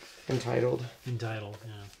 Entitled. Entitled,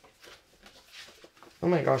 yeah. Oh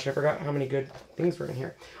my gosh, I forgot how many good things were in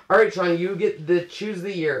here. All right, Sean, you get the choose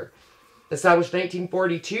the year. Established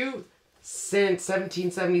 1942, since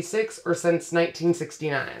 1776, or since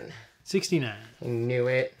 1969? 69. I knew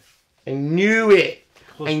it. I knew it.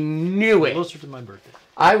 I knew it. Closer to my birthday.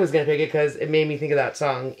 I was going to pick it because it made me think of that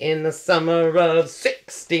song. In the summer of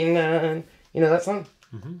 69. You know that song?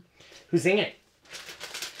 Mm-hmm. Who sang it?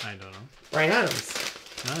 I don't know. Ryan Adams.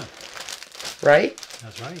 Ah. Right?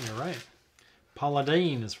 That's right. You're right. Paula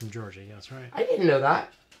Deen is from Georgia. Yeah, that's right. I didn't know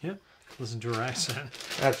that. Yep. Listen to her accent.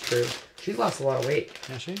 That's true. She's lost a lot of weight.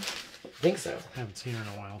 Has she? I think so. I haven't seen her in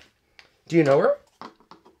a while. Do you know her?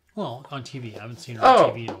 Well, on TV. I haven't seen her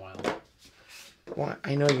on TV in a while. Well,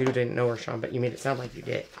 I know you didn't know her, Sean, but you made it sound like you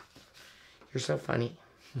did. You're so funny.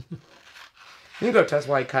 You can go test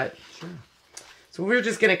why I cut. Sure. So we were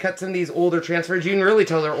just going to cut some of these older transfers. You can really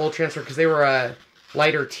tell they're old transfer because they were a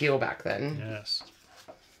lighter teal back then. Yes.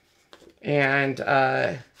 And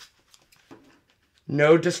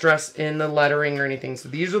no distress in the lettering or anything. So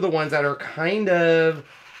these are the ones that are kind of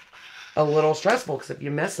a little stressful because if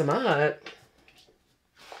you mess them up,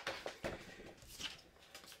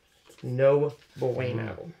 no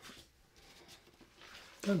bueno.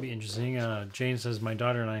 That'd be interesting. Jane says my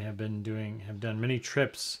daughter and I have done many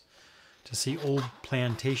trips to see old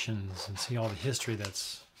plantations and see all the history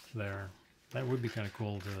that's there. That would be kind of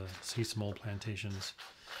cool to see some old plantations.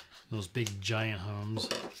 Those big giant homes.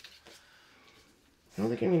 I don't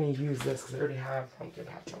think I'm going to use this because I already have pumpkin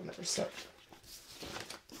patch on there. So,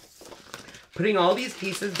 putting all these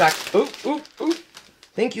pieces back. Oop, oop, oop.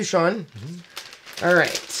 Thank you, Sean. Mm-hmm. All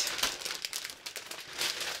right.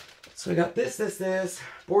 So we got this.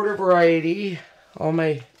 Border variety. All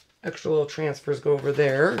my extra little transfers go over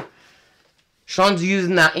there. Sean's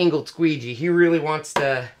using that angled squeegee. He really wants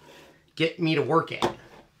to get me to work it.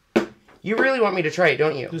 You really want me to try it,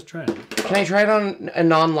 don't you? Just try it. Can I try it on a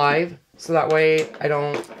non-live? So that way I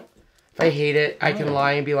don't... If I hate it, I can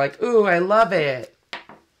lie and be like, ooh, I love it.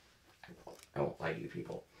 I won't lie to you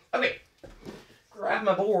people. Okay. Grab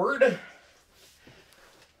my board.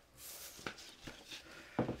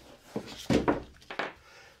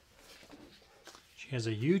 She has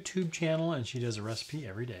a YouTube channel and she does a recipe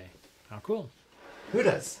every day. How cool. Who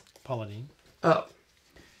does? Paula Deen. Oh.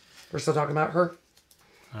 We're still talking about her?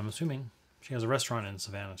 I'm assuming. She has a restaurant in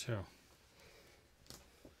Savannah, too.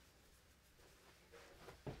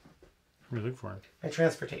 What are you looking for? My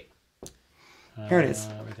transfer tape. Here it is.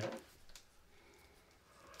 Right there.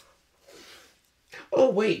 Oh,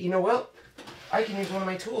 wait. You know what? I can use one of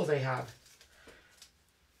my tools I have.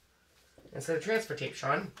 Instead of transfer tape,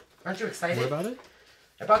 Sean. Aren't you excited? What about it?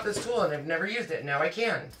 I bought this tool and I've never used it. Now I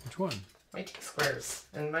can. Which one? My T-squares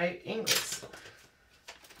and my angles.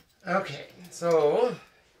 Okay, so...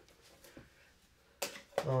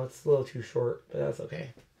 Oh, it's a little too short, but that's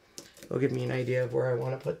okay. It'll give me an idea of where I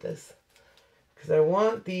want to put this. Because I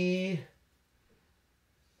want the...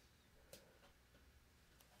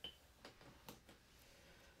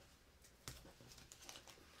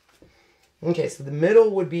 Okay, so the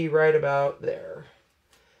middle would be right about there.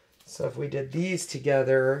 So if we did these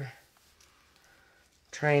together,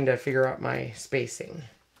 trying to figure out my spacing.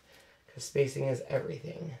 Because spacing is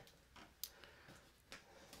everything.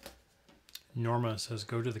 Norma says,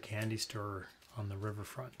 go to the candy store on the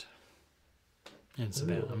riverfront. In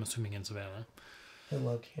Savannah. Ooh. I'm assuming in Savannah. I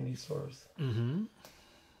love candy stores. Mm-hmm.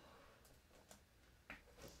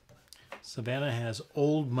 Savannah has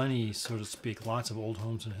old money, so to speak. Lots of old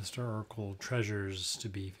homes and historical treasures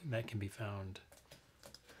that can be found.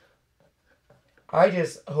 I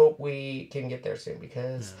just hope we can get there soon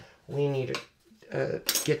because we need to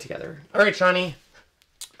get together. All right, Shawnee.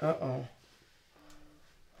 Uh-oh.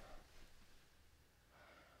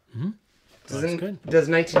 That's good. Does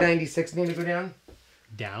 1996 need to go down?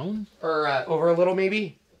 Down? Or over a little,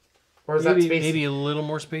 maybe? Or is Maybe, that spacing? maybe a little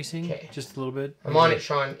more spacing. Okay. Just a little bit. I'm on it,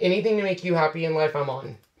 Sean. Anything to make you happy in life, I'm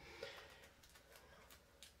on.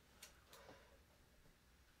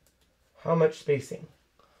 How much spacing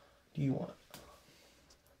do you want?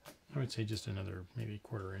 I would say just another maybe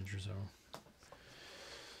quarter inch or so.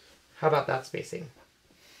 How about that spacing?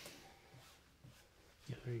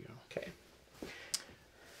 Yeah, there you go. Okay.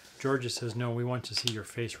 Georgia says, no, we want to see your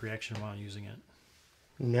face reaction while using it.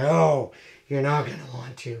 No, you're not going to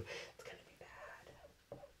want to. It's going to be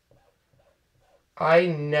bad. I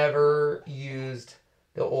never used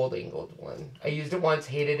the old angled one. I used it once,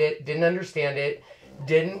 hated it, didn't understand it,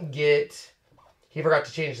 didn't get... He forgot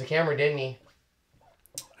to change the camera, didn't he?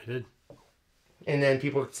 I did. And then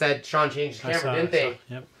people said Sean changed the camera, didn't they?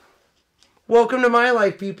 Yep. Welcome to my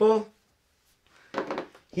life, people.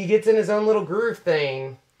 He gets in his own little groove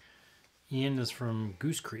thing. Ian is from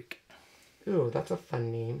Goose Creek. Ooh, that's a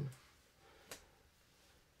fun name.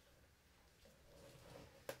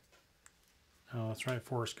 Oh, that's right.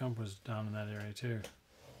 Forrest Gump was down in that area too.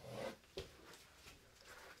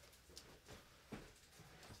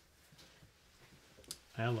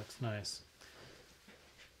 That looks nice.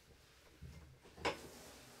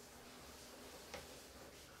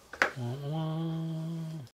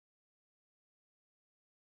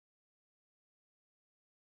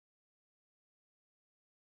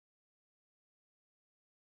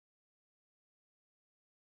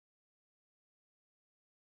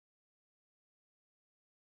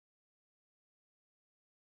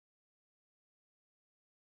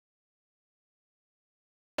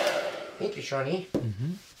 Thank you, Shawnee.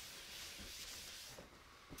 Mm-hmm.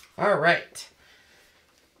 All right.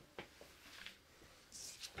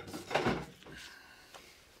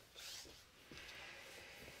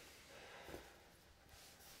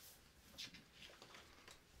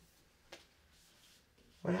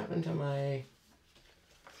 What happened to my...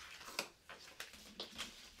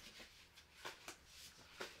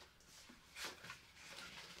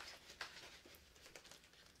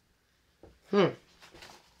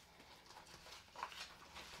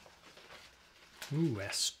 Ooh,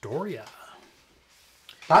 Astoria.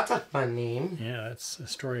 That's a fun name. Yeah, that's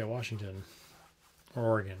Astoria, Washington. Or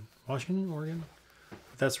Oregon. Washington, Oregon?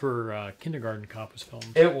 That's where Kindergarten Cop was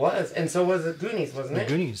filmed. It was. And so was it Goonies, wasn't The it?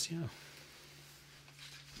 Goonies, yeah.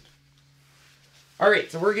 All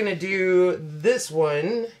right, so we're going to do this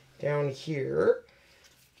one down here.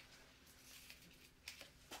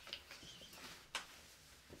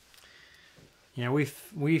 Yeah, we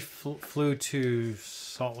flew to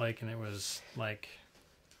Salt Lake and it was like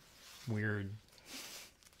weird.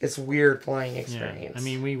 It's weird flying Yeah, experience. I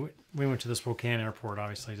mean we went to the Spokane airport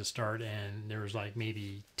obviously to start, and there was like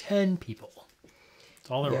maybe 10 people. That's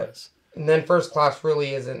all there was. And then first class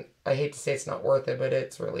really isn't, I hate to say it's not worth it, but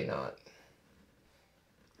it's really not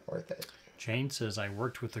worth it. Jane says, I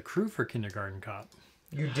worked with the crew for Kindergarten Cop.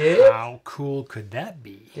 You did? How cool could that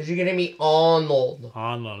be? Did you get to meet Arnold?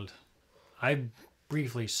 Arnold. I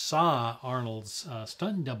briefly saw Arnold's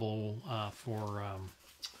stunt double for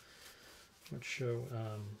what show?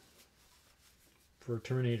 For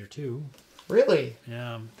Terminator 2. Really?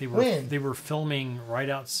 Yeah, When? they were filming right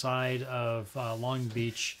outside of Long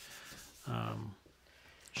Beach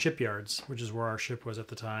shipyards, which is where our ship was at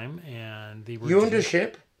the time, and they were. You owned a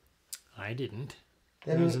ship? I didn't.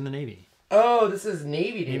 Then... I was in the Navy. Oh, this is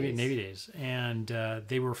Navy days. Navy days, and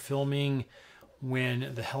they were filming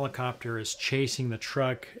when the helicopter is chasing the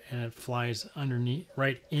truck and it flies underneath,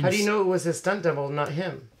 right in. How do you know it was his stunt double, not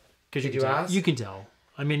him? Because Did you ask? You can tell.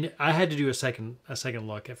 I mean, I had to do a second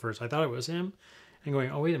look at first. I thought it was him, and going,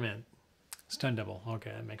 oh wait a minute, stunt double. Okay,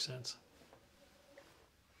 that makes sense.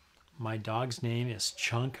 My dog's name is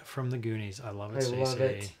Chunk from the Goonies. I love it, Stacey. I love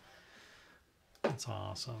it. That's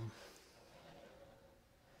awesome.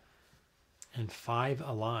 And 5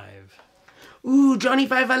 Alive. Ooh, Johnny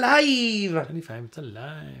Five Alive! 25, it's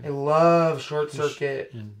alive. I love Short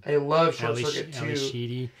Circuit. And I love Short Ali, Circuit Ali too.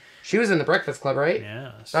 Sheedy. She was in The Breakfast Club, right?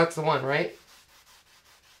 Yes. That's the one, right?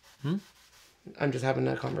 Hmm? I'm just having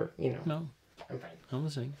a conversation, No, I'm fine. I'm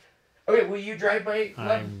listening. Okay, will you drive my...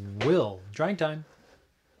 I will. Drying time.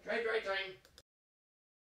 Drive time.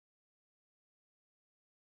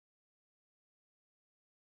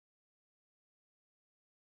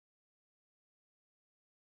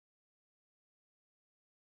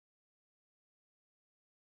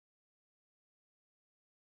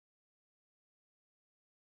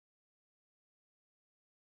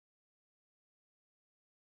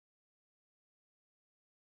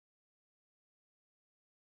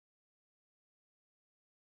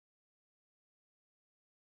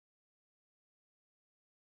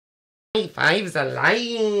 High fives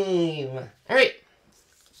alive. All right.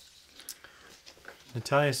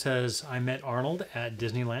 Natalia says, I met Arnold at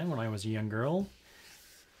Disneyland when I was a young girl,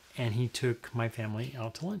 and he took my family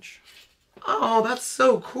out to lunch. Oh, that's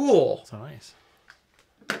so cool. So nice.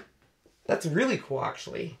 That's really cool,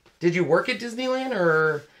 actually. Did you work at Disneyland,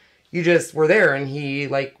 or you just were there and he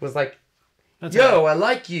was like, That's yo, I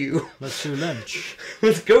like you. Let's do lunch.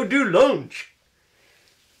 Let's go do lunch.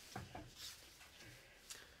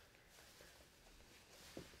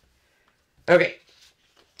 Okay.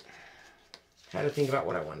 Had to think about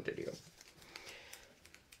what I wanted to do.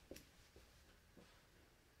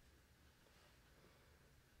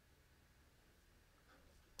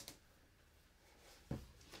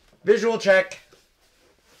 Visual check.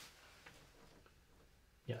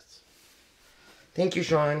 Yes. Thank you,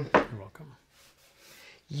 Sean. You're welcome.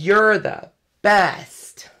 You're the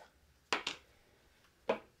best.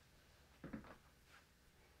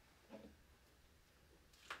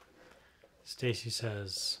 Stacy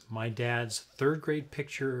says, my dad's third grade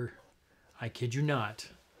picture, I kid you not,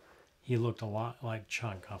 he looked a lot like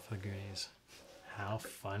Chunk off the Goonies. How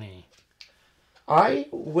funny.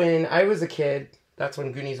 When I was a kid, that's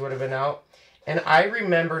when Goonies would have been out, and I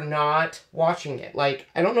remember not watching it. Like,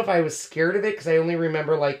 I don't know if I was scared of it, because I only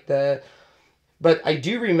remember, like, but I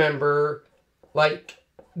do remember, like,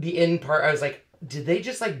 the end part. I was like, did they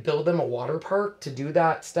just, like, build them a water park to do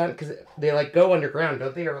that stunt? Because they, like, go underground,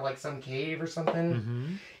 don't they? Or, like, some cave or something.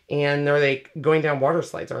 Mm-hmm. And they're, like, going down water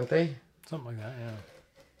slides, aren't they? Something like that, yeah.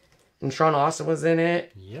 And Sean Austin was in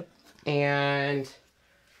it. Yep. And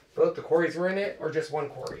both the Coreys were in it, or just one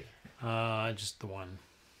Corey? Just the one.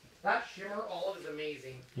 That shimmer olive is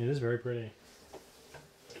amazing. It is very pretty.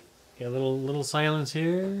 Okay, a little silence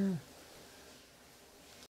here.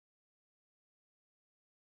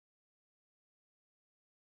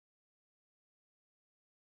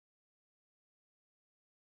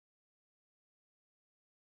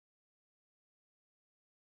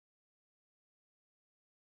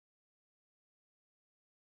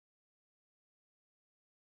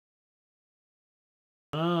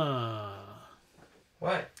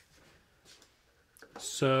 What?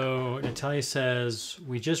 So Natalia says,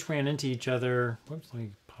 we just ran into each other. Whoops, let me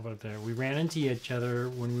pop it up there. We ran into each other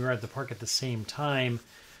when we were at the park at the same time.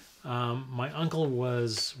 My uncle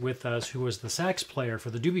was with us, who was the sax player for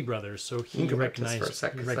the Doobie Brothers, so he recognized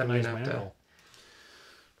my uncle.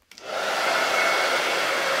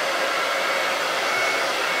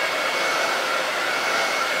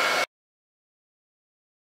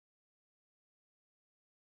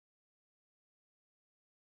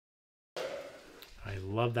 I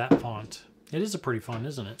love that font. It is a pretty font,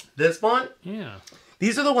 isn't it? This font? Yeah.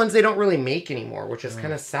 These are the ones they don't really make anymore, which is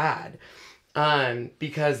kind of sad.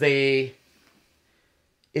 Because if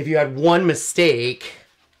you had one mistake,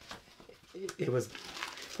 it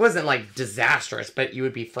wasn't like disastrous, but you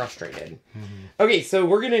would be frustrated. Mm-hmm. Okay, so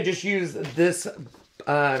we're gonna just use this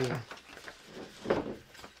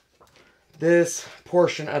this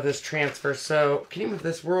portion of this transfer. So can you move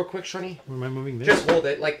this real quick, Shani? Am I moving this? Just hold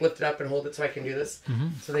it, like lift it up and hold it so I can do this,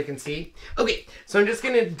 so they can see. Okay, so I'm just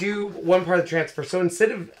gonna do one part of the transfer. So instead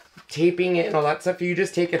of taping it and all that stuff, you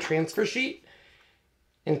just take a transfer sheet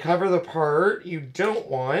and cover the part you don't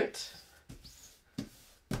want,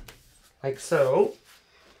 like so.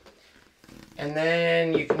 And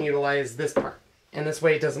then you can utilize this part. And this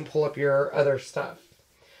way it doesn't pull up your other stuff.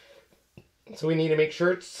 So we need to make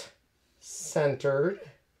sure it's centered.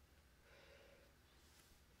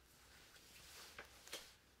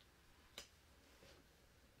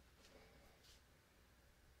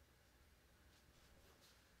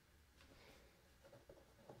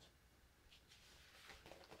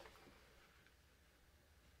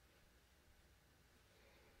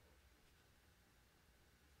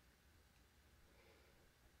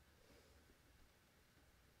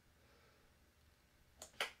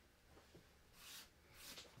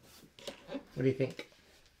 What do you think?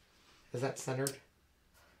 Is that centered?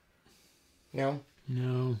 No?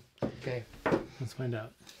 No. Okay. Let's find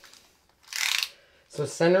out. So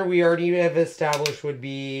center we already have established would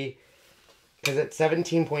be, because it's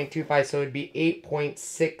 17.25, so it would be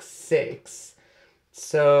 8.66.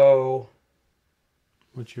 So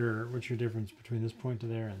what's your difference between this point to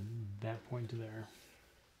there and that point to there?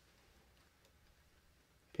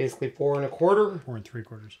 Basically 4 1/4. 4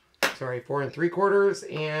 3/4. Sorry, 4 3/4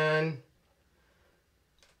 and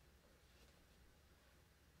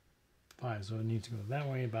 5. So it needs to go that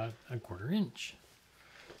way about 1/4 inch.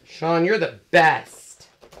 Sean, you're the best.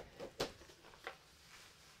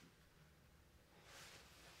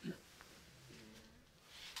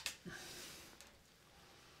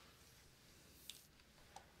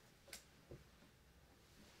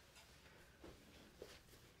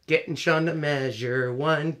 Getting Sean to measure.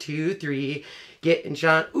 1, 2, 3. Getting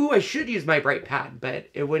Sean. Ooh, I should use my bright pad, but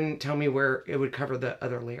it wouldn't tell me where it would cover the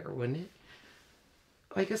other layer, wouldn't it?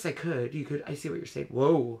 I guess I could. You could. I see what you're saying.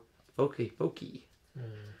 Whoa. Folky.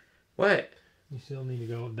 What? You still need to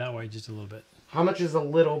go that way just a little bit. How much is a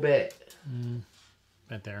little bit?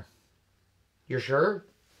 Right there. You're sure?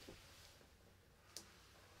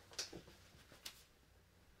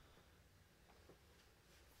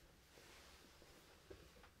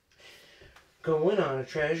 Going on a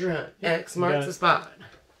treasure hunt. X marks the spot.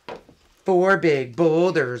 4 big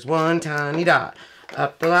boulders, 1 tiny dot.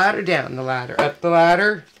 Up the ladder, down the ladder, up the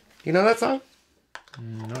ladder. You know that song?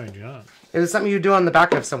 No, I do not. It was something you do on the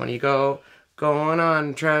back of someone. You go, going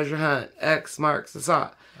on treasure hunt. X marks the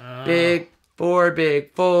spot. 4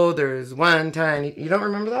 big boulders, 1 tiny. You don't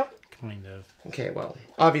remember that? Kind of. Okay, well,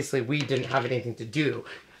 obviously we didn't have anything to do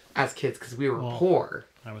as kids because we were poor.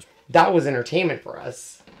 That was entertainment for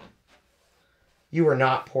us. You were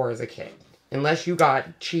not poor as a kid. Unless you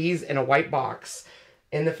got cheese in a white box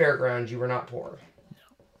in the fairgrounds, you were not poor.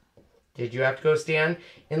 No. Did you have to go stand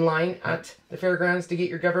in line at the fairgrounds to get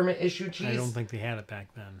your government-issued cheese? I don't think they had it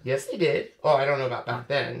back then. Yes, they did. Oh, I don't know about back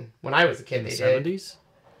then. When I was a kid, they did. In the 70s?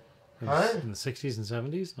 Huh? In the 60s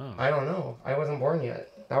and 70s? Oh. I don't know. I wasn't born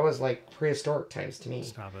yet. That was like prehistoric times to me.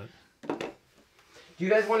 Stop it. Do you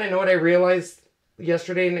guys want to know what I realized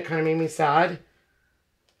yesterday and it kind of made me sad?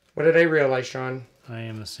 What did I realize, Sean? I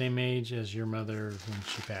am the same age as your mother when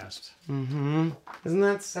she passed. Mm-hmm. Isn't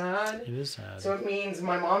that sad? It is sad. So it means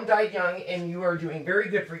my mom died young and you are doing very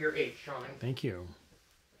good for your age, Sean. Thank you.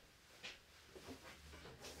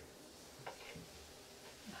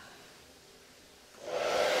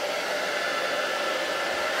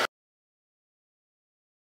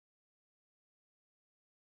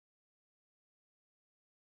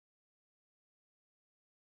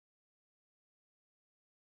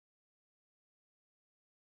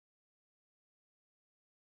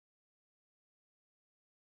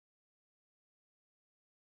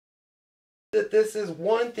 That this is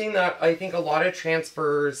one thing that I think a lot of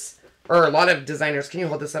transfers or a lot of designers, can you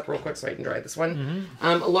hold this up real quick so I can dry this one?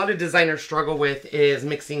 A lot of designers struggle with is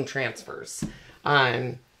mixing transfers.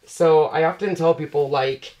 So I often tell people,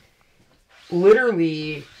 like,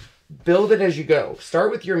 literally build it as you go.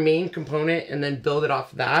 Start with your main component and then build it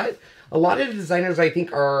off that. A lot of designers, I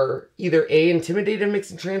think, are either intimidated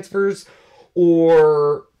mixing transfers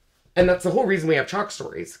or... And that's the whole reason we have chalk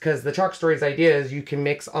stories, because the chalk stories idea is you can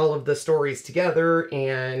mix all of the stories together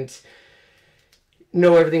and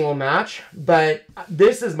know everything will match. But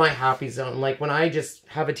this is my happy zone. Like when I just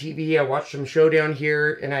have a TV, I watch some show down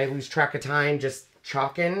here and I lose track of time just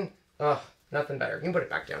chalking. Oh, nothing better. You can put it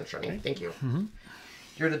back down, Shawnee. Okay. Thank you.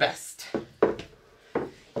 You're the best. You're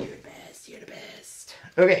the best. You're the best.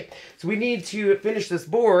 Okay, so we need to finish this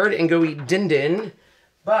board and go eat din-din.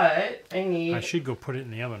 But I should go put it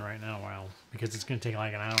in the oven right now, because it's going to take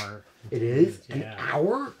like an hour. It is? Yeah. An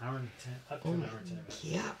hour? Hour and 10, up to an hour and 10 minutes.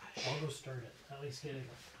 Yeah. I'll go start it. At least get it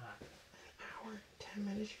hot. An hour and 10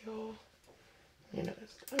 minutes, y'all. You know,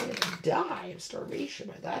 I'm going to die of starvation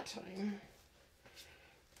by that time.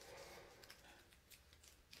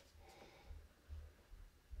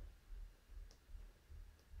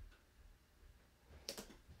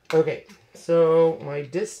 Okay, so my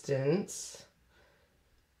distance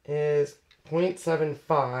is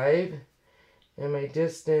 0.75 and my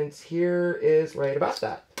distance here is right about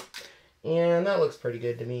that, and that looks pretty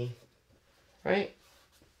good to me, right?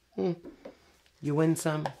 You win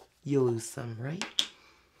some, you lose some, right?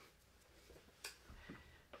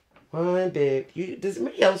 One big, does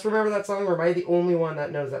anybody else remember that song, or am I the only one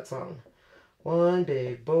that knows that song? One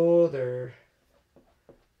big boulder,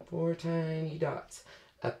 4 tiny dots,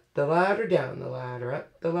 up the ladder, down the ladder,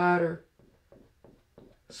 up the ladder.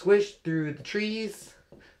 Swish through the trees,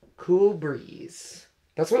 cool breeze.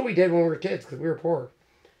 That's what we did when we were kids, because we were poor.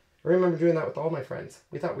 I remember doing that with all my friends.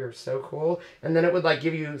 We thought we were so cool. And then it would like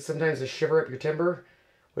give you sometimes a shiver up your timber,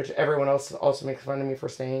 which everyone else also makes fun of me for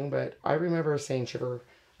saying, but I remember saying shiver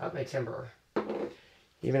up my timber.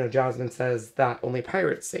 Even though Jasmine says that only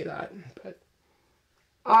pirates say that. But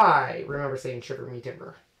I remember saying shiver me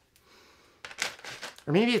timber.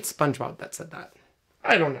 Or maybe it's SpongeBob that said that.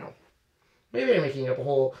 I don't know. Maybe I'm making up a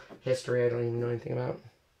whole history I don't even know anything about.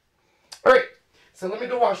 Alright, so let me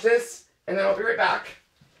go wash this, and then I'll be right back.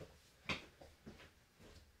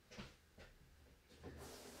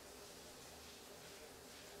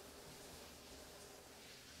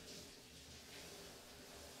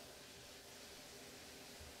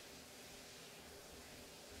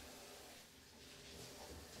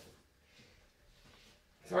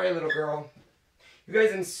 Sorry, little girl. You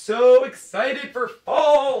guys, I'm so excited for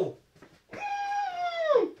fall.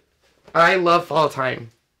 I love fall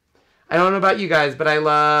time. I don't know about you guys, but I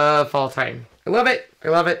love fall time. I love it. I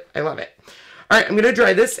love it. I love it. All right, I'm going to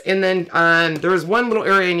dry this, and then there was one little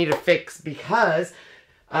area I need to fix because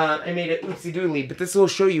I made it oopsie-doodly, but this will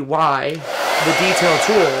show you why the detail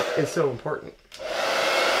tool is so important.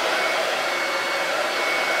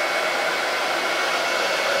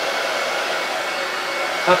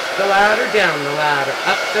 Up the ladder, down the ladder,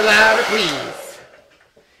 up the ladder, please.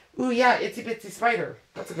 Ooh, yeah, Itsy Bitsy Spider.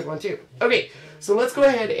 That's a good one, too. Okay, so let's go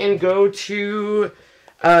ahead and go to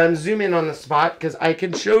zoom in on the spot, because I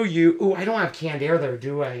can show you. Ooh, I don't have canned air there,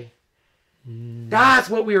 do I? That's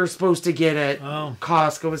what we were supposed to get at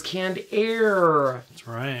Costco, was canned air. That's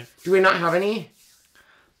right. Do we not have any?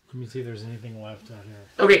 Let me see if there's anything left out here.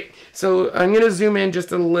 Okay, so I'm going to zoom in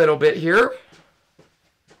just a little bit here.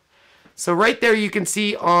 So right there you can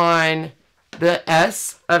see on the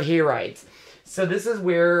S of Hayrides. So this is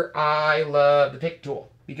where I love the pick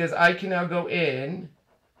tool, because I can now go in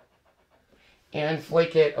and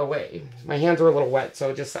flake it away. My hands are a little wet,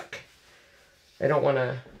 so just a sec. I don't want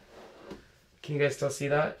to... Can you guys still see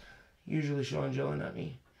that? Usually Sean's yelling at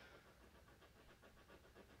me.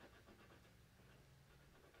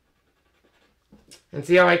 And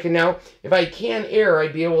see how I can now, if I can air,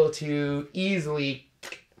 I'd be able to easily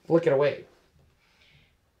flick it away.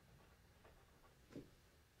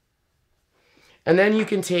 And then you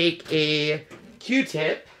can take a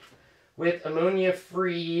Q-tip with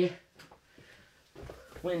ammonia-free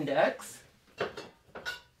Windex.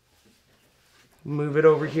 Move it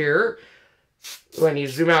over here. Oh, I need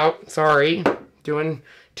to zoom out. Sorry. Doing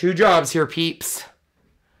two jobs here, peeps.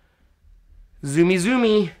 Zoomy,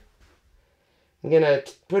 zoomy. I'm going to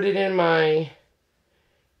put it in my...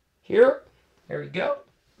 Here. There we go.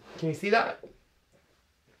 Can you see that?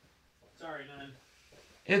 Sorry, none.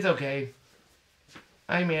 It's okay.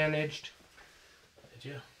 I managed. Did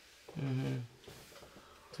you? Mm-hmm.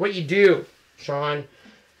 It's what you do, Sean.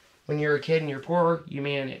 When you're a kid and you're poor, you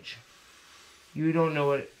manage. You don't know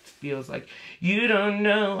what it feels like. You don't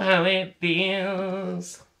know how it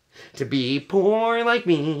feels to be poor like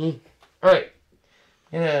me. Alright.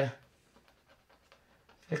 I'm gonna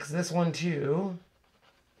fix this one too.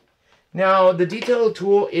 Now, the detail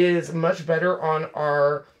tool is much better on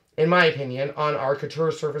our, in my opinion, on our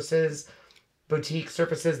Couture surfaces, boutique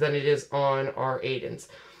surfaces, than it is on our Aidens.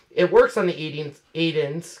 It works on the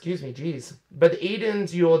Aidens, excuse me, geez. But the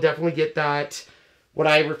Aidens, you'll definitely get that, what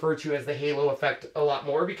I refer to as the halo effect, a lot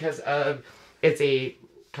more because of it's a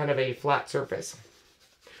kind of a flat surface.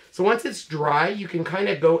 So once it's dry, you can kind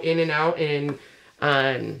of go in and out and,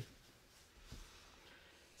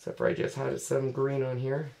 except for I just had some green on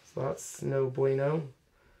here. So that's no bueno.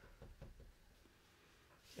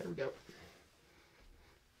 There we go.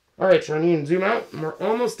 Alright, Sean, you can zoom out. We're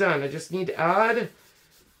almost done. I just need to add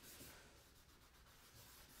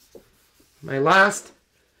my last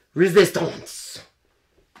resistance.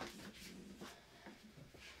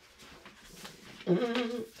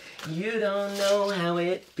 You don't know how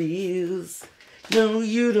it feels. No,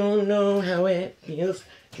 you don't know how it feels.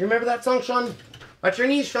 Do you remember that song, Sean? Watch your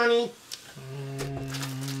knees, Shawnee.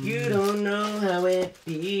 You don't know how it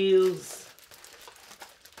feels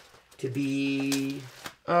to be...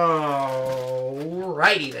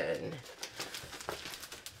 Alrighty then.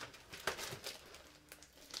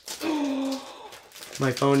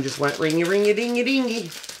 My phone just went ringy ringy dingy dingy.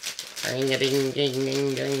 Ring a ding ding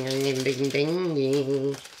ding ding ding ding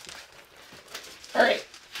ding. Alright.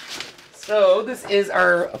 So this is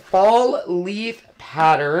our fall leaf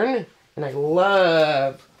pattern. And I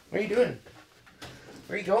love... What are you doing?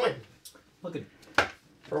 Where are you going? Looking.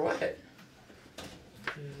 For what?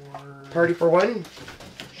 Party for one?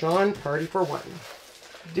 Sean, party for one.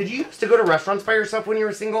 Did you used to go to restaurants by yourself when you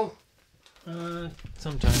were single?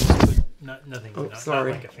 Sometimes, but nothing. Oh, not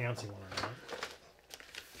sorry. like a fancy one or not.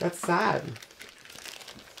 That's sad.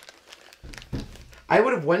 I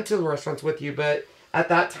would have went to the restaurants with you, but at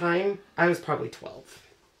that time, I was probably 12.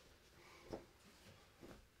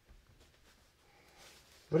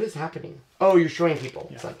 What is happening? Oh, you're showing people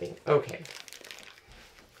something. Okay.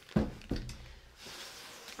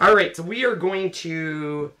 Alright, so we are going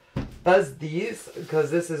to buzz these because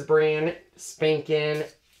this is brand spanking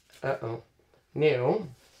new.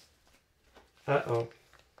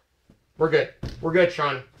 We're good. We're good,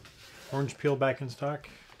 Sean. Orange peel back in stock?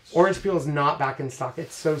 Orange peel is not back in stock.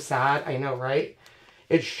 It's so sad. I know, right?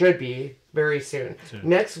 It should be very soon.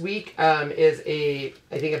 Next week is I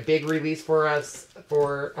think a big release for us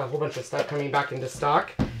for a whole bunch of stuff coming back into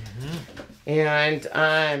stock. And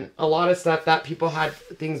a lot of stuff that people had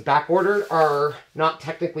things back ordered are not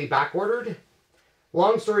technically back ordered.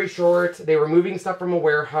 Long story short, they were moving stuff from a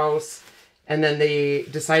warehouse, and then they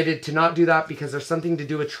decided to not do that because there's something to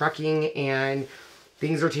do with trucking, and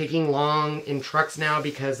things are taking long in trucks now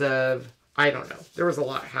because of, I don't know. There was a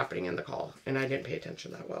lot happening in the call, and I didn't pay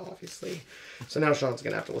attention that well, obviously. So now Sean's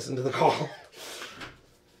going to have to listen to the call.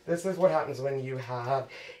 This is what happens when you have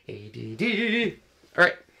ADD. All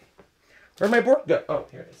right. Where'd my board go? Oh,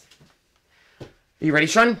 here it is. Are you ready,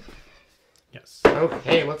 Sean? Yes.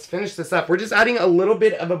 Okay, let's finish this up. We're just adding a little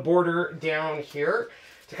bit of a border down here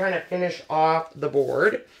to kind of finish off the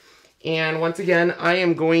board. And once again, I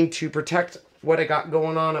am going to protect what I got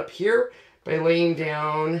going on up here by laying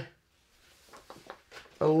down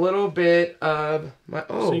a little bit of my...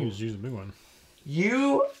 Oh, so you can just use the big one.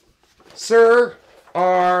 You, sir,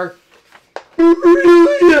 are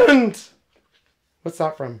brilliant! What's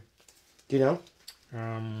that from? Do you know?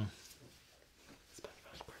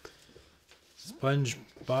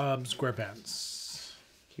 SpongeBob SquarePants.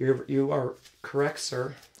 You are correct,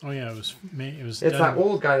 sir. Oh yeah, it was. It's that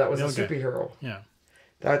old guy that was a superhero. Yeah.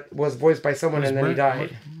 That was voiced by someone and then he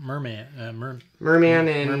died. Merman and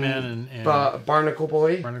Barnacle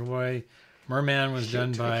Boy. Barnacle Boy. Merman was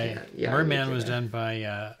done by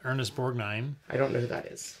Ernest Borgnine. I don't know who that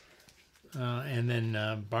is. And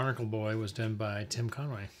then Barnacle Boy was done by Tim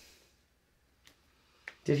Conway.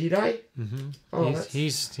 Did he die? Mm-hmm. Oh,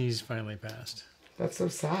 he's finally passed. That's so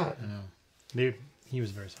sad. I know. He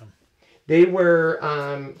was very sad. They were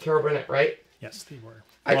Carol Burnett, right? Yes, they were.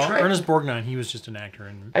 Ernest Borgnine, he was just an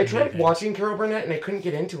actor. I tried watching Carol Burnett and I couldn't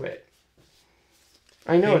get into it.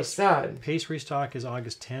 I know, it's sad. Pace restock is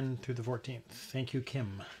August 10 through the 14th. Thank you,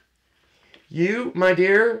 Kim. You, my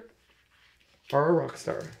dear, are a rock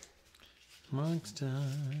star. Rock star.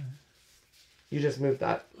 You just moved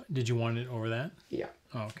that. Did you want it over that? Yeah.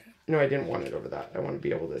 Oh, okay. No, I didn't want it over that. I want to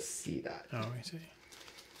be able to see that. Oh, I see.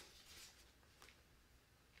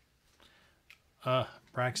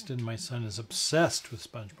 Braxton, my son, is obsessed with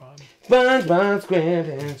SpongeBob. SpongeBob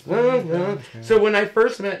SquarePants, SpongeBob. So when I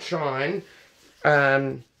first met Sean,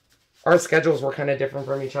 our schedules were kind of different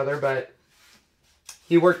from each other, but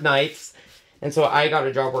he worked nights, and so I got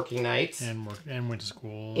a job working nights. And went to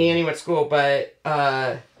school. And he went to school, but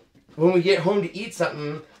when we get home to eat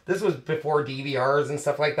something, this was before DVRs and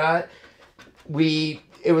stuff like that,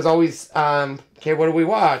 it was always, okay, what do we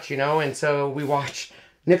watch, you know? And so we watched...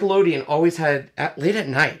 Nickelodeon always had late at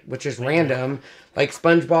night, which is random, like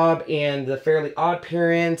SpongeBob and the Fairly Odd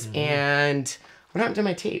Parents, and what happened to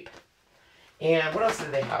my tape? And what else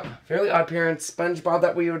did they have? Fairly Odd Parents, SpongeBob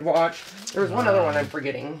that we would watch. There was one other one I'm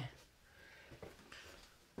forgetting.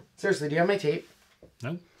 Seriously, do you have my tape?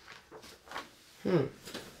 No.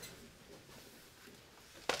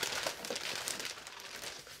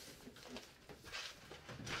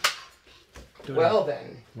 Well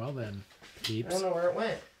then. Keeps. I don't know where it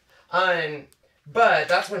went. But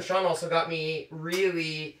that's when Sean also got me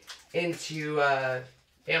really into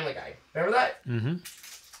Family Guy. Remember that? Mm-hmm.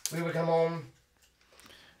 We would come home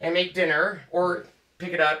and make dinner or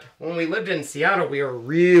pick it up. When we lived in Seattle, we were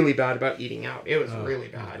really bad about eating out. It was really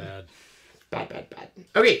bad. Bad.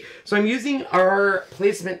 Okay, so I'm using our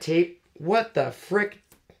placement tape. What the frick?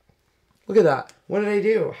 Look at that. What did I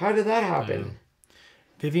do? How did that happen?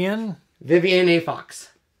 Vivian A. Fox.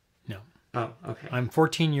 No. Oh, okay. I'm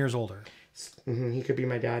 14 years older. He could be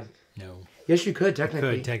my dad. No. Yes, you could,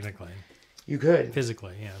 technically. You could.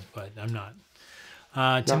 Physically, yeah, but I'm not.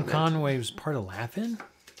 Tim Conway was part of Laugh-In?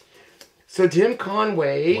 So Tim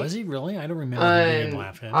Conway... Was he really? I don't remember him being in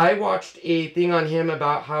Laugh-In. I watched a thing on him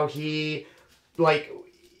about how he,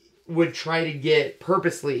 would try to get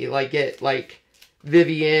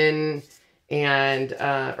Vivian... and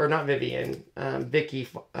or not Vivian, Vicky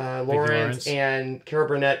Lawrence and Carol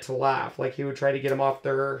Burnett to laugh. Like he would try to get them off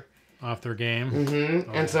their game.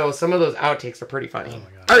 Mm-hmm. And so some of those outtakes are pretty funny. Oh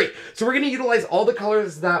my God. All right, so we're gonna utilize all the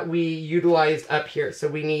colors that we utilized up here. So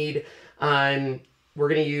we need, we're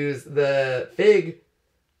gonna use the fig,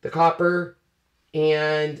 the copper,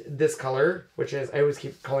 and this color, which is, I always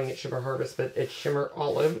keep calling it Shimmer Harvest, but it's Shimmer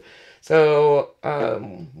Olive. So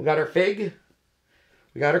we got our fig.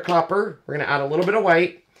 We got our copper. We're going to add a little bit of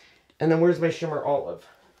white. And then where's my Shimmer Olive?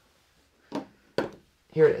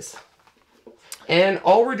 Here it is. And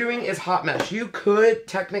all we're doing is hot mesh. You could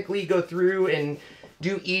technically go through and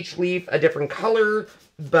do each leaf a different color,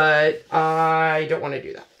 but I don't want to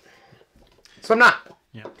do that. So I'm not.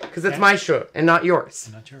 Yeah. Because it's my show and not yours.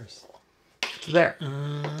 Not yours. There.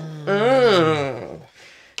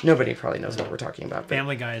 Nobody probably knows what we're talking about.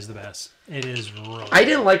 Family Guy is the best. It is really. I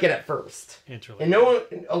didn't like it at first. It's really. And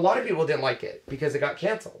a lot of people didn't like it because it got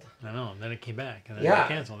canceled. I know. And then it came back. And then it got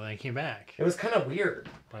canceled. And then it came back. It was kind of weird.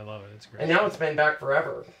 But I love it. It's great. And now it's been back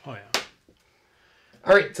forever. Oh, yeah.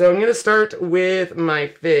 All right. So I'm going to start with my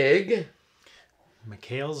fig.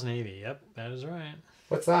 McHale's Navy. Yep. That is right.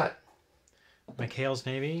 What's that? McHale's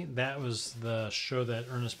Navy. That was the show that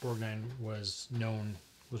Ernest Borgnine was known.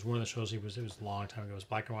 Was one of the shows it was a long time ago. It was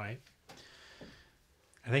black and white.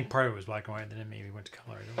 I think part of it was black and white, then it maybe went to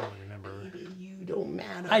color. I don't really remember. You don't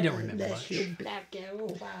matter. I don't remember much. You're black and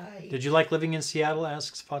white. Did you like living in Seattle?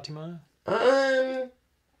 Asks Fatima. That's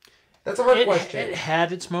a hard question. It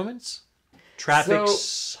had its moments. Traffic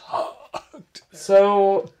sucked.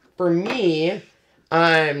 So for me,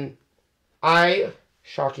 I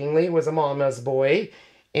shockingly was a mama's boy,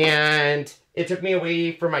 and it took me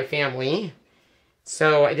away from my family.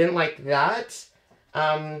 So I didn't like that.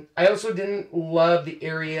 I also didn't love the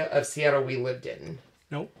area of Seattle we lived in.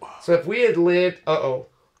 Nope. So if we had lived... I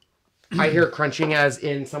hear crunching as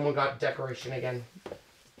in someone got decoration again.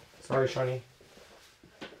 Sorry, Shawnee.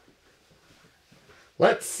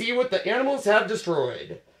 Let's see what the animals have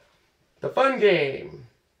destroyed. The fun game.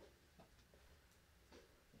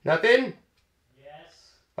 Nothing?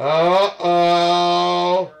 Yes.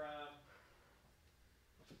 Uh-oh.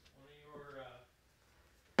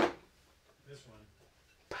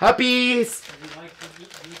 Puppies!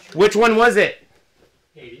 Which one was it?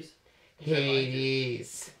 Hades.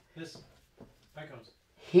 Hades. This. Back comes.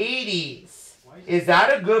 Hades. Is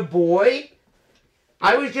that a good boy?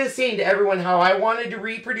 I was just saying to everyone how I wanted to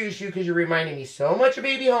reproduce you because you reminded me so much of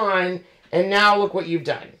Baby Han, and now look what you've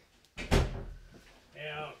done.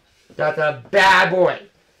 Yeah. That's a bad boy.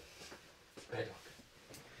 Bad dog.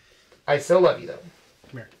 I still love you though.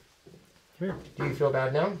 Come here. Come here. Do you feel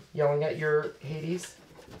bad now? Yelling at your Hades?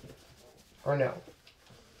 Or no?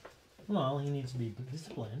 Well, he needs to be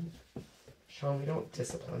disciplined. Sean, we don't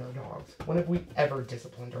discipline our dogs. When have we ever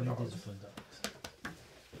disciplined our dogs? Disciplined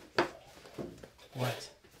dogs. What?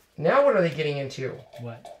 Now what are they getting into?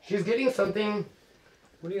 What? She's getting something...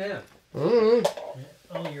 What do you have? Oh,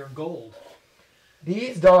 you're gold.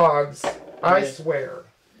 These dogs, I swear.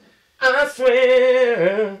 I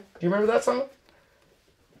swear. Do you remember that song?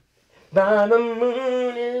 By the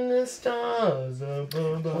moon and the stars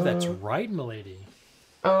above. Oh, that's right, milady.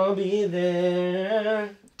 I'll be there.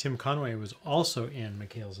 Tim Conway was also in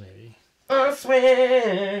McHale's Navy. I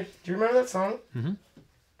swear. Do you remember that song? Mm-hmm.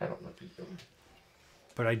 I don't know if you do.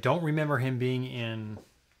 But I don't remember him being in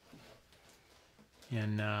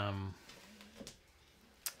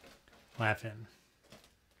Laugh-In.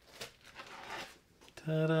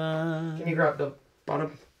 Ta-da! Can you grab the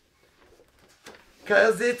bottom?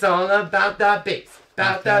 Cause it's all about that bass.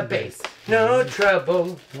 About that bass. No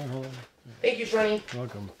trouble. Hold on. Thank you, Shani.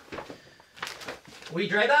 Welcome. We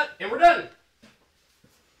dry that and we're done.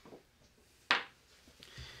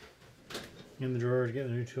 In the drawer to get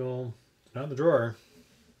the new tool. Not in the drawer.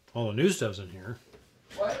 All the new stuff's in here.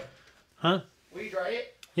 What? Huh? Will you dry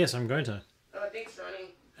it? Yes, I'm going to. Thanks, Shani.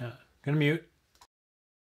 Yeah. Gonna mute.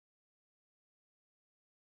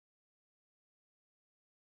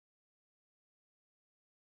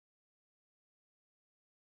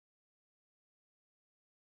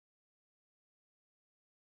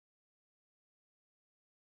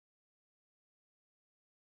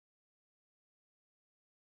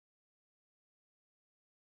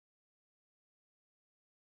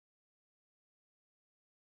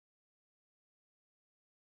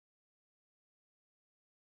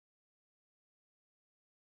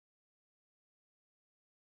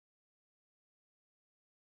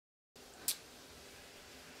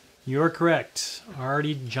 You're correct.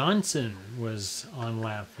 Artie Johnson was on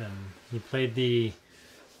Laugh-In. He played the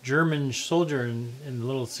German soldier in the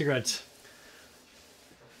little cigarette.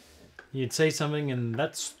 You'd say something and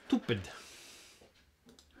that's stupid.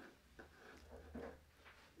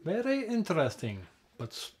 Very interesting,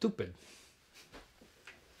 but stupid.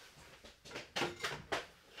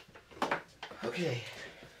 Okay.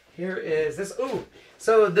 Here is this. Ooh.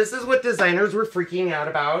 So this is what designers were freaking out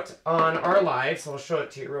about on our live. So I'll show it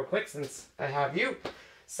to you real quick since I have you.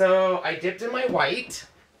 So I dipped in my white.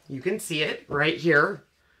 You can see it right here.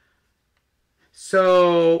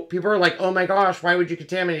 So people are like, oh my gosh, why would you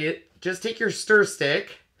contaminate it? Just take your stir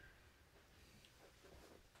stick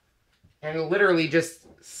and literally just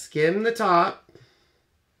skim the top.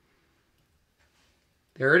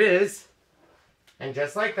 There it is. And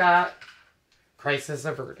just like that, crisis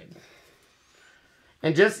averted.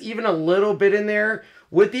 And just even a little bit in there,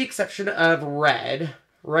 with the exception of red,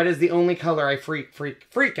 Red is the only color I freak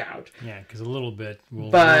out. Yeah, because a little bit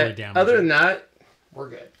will But really damage other it. than that, we're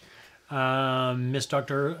good. Miss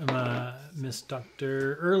Doctor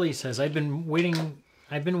Early says, I've been waiting,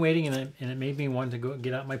 and it made me want to go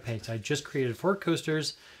get out my paints. I just created 4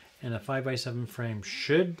 coasters and a 5x7 frame.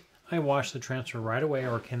 Should I wash the transfer right away,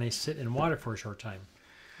 or can they sit in water for a short time?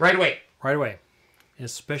 Right away. Right away.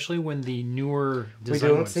 Especially when the newer design We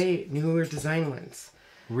don't ones say newer design ones.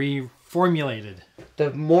 reformulated.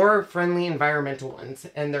 The more friendly environmental ones,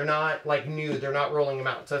 and they're not like new. They're not rolling them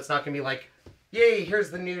out, so it's not gonna be like, yay,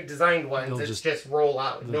 here's the new designed ones. They'll It's just roll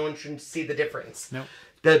out. No one should see the difference. Nope.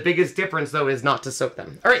 The biggest difference, though, is not to soak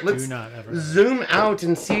them. All right, let's Do not ever. zoom out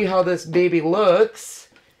and see how this baby looks.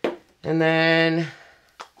 And then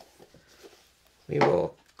we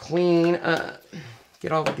will clean up.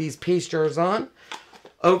 Get all of these paste jars on.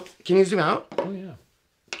 Oh, can you zoom out? Oh, yeah.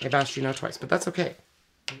 I've asked you now twice, but that's okay.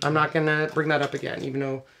 I'm not going to bring that up again, even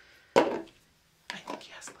though I think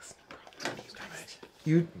he has listening problems. You guys.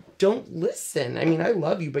 You don't listen. I mean, I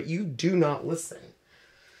love you, but you do not listen.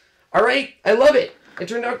 All right, I love it. It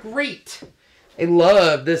turned out great. I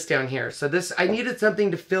love this down here. So this, I needed something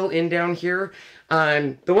to fill in down here.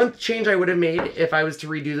 The one change I would have made if I was to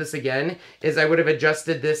redo this again is I would have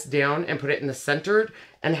adjusted this down and put it in the center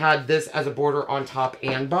and had this as a border on top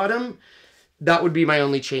and bottom. That would be my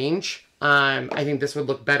only change. I think this would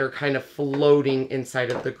look better kind of floating inside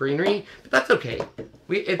of the greenery, but that's okay.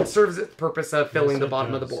 It serves its purpose of filling the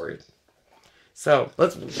bottom of the board. So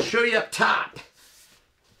let's show you up top.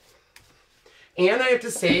 And I have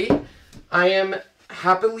to say, I'm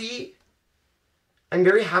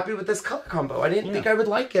very happy with this color combo. I didn't think I would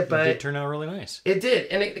like it, but it did turn out really nice. It did,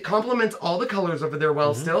 and it complements all the colors over there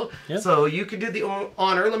well still. Yep. So you could do the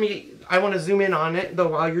honor. I want to zoom in on it though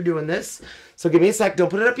while you're doing this. So give me a sec. Don't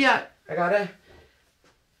put it up yet. I gotta.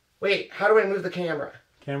 Wait, how do I move the camera?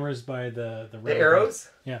 Camera's by the arrows?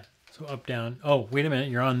 Yeah. So up, down. Oh, wait a minute.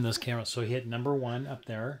 You're on this camera. So hit number 1 up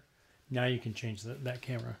there. Now you can change that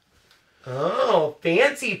camera. Oh,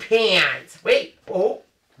 fancy pants. Wait. Oh.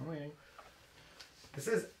 I'm waiting. This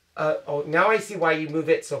is. Oh, now I see why you move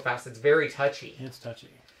it so fast. It's very touchy. It's touchy.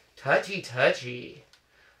 Touchy.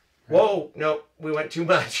 Right. Whoa. No, we went too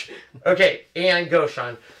much. Okay, and go,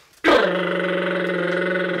 Sean.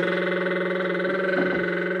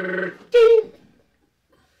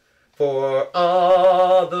 For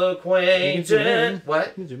all the acquainted. What?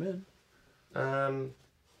 You can zoom in. And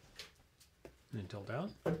tilt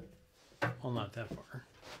down. Well, not that far.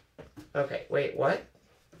 Okay, wait, what?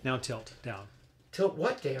 Now tilt down. Tilt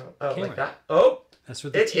what down? Oh, Camera. like that? Oh! That's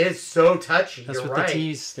what the It is so touchy. That's You're what right. the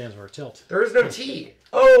T stands for. Tilt. There is no T.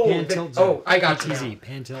 Oh! Pan, tilt, zoom. Oh, I got you. PTZ.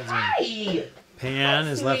 Pan, tilt, zoom. Hi! Pan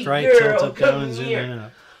is Sweet left, right, girl, tilt up, down, come and zoom here. in and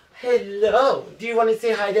up. Hello. Do you want to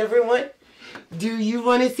say hi to everyone? Do you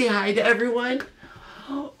want to say hi to everyone?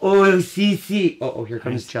 Oh, Cece. Oh, here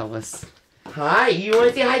comes Jealous. Hi. You want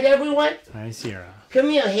to say hi to everyone? Hi, Sierra. Come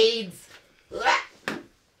here, Hades.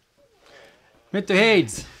 Mr.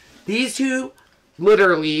 Hades. These two,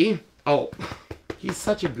 literally. Oh, he's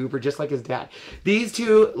such a goober, just like his dad. These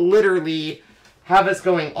two literally have us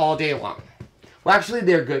going all day long. Well, actually,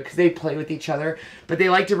 they're good because they play with each other, but they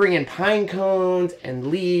like to bring in pine cones and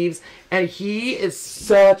leaves, and he is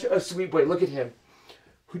such a sweet boy. Look at him.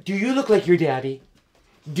 Do you look like your daddy?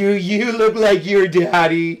 Do you look like your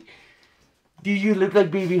daddy? Do you look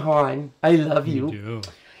like Baby Han? I love you. You do.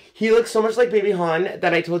 He looks so much like Baby Han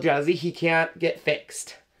that I told Jazzy he can't get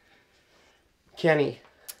fixed. Can he?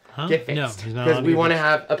 Huh? Get fixed. No, he's not. Because we want to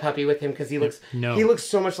have a puppy with him because he looks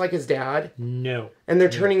so much like his dad. No. And they're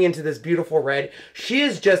turning into this beautiful red. She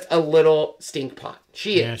is just a little stink pot.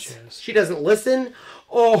 She is. Yeah, she is. She doesn't listen.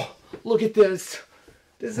 Oh, look at this.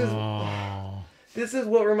 This is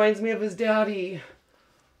what reminds me of his daddy.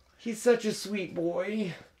 He's such a sweet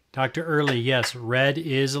boy. Dr. Early, yes, red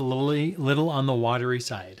is a little on the watery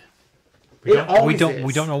side. We don't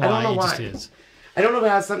know why. It just is. I don't know if it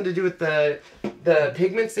has something to do with the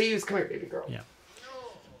pigments they use. Come here, baby girl. Yeah.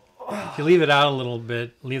 If you leave it out a little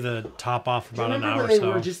bit, leave the top off for about an hour or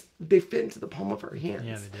so. They fit into the palm of our hands.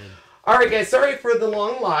 Yeah, they did. All right, guys. Sorry for the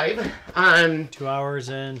long live. 2 hours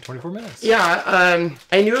and 24 minutes. Yeah.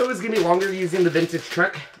 I knew it was gonna be longer using the vintage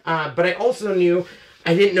truck, but I also knew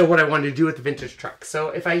I didn't know what I wanted to do with the vintage truck. So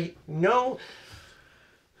if I know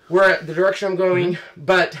where the direction I'm going,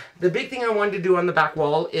 but the big thing I wanted to do on the back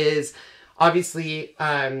wall is obviously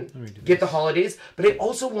get the holidays, but I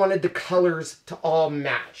also wanted the colors to all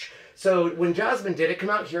match. So when Jasmine did it, come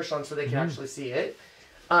out here, Sean, so they can actually see it.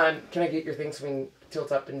 Can I get your thing so we can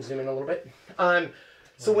tilt up and zoom in a little bit?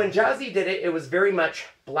 So when Jazzy did it, it was very much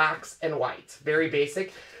blacks and whites, very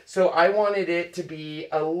basic. So I wanted it to be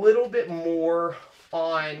a little bit more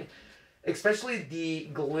on, especially the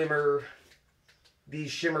glimmer,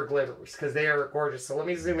 these shimmer glimmers, because they are gorgeous. So let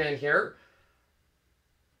me zoom in here.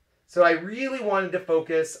 So I really wanted to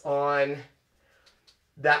focus on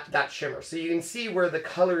that shimmer. So you can see where the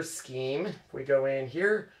color scheme, if we go in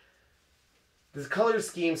here, this color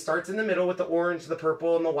scheme starts in the middle with the orange, the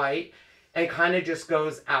purple, and the white, and kind of just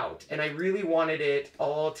goes out. And I really wanted it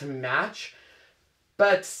all to match,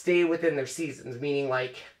 but stay within their seasons, meaning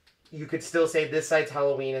like you could still say this side's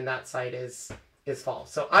Halloween and that side is fall.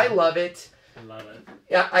 So I love it. I love it.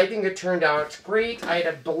 Yeah, I think it turned out great. I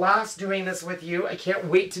had a blast doing this with you. I can't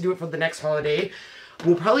wait to do it for the next holiday.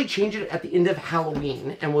 We'll probably change it at the end of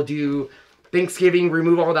Halloween, and we'll do Thanksgiving,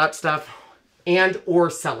 remove all that stuff, and or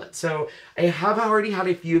sell it. So I have already had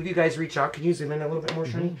a few of you guys reach out. Can you zoom in a little bit more,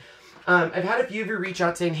 Shani? I've had a few of you reach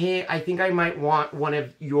out saying, hey, I think I might want one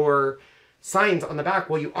of your signs on the back.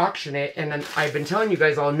 Will you auction it? And then I've been telling you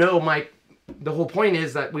guys all, no, the whole point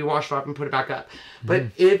is that we wash it off and put it back up. But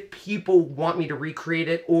if people want me to recreate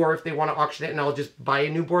it, or if they want to auction it and I'll just buy a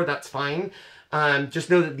new board, that's fine. Just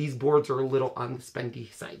know that these boards are a little on the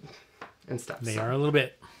spendy side and stuff. They are a little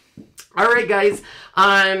bit. All right, guys.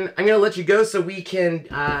 I'm going to let you go so we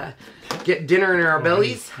can get dinner in our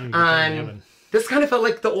bellies. This kind of felt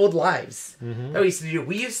like the old lives that we used to do.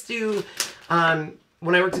 We used to,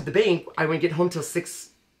 when I worked at the bank, I would get home till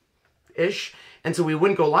 6-ish. And so we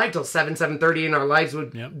wouldn't go live till 7, 7:30, and our lives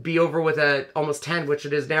would be over with almost 10, which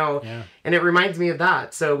it is now. Yeah. And it reminds me of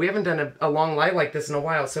that. So we haven't done a long live like this in a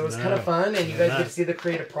while. So it was kind of fun, and you guys get to see the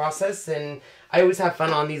creative process. And I always have fun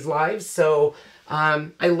on these lives. So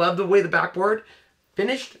I love the way the backboard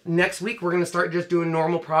finished. Next week, we're going to start just doing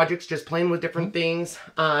normal projects, just playing with different things.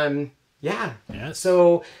 Yeah. Yes.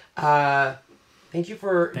 So thank you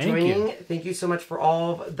for joining. Thank you so much for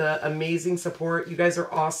all the amazing support. You guys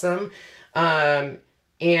are awesome. And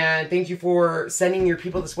thank you for sending your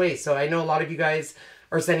people this way. So I know a lot of you guys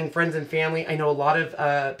are sending friends and family. I know a lot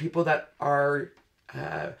of people that are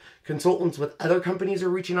consultants with other companies are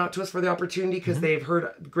reaching out to us for the opportunity because they've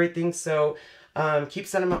heard great things. So keep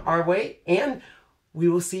sending them our way. And we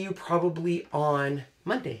will see you probably on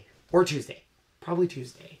Monday or Tuesday. Probably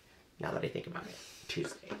Tuesday, now that I think about it.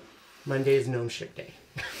 Tuesday. Monday is Gnome Ship Day.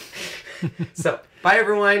 So, bye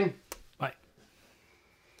everyone.